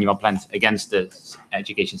 for our annual plans against the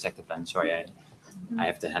education sector plan. Sorry, I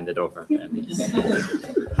have to hand it over.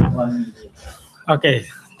 Okay,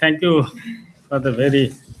 thank you for the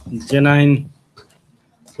very genuine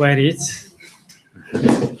queries.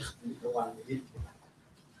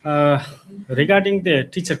 Regarding the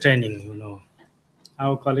teacher training,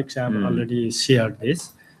 our colleagues have already shared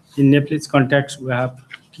this. In Nepalese context, we have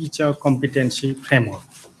teacher competency framework.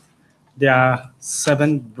 There are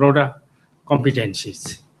 7 broader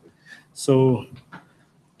competencies. So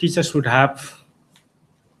teachers should have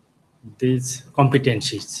these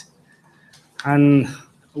competencies. And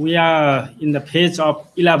we are in the phase of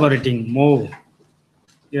elaborating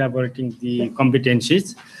the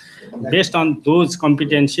competencies. Based on those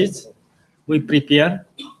competencies, we prepare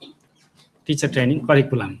teacher training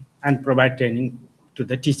curriculum and provide training to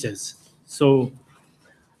the teachers. So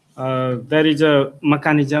there is a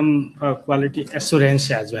mechanism for quality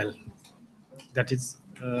assurance as well. That is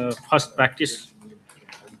first practice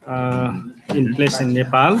in place in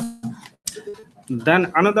Nepal.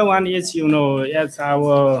 Then another one is, as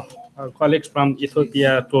our colleagues from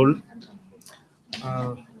Ethiopia told,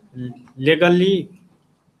 legally,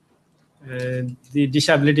 the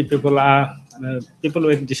disability people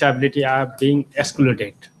with disability are being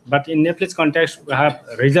excluded. But in Nepalese context, we have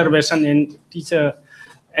reservation in Teacher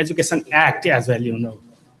Education Act as well,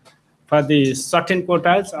 For the certain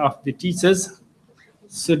quotas of the teachers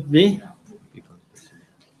should be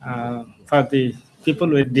for the people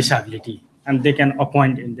with disability, and they can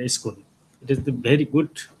appoint in the school. It is the very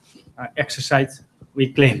good exercise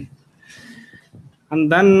we claim.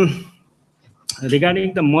 And then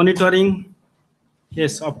regarding the monitoring,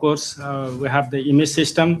 yes, of course, we have the image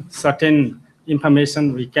system. Certain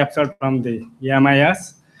information we captured from the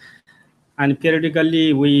EMIS, and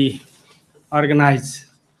periodically we organize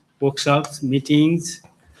workshops, meetings.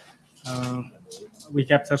 We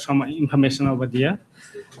capture some information over there.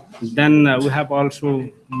 Then we have also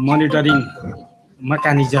monitoring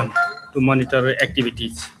mechanism to monitor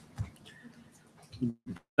activities.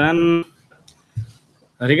 Then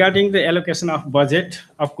regarding the allocation of budget,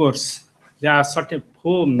 of course, there are certain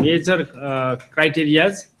 4 major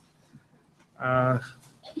criteria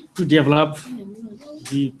to develop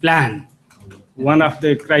the plan. One of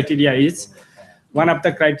the criteria is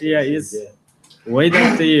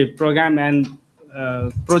whether the program and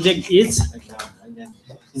project is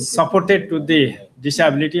supported to the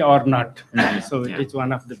disability or not. So it's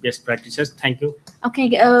one of the best practices. Thank you. Okay,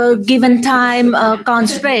 given time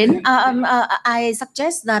constraint, I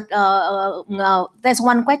suggest that there's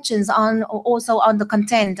one question also on the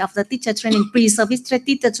content of the teacher training, pre-service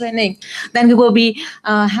teacher training. Then we will be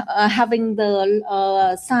having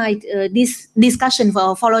the side discussion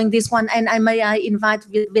for following this one. And I invite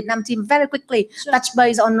Vietnam team very quickly touch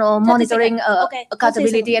base on monitoring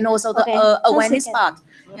accountability and also the awareness part.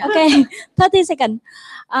 Okay, 30 seconds.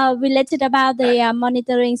 Related about the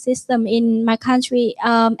monitoring system in my country,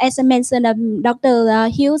 as I mentioned, Dr.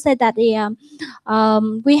 Hill said that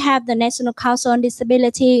we have the National Council on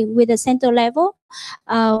Disability with the central level,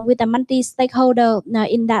 with a multi-stakeholder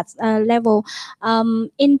in that level.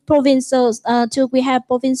 In provincials, too, we have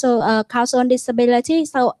provincial Council on Disability.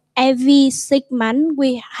 So every 6 months,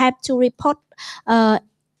 we have to report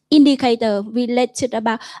indicator related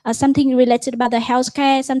about something related about the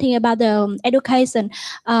healthcare, something about the education,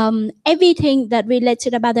 everything that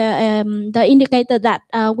related about the indicator that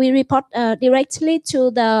we report directly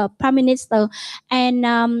to the Prime Minister, and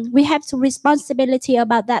we have to responsibility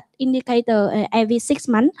about that indicator every 6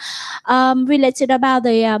 months. Related about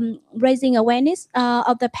the raising awareness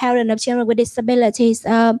of the parent of children with disabilities,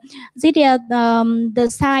 the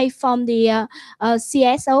side from the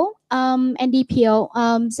CSO and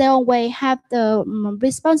DPO, they always have the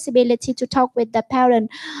responsibility to talk with the parent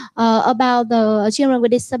about the children with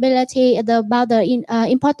disability, about the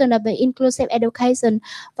importance of the inclusive education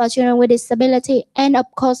for children with disability. And of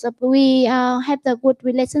course, we have the good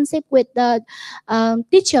relationship with the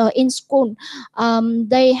teacher in school.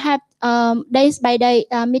 They have days by day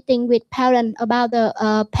meeting with parents about the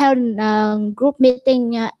parent group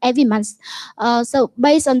meeting every month. So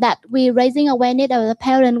based on that, we're raising awareness of the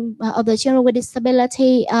parent of the children with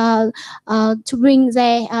disability to bring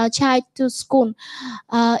their child to school.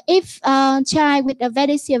 If child with a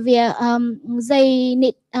very severe, they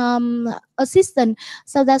need assistance.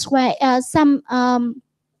 So that's why some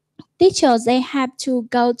teachers, they have to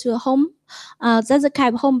go to home. That's a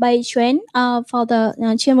kind of home-based training for the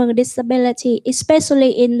children with disability,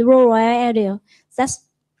 especially in rural area. That's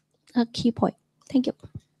a key point. Thank you.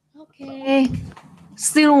 Okay.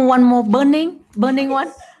 Still one more burning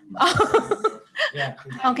one. Yeah.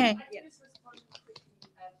 Okay.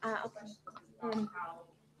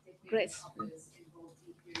 Great.